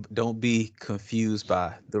don't be confused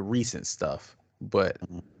by the recent stuff. But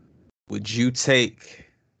Mhm. would you take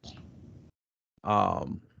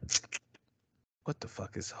um what the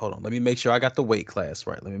fuck is hold on, let me make sure I got the weight class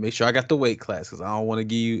right. Let me make sure I got the weight class because I don't want to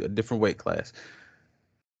give you a different weight class.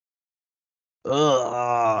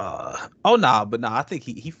 Oh nah, but nah, I think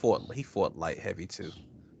he fought light heavy too.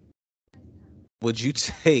 Would you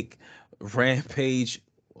take Rampage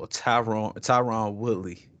or Tyron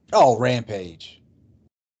Woodley? Oh, Rampage.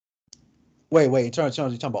 Wait. You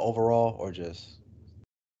talking about overall or just?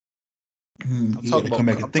 I'm He had talking to come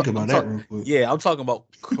about back and think I'm about that talking real quick. yeah, I'm talking about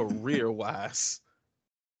career wise.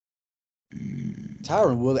 Mm.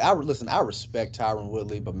 Tyron Woodley. Listen. I respect Tyron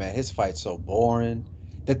Woodley, but man, his fight's so boring.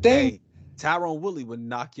 The thing, Hey, Tyron Woodley would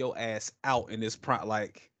knock your ass out in this prime.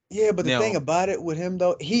 Like yeah, but the thing now, about it with him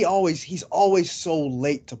though, he's always so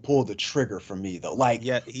late to pull the trigger for me though. Like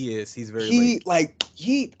yeah, he is. He's very late.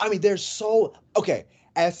 I mean, they're so okay.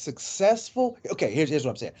 As successful, okay, here's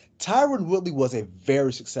what I'm saying. Tyron Woodley was a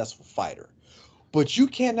very successful fighter. But you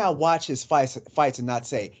cannot watch his fights and not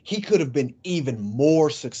say he could have been even more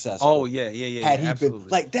Oh successful yeah, yeah, yeah, had yeah. he been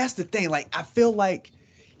Absolutely. like that's the thing. Like I feel like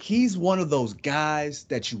he's one of those guys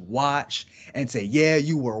that you watch and say, "Yeah,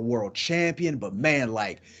 you were a world champion, but man,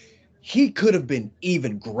 like he could have been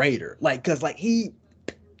even greater." Like cuz like he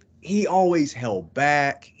always held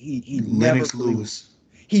back. He never Lennox really Lewis.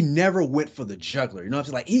 he never went for the juggler. You know what I'm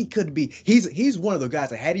saying? Like he could be he's one of the guys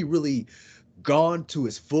that had he really gone to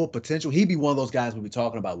his full potential, he'd be one of those guys we'll be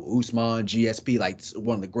talking about with Usman, GSP, like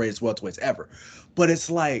one of the greatest welterweights ever. But it's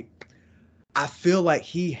like I feel like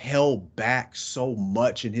he held back so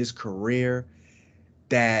much in his career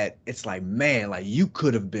that it's like, man, like he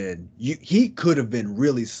could have been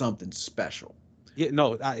really something special. Yeah,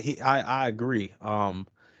 no, I agree.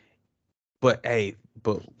 But hey,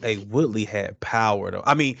 Woodley had power though.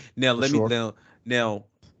 I mean, now For let me sure. now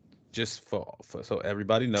just for so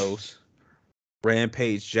everybody knows,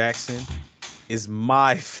 Rampage Jackson is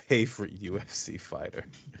my favorite UFC fighter.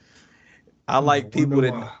 I I like wonder people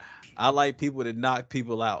that why. I like people that knock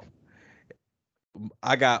people out.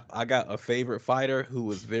 I got a favorite fighter who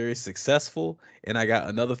was very successful, and I got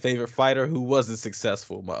another favorite fighter who wasn't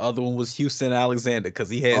successful. My other one was Houston Alexander because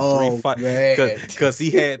he had Oh man. because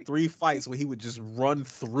he had 3 fights where he would just run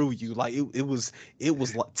through you like it was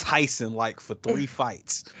like Tyson like for 3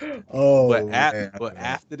 fights. But Oh at man. but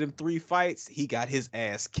after them 3 fights, he got his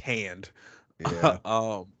ass canned. Yeah.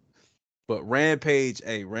 um, but Rampage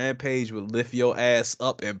would lift your ass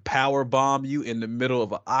up and power bomb you in the middle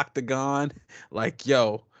of an octagon. Like,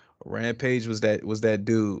 yo, Rampage was that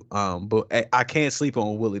dude. But I can't sleep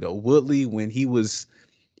on Woodley though. Woodley, when he was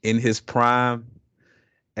in his prime,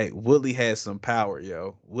 Woodley had some power,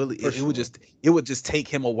 yo. Woodley, For sure. it would just take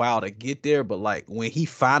him a while to get there, but like when he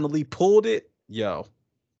finally pulled it, yo,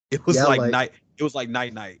 it was Yeah, like like night. It was like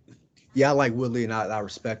night night. yeah, I like Woodley and I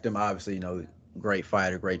respect him. Obviously, great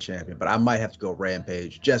fighter, great champion. But I might have to go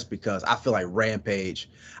Rampage just because I feel like Rampage.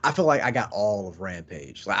 I feel like I got all of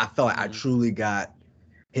Rampage. Like I feel like I Mhm. truly got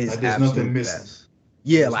his Like there's nothing absolute missing. best.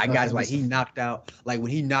 Yeah, There's like I got nothing like he missing. knocked out like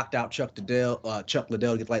when he knocked out Chuck Liddell.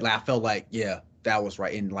 Like I felt like yeah, that was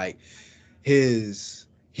right. And like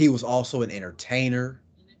he was also an entertainer,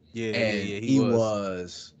 Yeah, yeah, and yeah. He he was.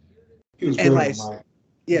 was He was and great like on Mike.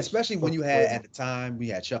 He yeah, was especially when you fucking had great at on. the time we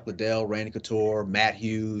had Chuck Liddell, Randy Couture, Matt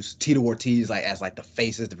Hughes, Tito Ortiz like as like the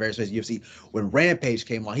faces, the various faces of UFC. When Rampage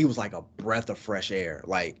came on, he was like a breath of fresh air.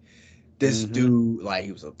 Like this Hmm. dude, like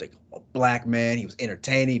he was a black man, he was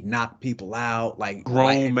entertaining, knocked people out, like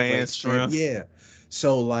light Grown man heavyweight champ. strength. Yeah.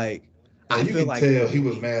 So like I Like you feel can like tell he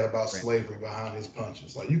was mad about Rampage. slavery behind his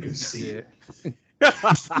punches. Like you can see Yeah. it.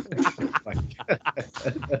 Like,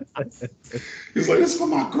 He's like, this is for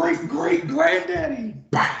my great great granddaddy.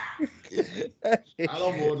 Bah! I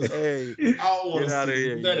don't want to. Hey, I don't want get to out of see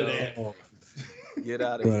here, none of yo. that. oh, Get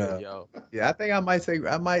out of but here, yo. yeah, I think I might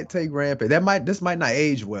take Rampage. This might not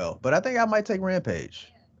age well, but I think I might take Rampage.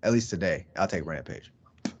 At least today, I'll take Rampage.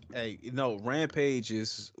 Hey, Rampage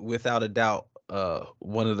is without a doubt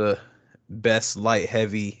one of the best light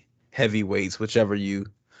heavyweights, whichever you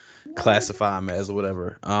classify him as or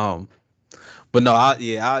whatever. But no,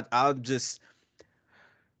 I'll just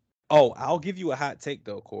I'll give you a hot take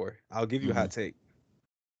though, Corey. I'll give you a Mhm. hot take.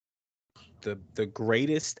 the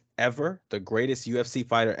greatest ever, the greatest UFC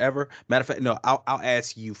fighter ever. Matter of fact, no, I'll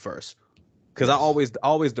ask you first because I Yes.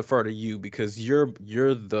 always defer to you because you're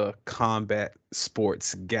the combat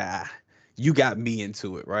sports guy. You got me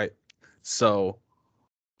into it, right? So,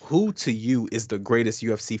 who to you is the greatest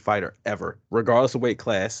UFC fighter ever, regardless of weight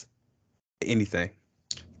class, anything?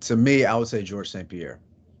 To me, I would say George St. Pierre.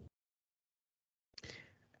 Pound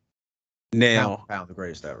for Now, pound, the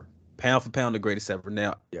greatest ever. pound for pound, the greatest ever.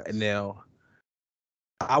 Now, Yes. now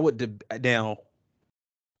I would now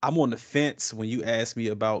I'm on the fence when you ask me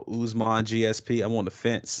about Usman GSP. I'm on the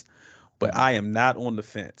fence, but Mhm. I am not on the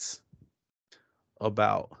fence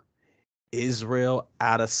about Israel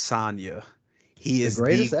Adesanya. He The is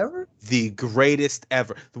greatest ever? the greatest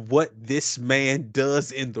ever. What this man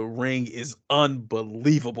does in the ring is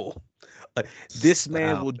unbelievable. This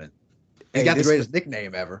man will. Stop it. He's Hey, got the this. greatest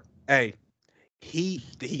nickname ever. Hey, he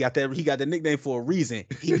got the nickname for a reason.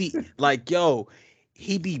 He be like, yo,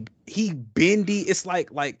 he bendy. It's like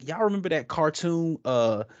y'all remember that cartoon?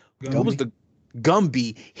 What was Gumby? the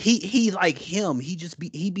Gumby? He like him.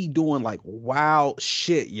 He be doing like wild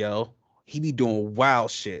shit, yo. He be doing wild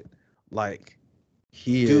shit. Like,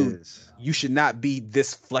 He dude, is. you should not be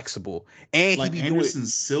this flexible. And he Like be doing. Anderson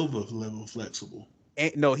Silva level flexible.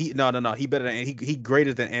 No, no. He better than he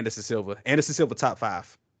greater than Anderson Silva. Anderson Silva top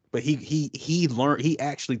 5. But he learned he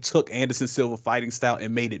actually took Anderson Silva fighting style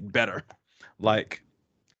and made it better. Like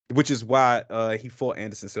which is why he fought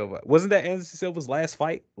Anderson Silva. Wasn't that Anderson Silva's last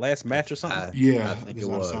fight, last match or something? Yeah, I think it's it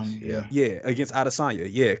was. Adesanya, Yeah. Yeah, against Adesanya.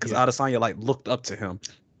 Yeah, because Yeah. Adesanya like looked up to him.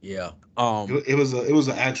 Yeah. It was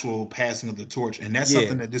an actual passing of the torch, and that's Yeah.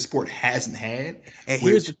 something that this sport hasn't had, And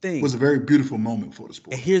here's the which thing. was a very beautiful moment for the And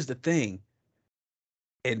sport. here's the thing.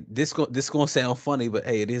 And this gonna sound funny, but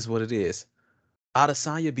hey, it is what it is.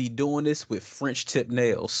 Adesanya be doing this with French tip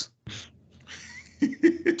nails.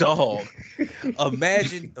 Dog.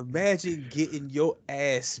 Imagine getting your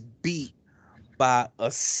ass beat by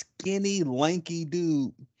a skinny, lanky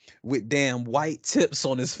dude with damn white tips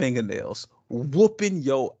on his fingernails, whooping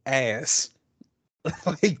your ass.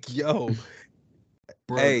 Like, yo,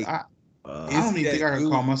 Bro, hey, I is don't he even think that I could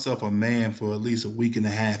call dude? myself a man for at least a week and a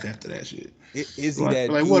half after that shit. Is he Like,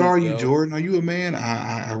 that what dude, are you, yo? Jordan? Are you a man?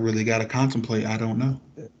 I really gotta contemplate. I don't know.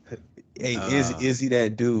 Hey, Uh, is he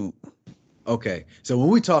that dude? okay. So when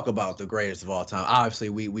we talk about the greatest of all time, obviously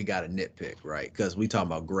we got a nitpick, right? Because we talk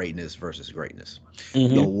about greatness versus greatness. The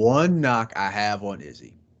Mm-hmm. one knock I have on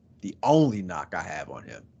Izzy, the only knock I have on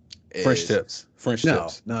him French is tips. French no,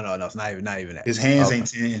 tips. no, no, no. It's not even that. His hands Okay. ain't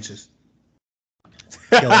 10 inches.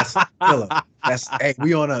 Killer. That's hey,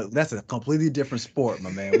 we on a that's a completely different sport, my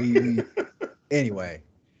man. We anyway.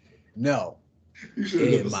 No. You should have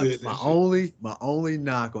And never said my that shit. only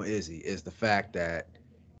knock on Izzy is the fact that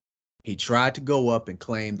he tried to go up and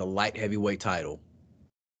claim the light heavyweight title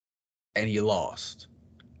and he lost.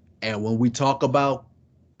 And when we talk about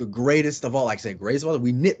the greatest of all, like I said, greatest of all,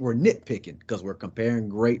 we're nitpicking because we're comparing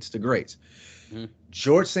greats to greats. Mhm.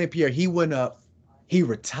 George St. Pierre, he went up, he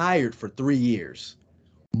retired for 3 years,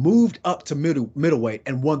 moved up to middleweight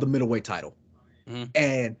and won the middleweight title. Mhm.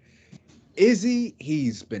 And Izzy,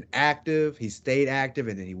 he's been active, he stayed active,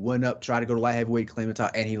 and then he went up, tried to go to light heavyweight, claim the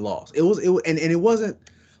title, and he lost. And it wasn't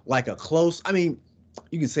like a close. I mean,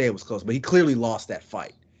 you can say it was close, but he clearly lost that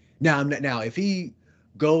fight. Now, if he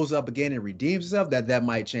goes up again and redeems himself, that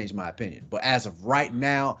might change my opinion. But as of right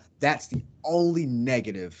now, that's the only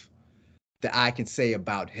negative that I can say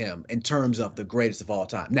about him in terms of the greatest of all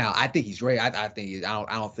time. Now, I think he's great. I think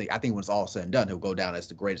I don't think I think when it's all said and done, he'll go down as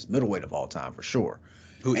the greatest middleweight of all time for sure.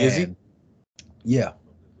 Who is he? And yeah,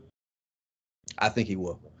 I think he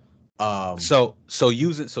will. Um, So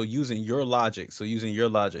using your logic,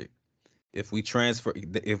 if we transfer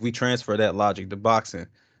that logic to boxing,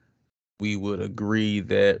 we would agree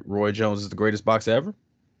that Roy Jones is the greatest boxer ever.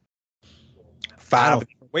 I Five don't.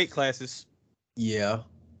 different weight classes. Yeah,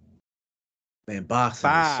 man, boxing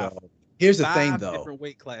is Five. so. Here's the thing, Five though. different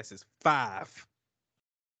weight classes. Five.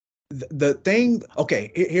 The thing.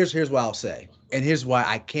 Okay, here's what I'll say, and here's why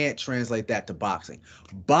I can't translate that to boxing.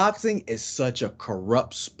 Boxing is such a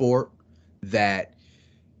corrupt sport that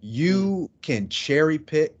you can cherry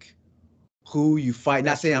pick who you fight.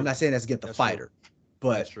 That's I'm true. not saying that's against the That's true. fighter, That's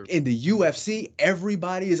but true. in the UFC,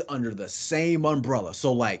 everybody is under the same umbrella.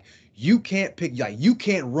 So like you can't pick like you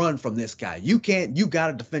can't run from this guy. You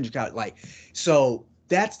gotta defend your guy. Like so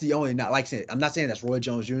that's the only not like I said, I'm not saying that's Roy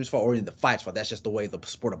Jones Jr.'s fault or in the fight's fault. That's just the way the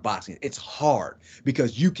sport of boxing. It's hard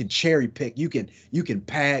because you can cherry pick, you can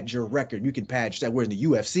pad your record, you can pad your stat. Whereas in the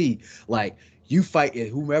UFC, like you fight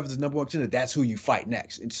whomever's the number one contender, that's who you fight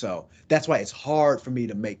next. And so that's why it's hard for me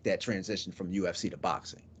to make that transition from UFC to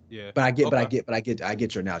boxing. Yeah. But Okay. I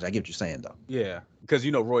get your analogy. I get what you're saying though. Yeah. Because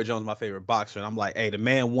you know Roy Jones is my favorite boxer, and I'm like, hey, the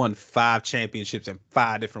man won 5 championships in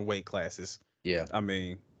 5 different weight classes. Yeah, I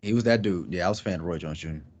mean, he was that dude. Yeah, I was a fan of Roy Jones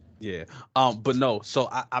Jr. yeah. But no, so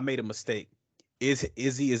I made a mistake.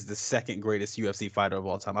 Izzy is the second greatest UFC fighter of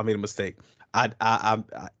all time. I made a mistake. I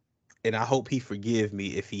and I hope he forgive me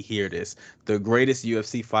if he hear this. The greatest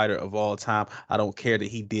UFC fighter of all time. I don't care that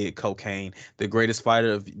he did cocaine. The greatest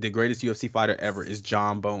UFC fighter ever is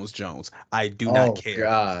John Bones Jones. I do not Oh care.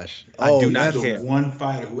 gosh. I do Oh, He's not the that's care. one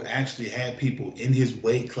fighter who actually had people in his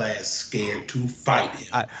weight class scared to fight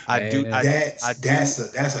him. I do I man. I That's do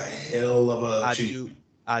that's a hell of a I do achievement.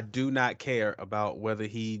 I do not care about whether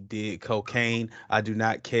he did cocaine. I do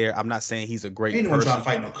not care. I'm not saying he's a great Ain't no one trying to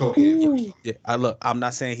person. fight no cokehead Yeah, first. yeah. I'm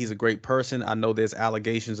not saying he's a great person. I know there's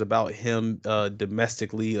allegations about him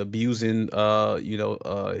domestically abusing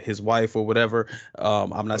his wife or whatever.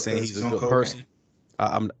 I'm not saying Because he's he's a on good cocaine. person.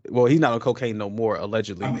 I'm well, he's not on cocaine no more I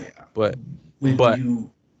allegedly, mean, but when but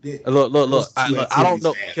you look. those two I don't activities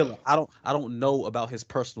know, add Killer. up. I don't know about his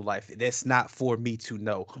personal life. That's not for me to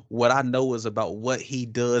know. What I know is about what he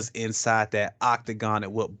does inside that octagon,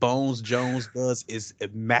 and what Bones Jones does is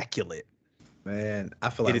immaculate. Man, I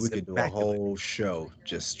feel It like is we could do a immaculate. whole show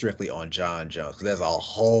just strictly on John Jones because there's a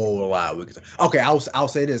whole lot we could. Okay, I'll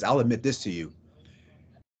say this. I'll admit this to you.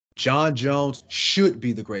 John Jones should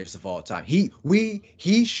be the greatest of all time. He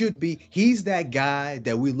should be. He's that guy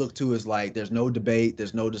that we look to as like there's no debate,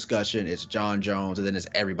 there's no discussion. It's John Jones, and then it's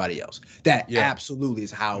everybody else. That Yeah, absolutely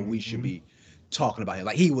is how we should Hmm. be talking about him.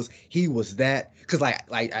 Like he was that because like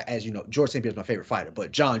as you know, George St. Pierre is my favorite fighter,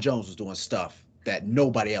 but John Jones was doing stuff that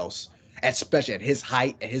nobody else, especially at his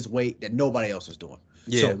height, at his weight, that nobody else was doing.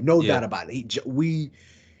 yeah, So no yeah. doubt about it.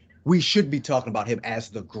 We should be talking about him as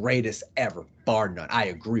the greatest ever, bar none. I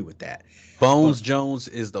agree with that. But Bones Jones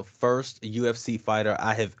is the first UFC fighter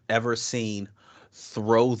I have ever seen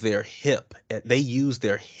throw their hip. They used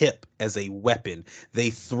their hip as a weapon.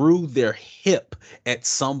 They threw their hip at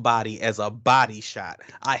somebody as a body shot.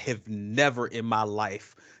 I have never in my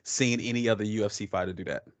life seen any other UFC fighter do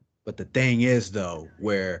that. but the thing is though,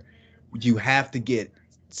 where you have to get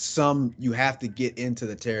you have to get into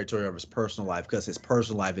the territory of his personal life because his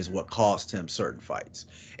personal life is what cost him certain fights.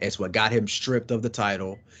 It's what got him stripped of the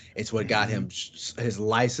title. It's what got Hmm. him his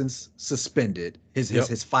license suspended, Yep.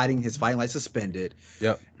 his fighting license suspended.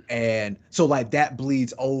 Yep. And so like that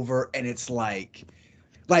bleeds over and it's like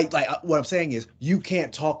what I'm saying is you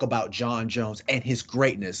can't talk about John Jones and his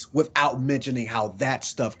greatness without mentioning how that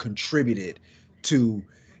stuff contributed to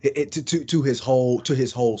to his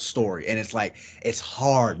whole story. And it's like it's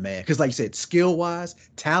hard, man, because like you said, skill wise,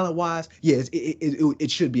 talent wise, yeah, it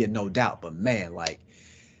should be a no doubt. But man, like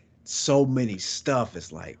so many stuff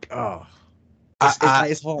is like I I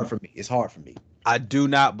it's hard for me. It's hard for me. I do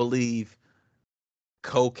not believe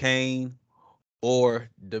cocaine or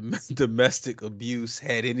domestic abuse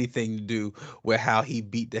had anything to do with how he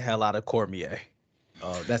beat the hell out of Cormier.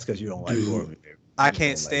 That's because you don't like Dude, Corbin. I You just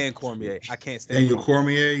can't don't like. stand Cormier. I can't stand Daniel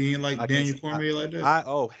Cormier. Cormier, you ain't I like can't. Daniel Cormier like that?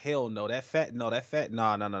 Oh hell no. That fat. No, that fat.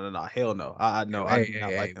 No, no, no, no, no. Hell no. I Hey, no. I hey, do hey,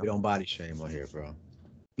 not like hey, we him. don't body shame on here, bro.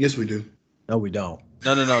 Yes, we do. No, we don't.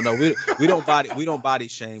 No, no, no, no. We don't body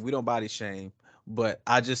shame. We don't body shame. But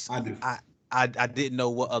I just I do. I didn't know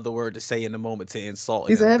what other word to say in the moment to insult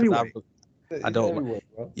He's a him because heavyweight. I He's a don't like. heavyweight,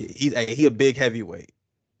 bro. He a big heavyweight.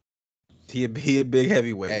 He a big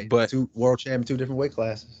heavyweight. Hey, But two world champion, two different weight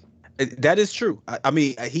classes. that is true. I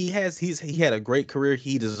mean, he had a great career.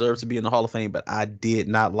 He deserves to be in the Hall of Fame. But I did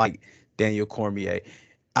not like Daniel Cormier.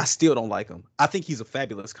 I still don't like him. I think he's a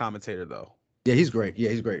fabulous commentator, though. Yeah, he's great. Yeah,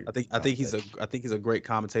 he's great. I think he's a great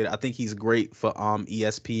commentator. I think he's great for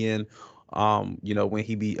ESPN. When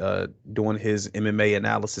he be doing his MMA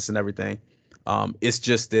analysis and everything. It's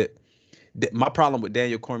just that my problem with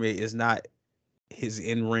Daniel Cormier is not his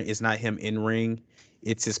in ring. It's not him in ring.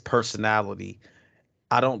 It's his personality.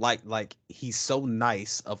 I don't like he's so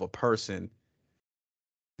nice of a person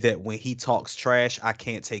that when he talks trash, I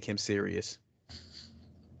can't take him serious.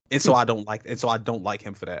 And so I don't like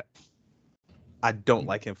him for that. I don't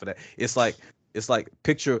like him for that. It's like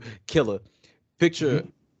picture killer. Picture Hmm.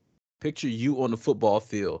 picture you on the football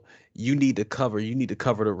field. You need to cover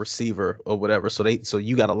the receiver or whatever. So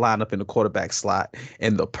you got to line up in the quarterback slot,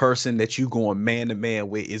 and the person that you going man to man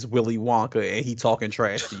with is Willy Wonka, and he talking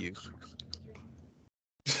trash to you.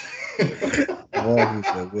 Love me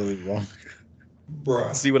some Willy Wonka.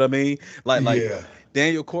 Bruh. See what I mean? Like Yeah.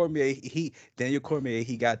 Daniel Cormier,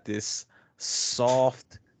 he got this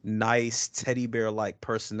soft, nice teddy bear like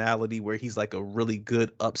personality where he's like a really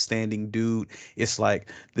good, upstanding dude. It's like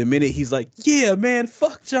the minute he's like, "Yeah, man,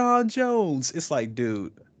 fuck John Jones," it's like,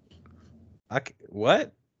 dude.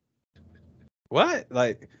 What? What?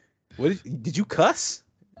 Like, what did you cuss?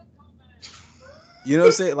 You know what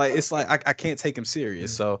I'm saying? Like, it's like I can't take him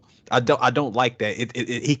serious. So I don't like that.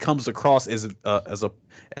 He comes across as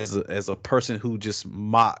a person who just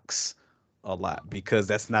mocks a lot because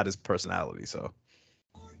that's not his personality. So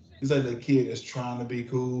He's like the kid that's trying to be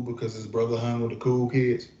cool because his brother hung with the cool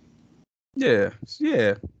kids. yeah,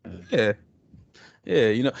 yeah, yeah.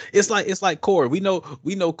 Yeah, it's like Corey. We know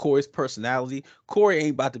Corey's personality. Corey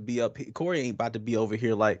ain't about to be up. Corey ain't about to be over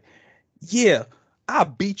here like, yeah, I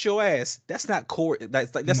beat your ass. That's not Corey.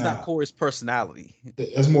 That's not Nah, Corey's personality.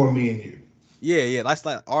 that's more me and you. Yeah, yeah, that's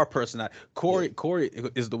like our personality. Yeah. Corey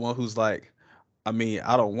is the one who's like, I mean,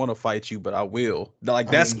 I don't want to fight you, but I will. Like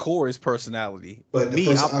I that's mean, Corey's personality. but the Me,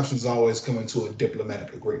 first I'm option is always coming to a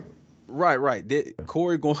diplomatic agreement. right, right.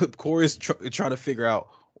 Corey's trying to figure out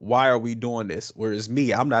why are we doing this, whereas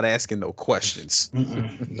me, I'm not asking no questions.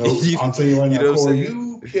 Nope. you, I'll tell you right you now, know what I'm Corey, saying?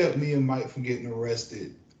 you kept me and Mike from getting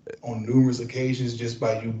arrested on numerous occasions just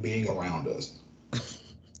by you being around us.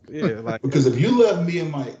 Yeah, like Because if you left me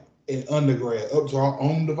and Mike in undergrad up to our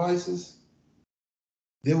own devices,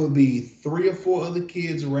 there would be 3 or 4 other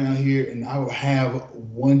kids around here, and I would have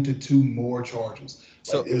 1 to 2 more charges. Like,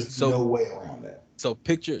 so there's so no way around that.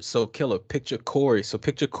 picture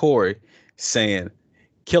Corey saying,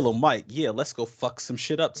 Killer Mike, yeah, let's go fuck some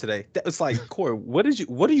shit up today. That was like, Corey, what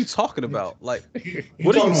are you talking about? Like, You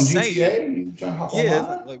what are talking you on saying? GTA? You trying to hop Yeah, it's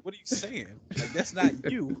online? like what are you saying? Like that's not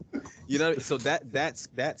you. You know, so that's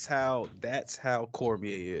how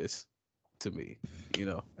Cormier is to me, you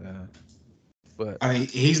know. But I mean,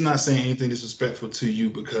 he's not saying anything disrespectful to you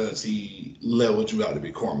because he leveled you out to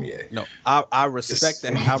be Cormier. no, I respect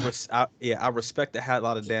It's, that. I respect the hell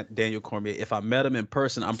out of Daniel Cormier. If I met him in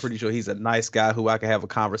person, I'm pretty sure he's a nice guy who I can have a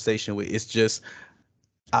conversation with. It's just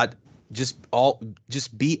I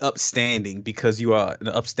just be upstanding because you are an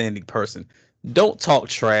upstanding person. Don't talk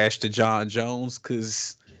trash to John Jones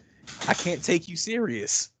because I can't take you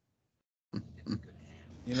serious.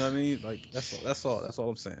 You know what I mean? Like that's all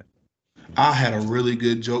I'm saying. I had a really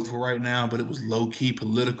good joke for right now, but it was low key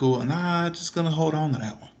political, and I'm just gonna hold on to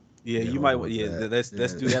that Yeah, Yeah, you hold might. on with Yeah, that.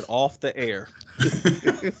 let's do that off the air.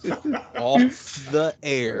 one. Off the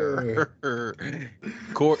air.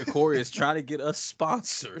 Corey is trying to get us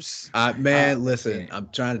sponsors. I, Man, listen, I'm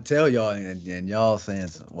trying to tell y'all, and y'all saying,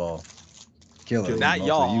 well, killer, Killer. Not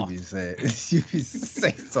mostly you y'all. be saying, you be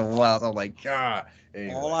saying some wild. I'm like, God.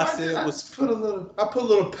 All Anyway, I I said was just put a little. I put a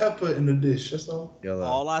little pepper in the dish. That's all.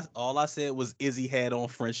 y'all, all I said was Izzy had on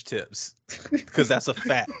French tips because that's a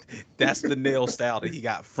fact. That's the nail style that he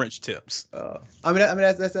got French tips.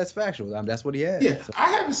 that's factual. That's what he had. Yeah, So,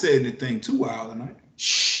 I haven't said anything too wild tonight.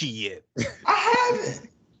 Shit. I haven't.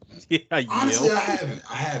 Yeah, Honestly, yo. I haven't.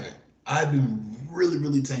 I haven't. I've been really,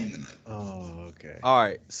 really tame tonight. oh, okay. All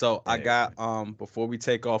right. So I Anyway. got before we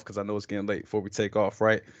take off because I know it's getting late. Before we take off,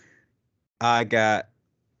 right? I got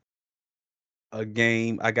a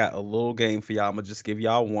game. I got a little game for y'all. I'm gonna just give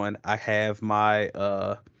y'all one. I have my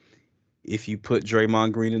if you put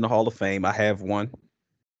Draymond Green in the Hall of Fame, I have one.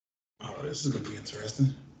 Oh, this is gonna be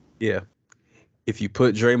interesting. Yeah. If you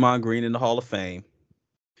put Draymond Green in the Hall of Fame,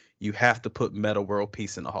 you have to put Meta World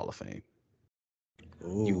Peace in the Hall of Fame.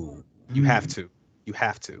 You Ooh, you have Hmm. to. You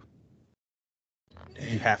have to.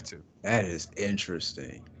 You Damn, have to. that is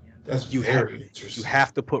interesting. that's You have very you interesting.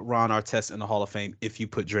 have to put Ron Artest in the Hall of Fame if you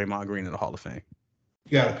put Draymond Green in the Hall of Fame.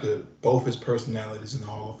 You gotta put both his personalities in the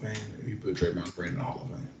Hall of Fame. If you put Draymond Green in the Hall of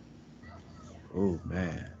Fame. Oh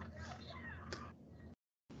man.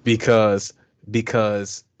 Because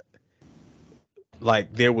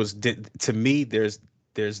like to me there's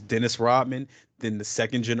Dennis Rodman, then the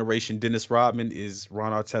second generation Dennis Rodman is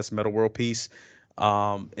Ron Artest Meta World Peace.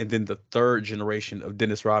 And then the third generation of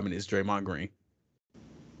Dennis Rodman is Draymond Green.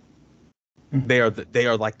 They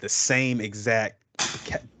are like the same exact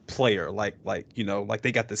player, like like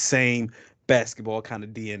they got the same basketball kind of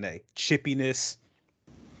DNA, chippiness.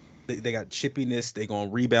 They got chippiness. They gonna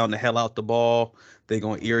rebound the hell out the ball. They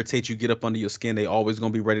gonna irritate you, get up under your skin. They always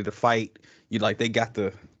gonna be ready to fight. You like they got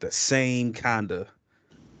the same kind of,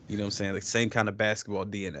 you know what I'm saying, the same kind of basketball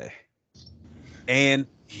DNA. And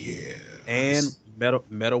Yeah, I can. and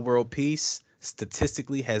Meta World Peace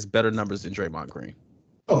statistically has better numbers than Draymond Green.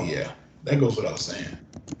 Oh yeah, that goes without saying.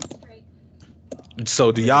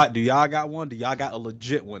 So do y'all got one? Do y'all got a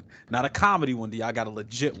legit one? Not a comedy one. Do y'all got a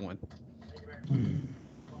legit one? Hmm.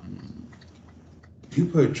 Hmm. If you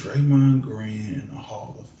put Draymond Green in the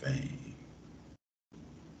Hall of Fame,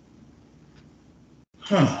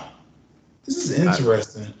 huh? This is I,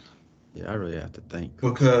 interesting yeah, I really have to think.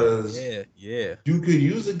 because Yeah, yeah. you could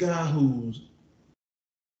use a guy who's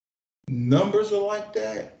numbers are like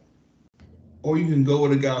that, or you can go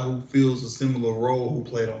with a guy who fills a similar role who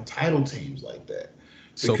played on title teams like that.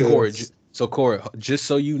 So Corey, Because just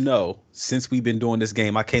so you know, since we've been doing this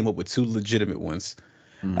game, I came up with two legitimate ones.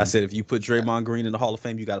 I Mhm. said if you put Draymond Green in the Hall of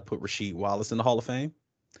Fame, you got to put Rasheed Wallace in the Hall of Fame.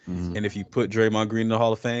 Mhm. And if you put Draymond Green in the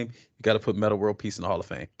Hall of Fame, you got to put Metal World Peace in the Hall of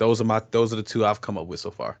Fame. Those are the two I've come up with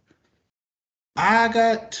so far. I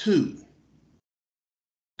got two.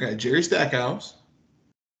 Got Jerry Stackhouse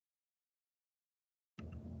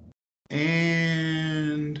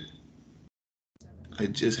and I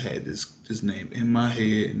just had this name in my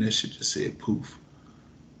head and that shit just said poof.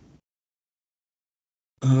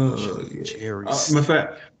 Yeah. Jerry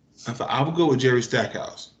I would go with Jerry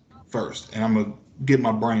Stackhouse first, and I'm gonna get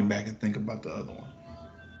my brain back and think about the other one.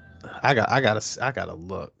 I gotta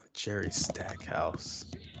look. Jerry Stackhouse.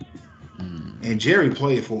 And Jerry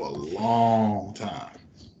played for a long time.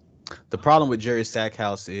 The problem with Jerry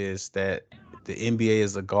Stackhouse is that the NBA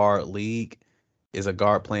is a guard league, is a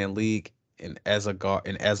guard playing league, and as a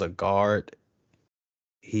guard,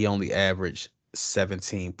 he only averaged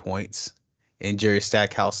 17 points. And Jerry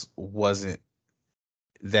Stackhouse wasn't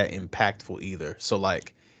that impactful either. So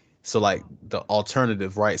like the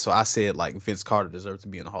alternative, right? So I said like Vince Carter deserved to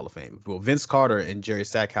be in the Hall of Fame. Well, Vince Carter and Jerry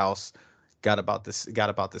Stackhouse got about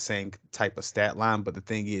the same type of stat line, but the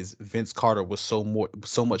thing is Vince Carter was so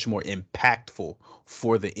much more impactful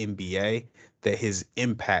for the NBA that his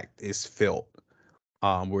impact is felt.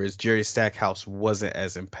 Whereas Jerry Stackhouse wasn't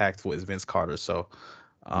as impactful as Vince Carter. So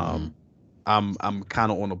um Mhm. I'm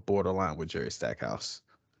kind of on the borderline with Jerry Stackhouse.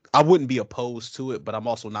 I wouldn't be opposed to it, but I'm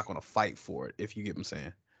also not going to fight for it, if you get what I'm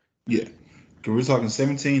saying. Yeah. Because we're talking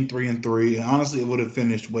 17, 3 and 3. And honestly, it would have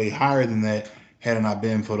finished way higher than that had it not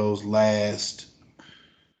been for those last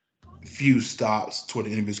few stops toward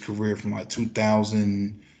the end of his career from like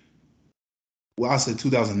 2000. Well, I said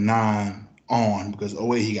 2009 on because oh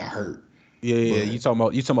wait, he got hurt. Yeah, yeah, yeah. But You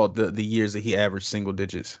talking about the years that he averaged single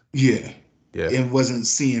digits. yeah, Yeah, it wasn't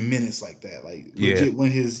seeing minutes like that. Like yeah. legit,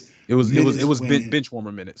 when his It was minutes bench, went, bench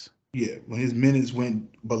warmer minutes. yeah, when his minutes went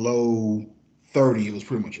below 30, it was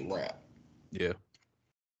pretty much a wrap. Yeah.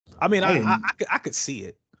 I mean, I I didn't. could see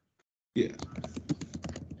it. Yeah,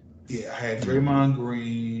 yeah. I had Mhm. Draymond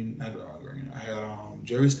Green, not Draymond Green. I had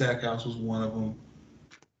Jerry Stackhouse was one of them,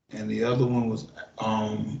 and the other one was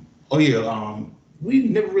oh yeah we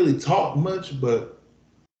never really talked much, but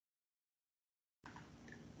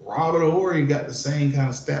Robert Horry got the same kind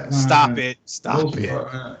of stat Stop line it. Stop most it.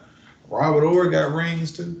 part. Robert Horry got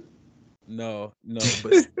rings too. No, no,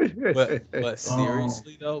 but Um,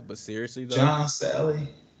 seriously though, John Sally.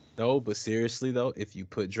 no, but seriously though, if you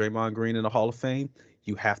put Draymond Green in the Hall of Fame,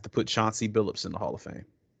 you have to put Chauncey Billups in the Hall of Fame.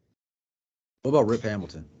 What about Rip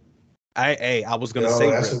Hamilton? I was gonna Yo,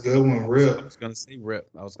 say that's a Rip. good one. I Rip. was gonna say Rip.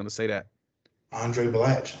 I was gonna say that. Andre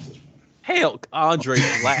Blatch. Hell, Andre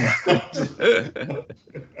Black.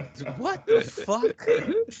 What the fuck?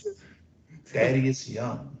 Thaddeus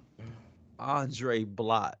Young. Andre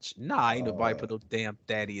Blotch. Nah, ain't nobody Uh, put no damn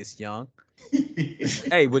Thaddeus Young.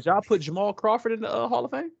 Hey, would y'all put Jamal Crawford in the Hall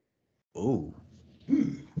of Fame? Ooh.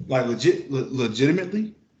 like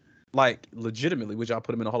legitimately. Like, legitimately, would y'all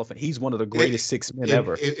put him in the Hall of Fame? He's one of the greatest six men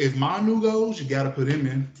ever. If Manu goes, you got to put him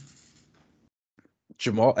in.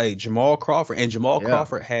 Jamal Crawford, and Jamal Yeah.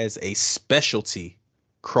 Crawford has a specialty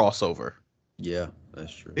crossover. Yeah,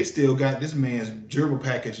 that's true. They still got this man's dribble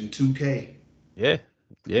package in 2K. Yeah,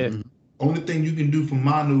 yeah, Mhm. Only thing you can do for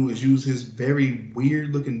Manu is use his very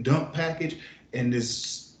weird looking dunk package and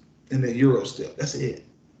this and the Euro step. That's it.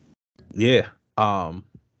 yeah. Um.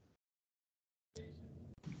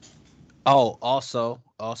 Oh, also,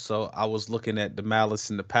 I was looking at the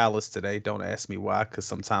Malice in the Palace today. Don't ask me why, because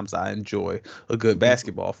sometimes I enjoy a good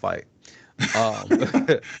basketball fight. Um,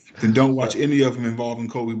 Then don't watch but any of them involving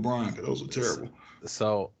Kobe Bryant because those are s- terrible.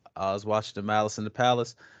 so I was watching the Malice in the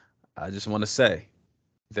Palace. I just want to say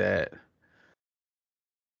that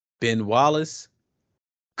Ben Wallace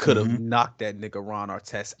could have Mm-hmm. knocked that nigga Ron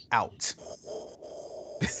Artest out.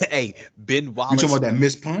 Hey, Ben You talking Wallace. about that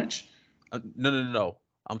missed punch? No, no, no, no.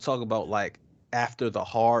 I'm talking about like after the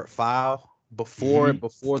hard foul, before Mm-hmm.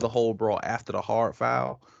 before the whole brawl, after the hard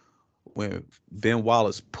foul, when Ben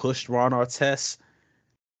Wallace pushed Ron Artest.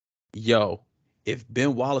 Yo, if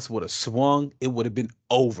Ben Wallace would have swung, it would have been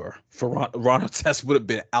over for Ron Artest would have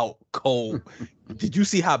been out cold. Did you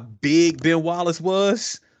see how big Ben Wallace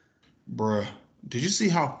was? Bruh, did you see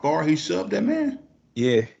how far he shoved that man?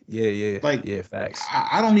 Yeah, yeah, yeah, Like, yeah. Facts.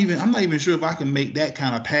 I'm not even sure if I can make that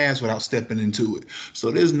kind of pass without stepping into it.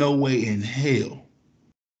 So there's no way in hell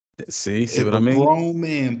See if what I a mean? grown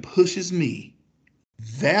man pushes me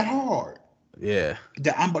that hard. Yeah.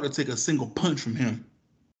 that I'm about to take a single punch from him.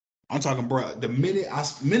 I'm talking, bro. The minute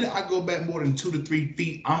I go back more than 2 to 3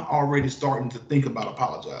 feet, I'm already starting to think about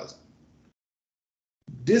apologizing.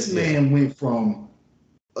 This Yeah. man went from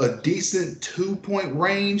a decent 2 point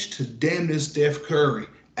range to damn near Steph Curry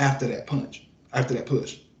after that punch, after that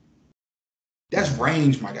push. That's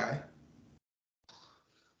range, my guy.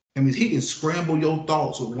 I mean, he can scramble your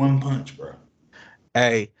thoughts with one punch, bro.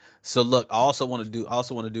 Hey, so look, I also want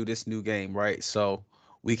to do this new game, right? So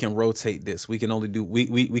we can rotate this. We can only do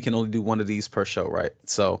one of these per show, right?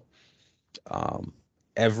 So um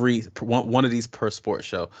every one of these per sports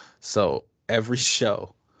show. So every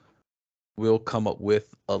show we'll come up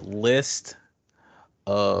with a list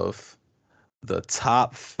of the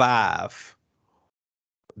top five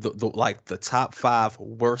the top five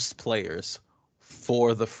worst players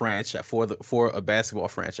for the franchise for a basketball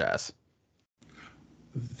franchise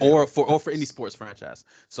or for any sports franchise.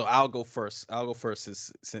 So I'll go first. I'll go first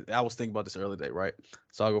since I was thinking about this earlier day, right?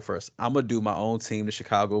 So I'll go first. I'm gonna do my own team, the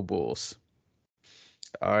Chicago Bulls.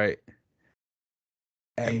 All right.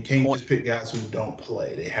 And At you can't point just pick guys who don't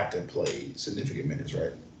play. They have to play significant minutes,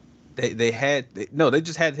 right? no, they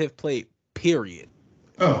just had to have played, period.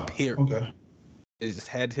 Oh, Period. okay. They just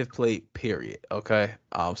had to have played, period. Okay.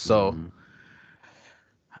 So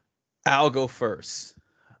I'll go first.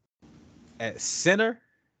 At center,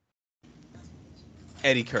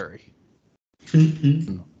 Eddie Curry.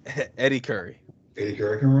 Eddie Curry. Eddie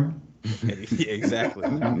Curry can run. Yeah, exactly.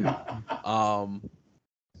 Um,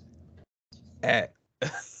 at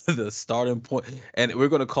the starting point, and we're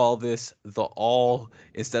gonna call this the all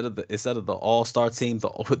instead of the all star team, the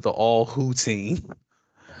all who team,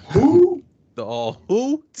 Who? the all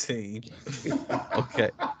who team. Okay.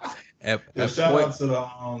 Yeah, At shout point, out to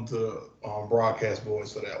the broadcast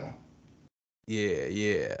boys for that one. yeah,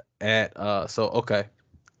 yeah. At so okay.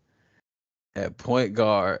 At point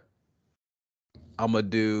guard, I'm gonna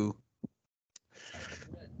do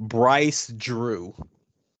Bryce Drew.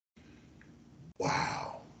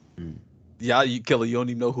 Wow. Yeah, you killer. You don't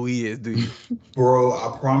even know who he is, do you? Bro,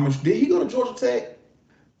 I promise. Did he go to Georgia Tech?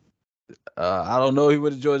 I don't know he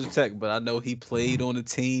went to Georgia Tech, but I know he played on a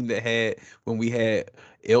team that had when we had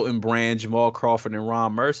Elton Brand, Jamal Crawford, and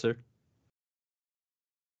Ron Mercer.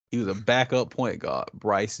 He was a backup point guard,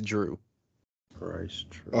 Bryce Drew. Bryce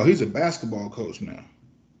Drew. Oh, he's a basketball coach now.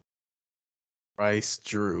 Bryce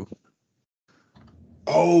Drew.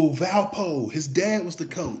 Oh, Valpo. His dad was the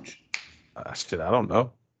coach. Shit, I don't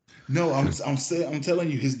know. No, I'm telling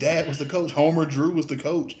you, his dad was the coach. Homer Drew was the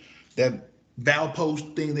coach. That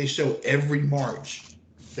Valpo thing they show every March.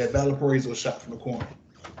 That Valparaiso shot from the corner.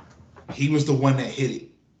 He was the one that hit it.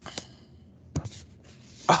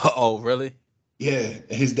 Oh, really? Yeah,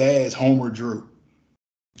 his dad's Homer Drew.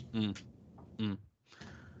 Mm, mm.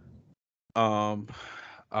 All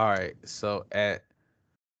right. So at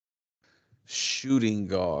shooting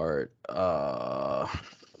guard,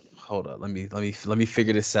 hold up. Let me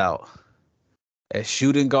figure this out. At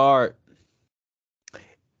shooting guard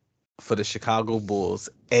for the Chicago Bulls,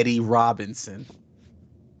 Eddie Robinson.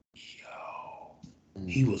 Yo,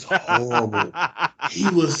 he was horrible. He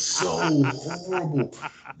was so horrible.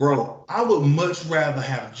 Bro, I would much rather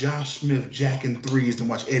have Josh Smith jacking threes than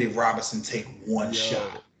watch Eddie Robinson take one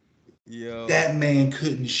shot. Yo. That man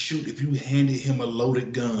couldn't shoot if you handed him a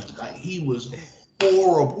loaded gun. Like, he was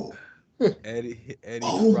horrible. Eddie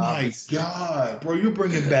Oh my Robinson. God, bro, you're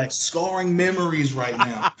bringing back scarring memories right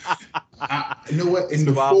now. You know what? In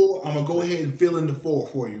the Swap. four, I'm gonna go ahead and fill in the four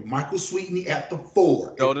for you. Michael Sweetney at the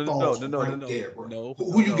four. No, It no, no, falls no, no, no, right no, there, bro. no,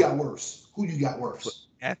 Who you got no. worse? Who you got worse?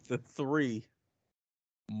 At the three,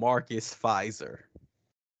 Marcus Pfizer.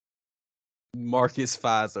 Marcus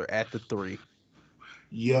Pfizer at the three.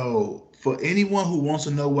 Yo, for anyone who wants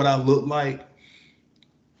to know what I look like,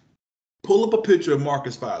 pull up a picture of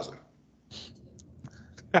Marcus Pfizer.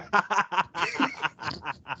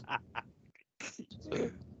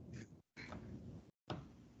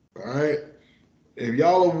 All right. If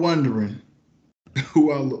y'all are wondering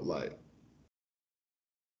who I look like,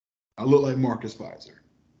 I look like Marcus Pfizer.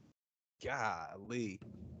 Golly.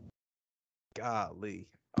 Golly.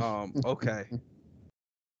 Okay.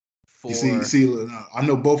 You see, For I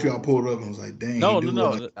know both y'all pulled it up and was like, dang, he no, do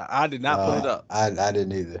no, look like no. I did not pull it up. I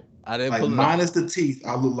didn't either. I didn't pull it up. minus the teeth,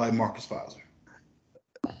 I look like Marcus Pfizer.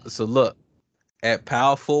 So look, at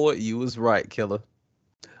power forward, you was right, killer.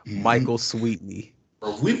 Mm-hmm. Michael Sweetney.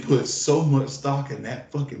 Bro, we put so much stock in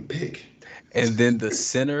that fucking pick. And then the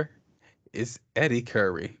center is Eddie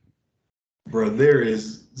Curry. Bro, there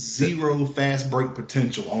is zero fast break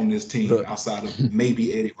potential on this team outside of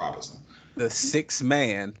maybe Eddie Robinson. The sixth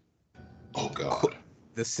man. Oh God.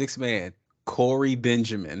 The sixth man, Corey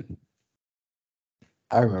Benjamin.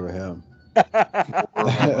 I remember him.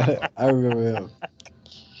 I remember him.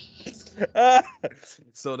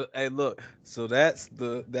 So hey, look. So that's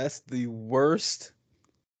the worst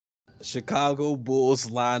Chicago Bulls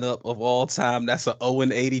lineup of all time. That's a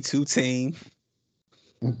 0-82 team.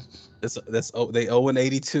 They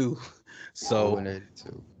 0-82. So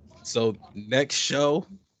 82. so next show,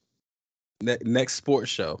 next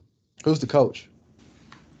sports show. Who's the coach?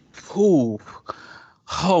 Who?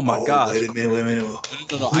 Oh my Oh, gosh. wait a minute. No,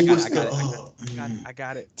 Who was I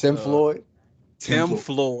got it. Tim Floyd? Tim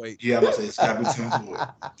Floyd. Yeah, I'm about to say it's gotta be Tim Floyd.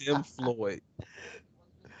 Tim Floyd.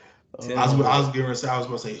 Tim I Floyd. was gonna say I was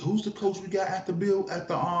about to say who's the coach we got at the Bill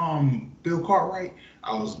Cartwright?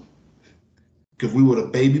 I was because we were the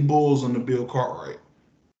baby bulls on the Bill Cartwright.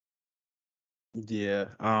 Yeah.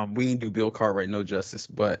 We didn't do Bill Cartwright no justice,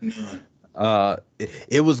 but None.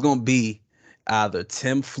 it was gonna be either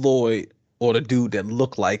Tim Floyd or the dude that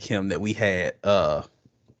looked like him that we had from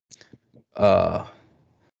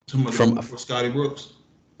For Scotty Brooks.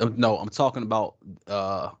 no, I'm talking about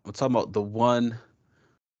the one.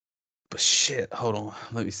 But shit, hold on,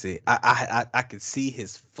 let me see. I could see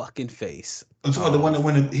his fucking face. I'm talking about the one that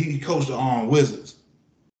when he coached the Wizards.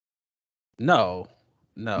 No,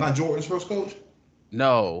 Not Jordan's first coach.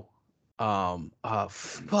 no.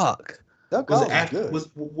 Fuck. That Was college it after? good.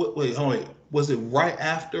 Wait. Was it right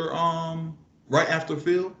after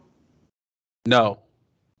Phil? No,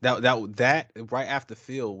 that right after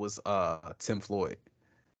Phil was Tim Floyd.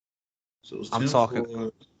 So it was I'm Tim talking.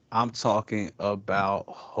 Floyd. I'm talking about.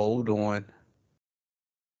 Hold on.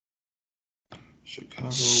 Chicago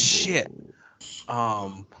Shit.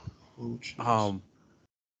 Bulls. Coaches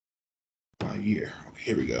by year. Okay,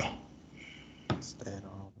 here we go. Stand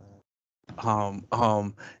on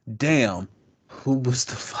that. Damn. Who was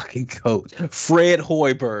the fucking coach? Fred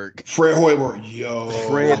Hoiberg. Fred Hoiberg. Yo.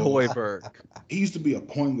 Fred Hoiberg. He used to be a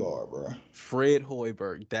point guard, bro. Fred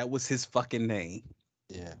Hoiberg. That was his fucking name.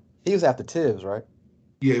 Yeah. He was after Tibbs, right?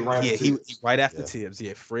 Yeah, right. Yeah, he right after Yeah. Tibbs.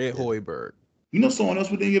 Yeah, Fred Yeah. Hoiberg. You know someone else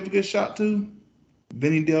we didn't give a good shot to?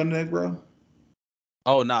 Vinny Del Negro.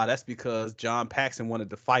 Oh nah, that's because John Paxson wanted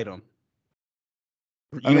to fight him.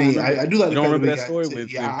 I mean, I do like you the don't fact remember we that story? When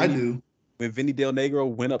I Vinny, do. When Vinny Del Negro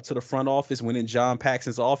went up to the front office, went in John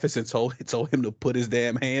Paxson's office and told him to put his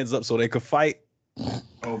damn hands up so they could fight.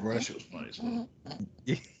 Oh, bro, that shit was funny as well.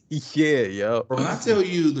 Yeah, yo. Bro, when I tell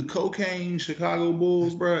you the cocaine Chicago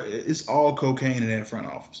Bulls, bro, it's all cocaine in that front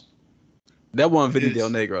office. That wasn't Vinny Del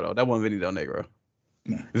Negro though. That wasn't Vinny Del Negro.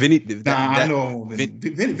 Nah. I know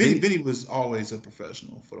Vinny was always a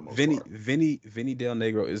professional for the most part. Vinny Del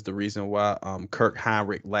Negro is the reason why Kirk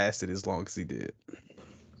Heinrich lasted as long as he did.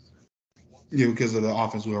 Yeah, because of the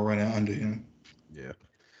offense we were running under him. Yeah.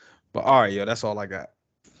 But all right, yo, that's all I got.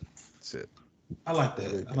 That's it. I like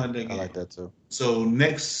that. I like that game. I like that too. So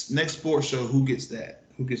next sports show, who gets that?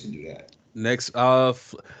 Who gets to do that? Next,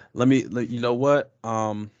 you know what?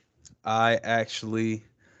 I actually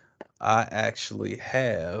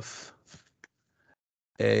have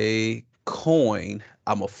a coin.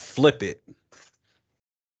 I'ma flip it.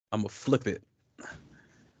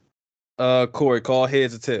 Corey, call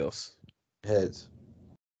heads or tails. Heads.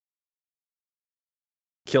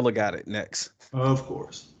 Killer got it next. Of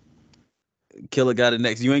course. Killer got it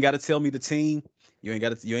next. You ain't got to tell me the team. You ain't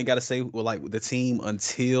got to say like the team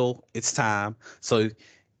until it's time. So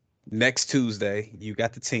next Tuesday, you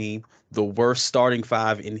got the team, the worst starting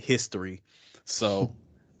five in history. So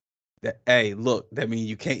hey, look, that means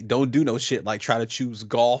you don't do no shit like try to choose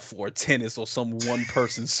golf or tennis or some one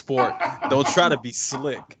person sport. Don't try to be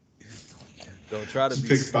slick. Don't try to be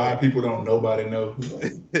pick slick. 5 people nobody know.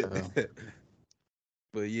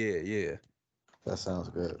 But yeah. That sounds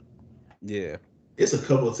good. Yeah. It's a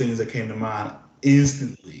couple of things that came to mind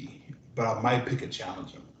instantly, but I might pick a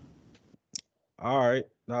challenger. All right.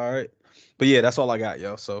 But yeah, that's all I got,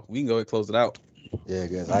 yo. So we can go ahead and close it out. Yeah,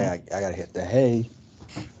 guys. I gotta hit the hay.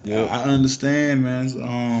 Yeah, I understand, man. So,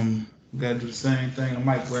 gotta do the same thing. I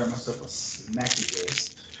might grab myself a snacky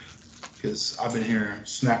list because I've been hearing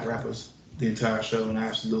snack rappers the entire show, and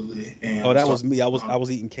absolutely. And that was me. I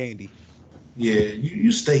was eating candy. Yeah,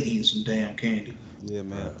 you stay eating some damn candy. Yeah,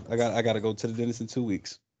 man. I got to go to the dentist in 2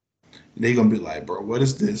 weeks. They gonna be like, bro, what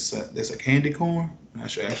is this? There's a candy corn? I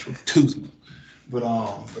should ask for tooth. But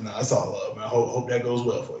no, that's all love, man. Hope that goes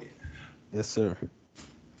well for you. Yes, sir.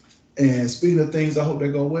 And speaking of things, I hope that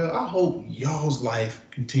go well. I hope y'all's life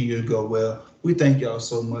continue to go well. We thank y'all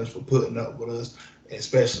so much for putting up with us,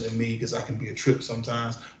 especially me, because I can be a trip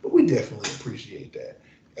sometimes. But we definitely appreciate that.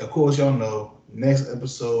 Of course, y'all know Next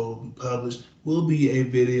episode we published will be a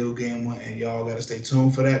video game one, and y'all gotta stay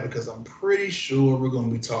tuned for that because I'm pretty sure we're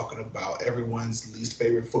gonna be talking about everyone's least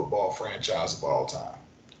favorite football franchise of all time.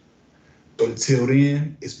 But until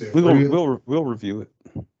then, it's been We're gonna real. we'll review it.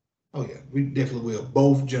 Oh yeah, we definitely will.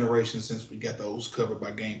 Both generations since we got those covered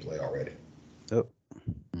by gameplay already. Yep.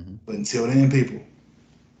 But until then, people,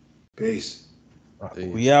 peace.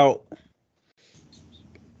 We out.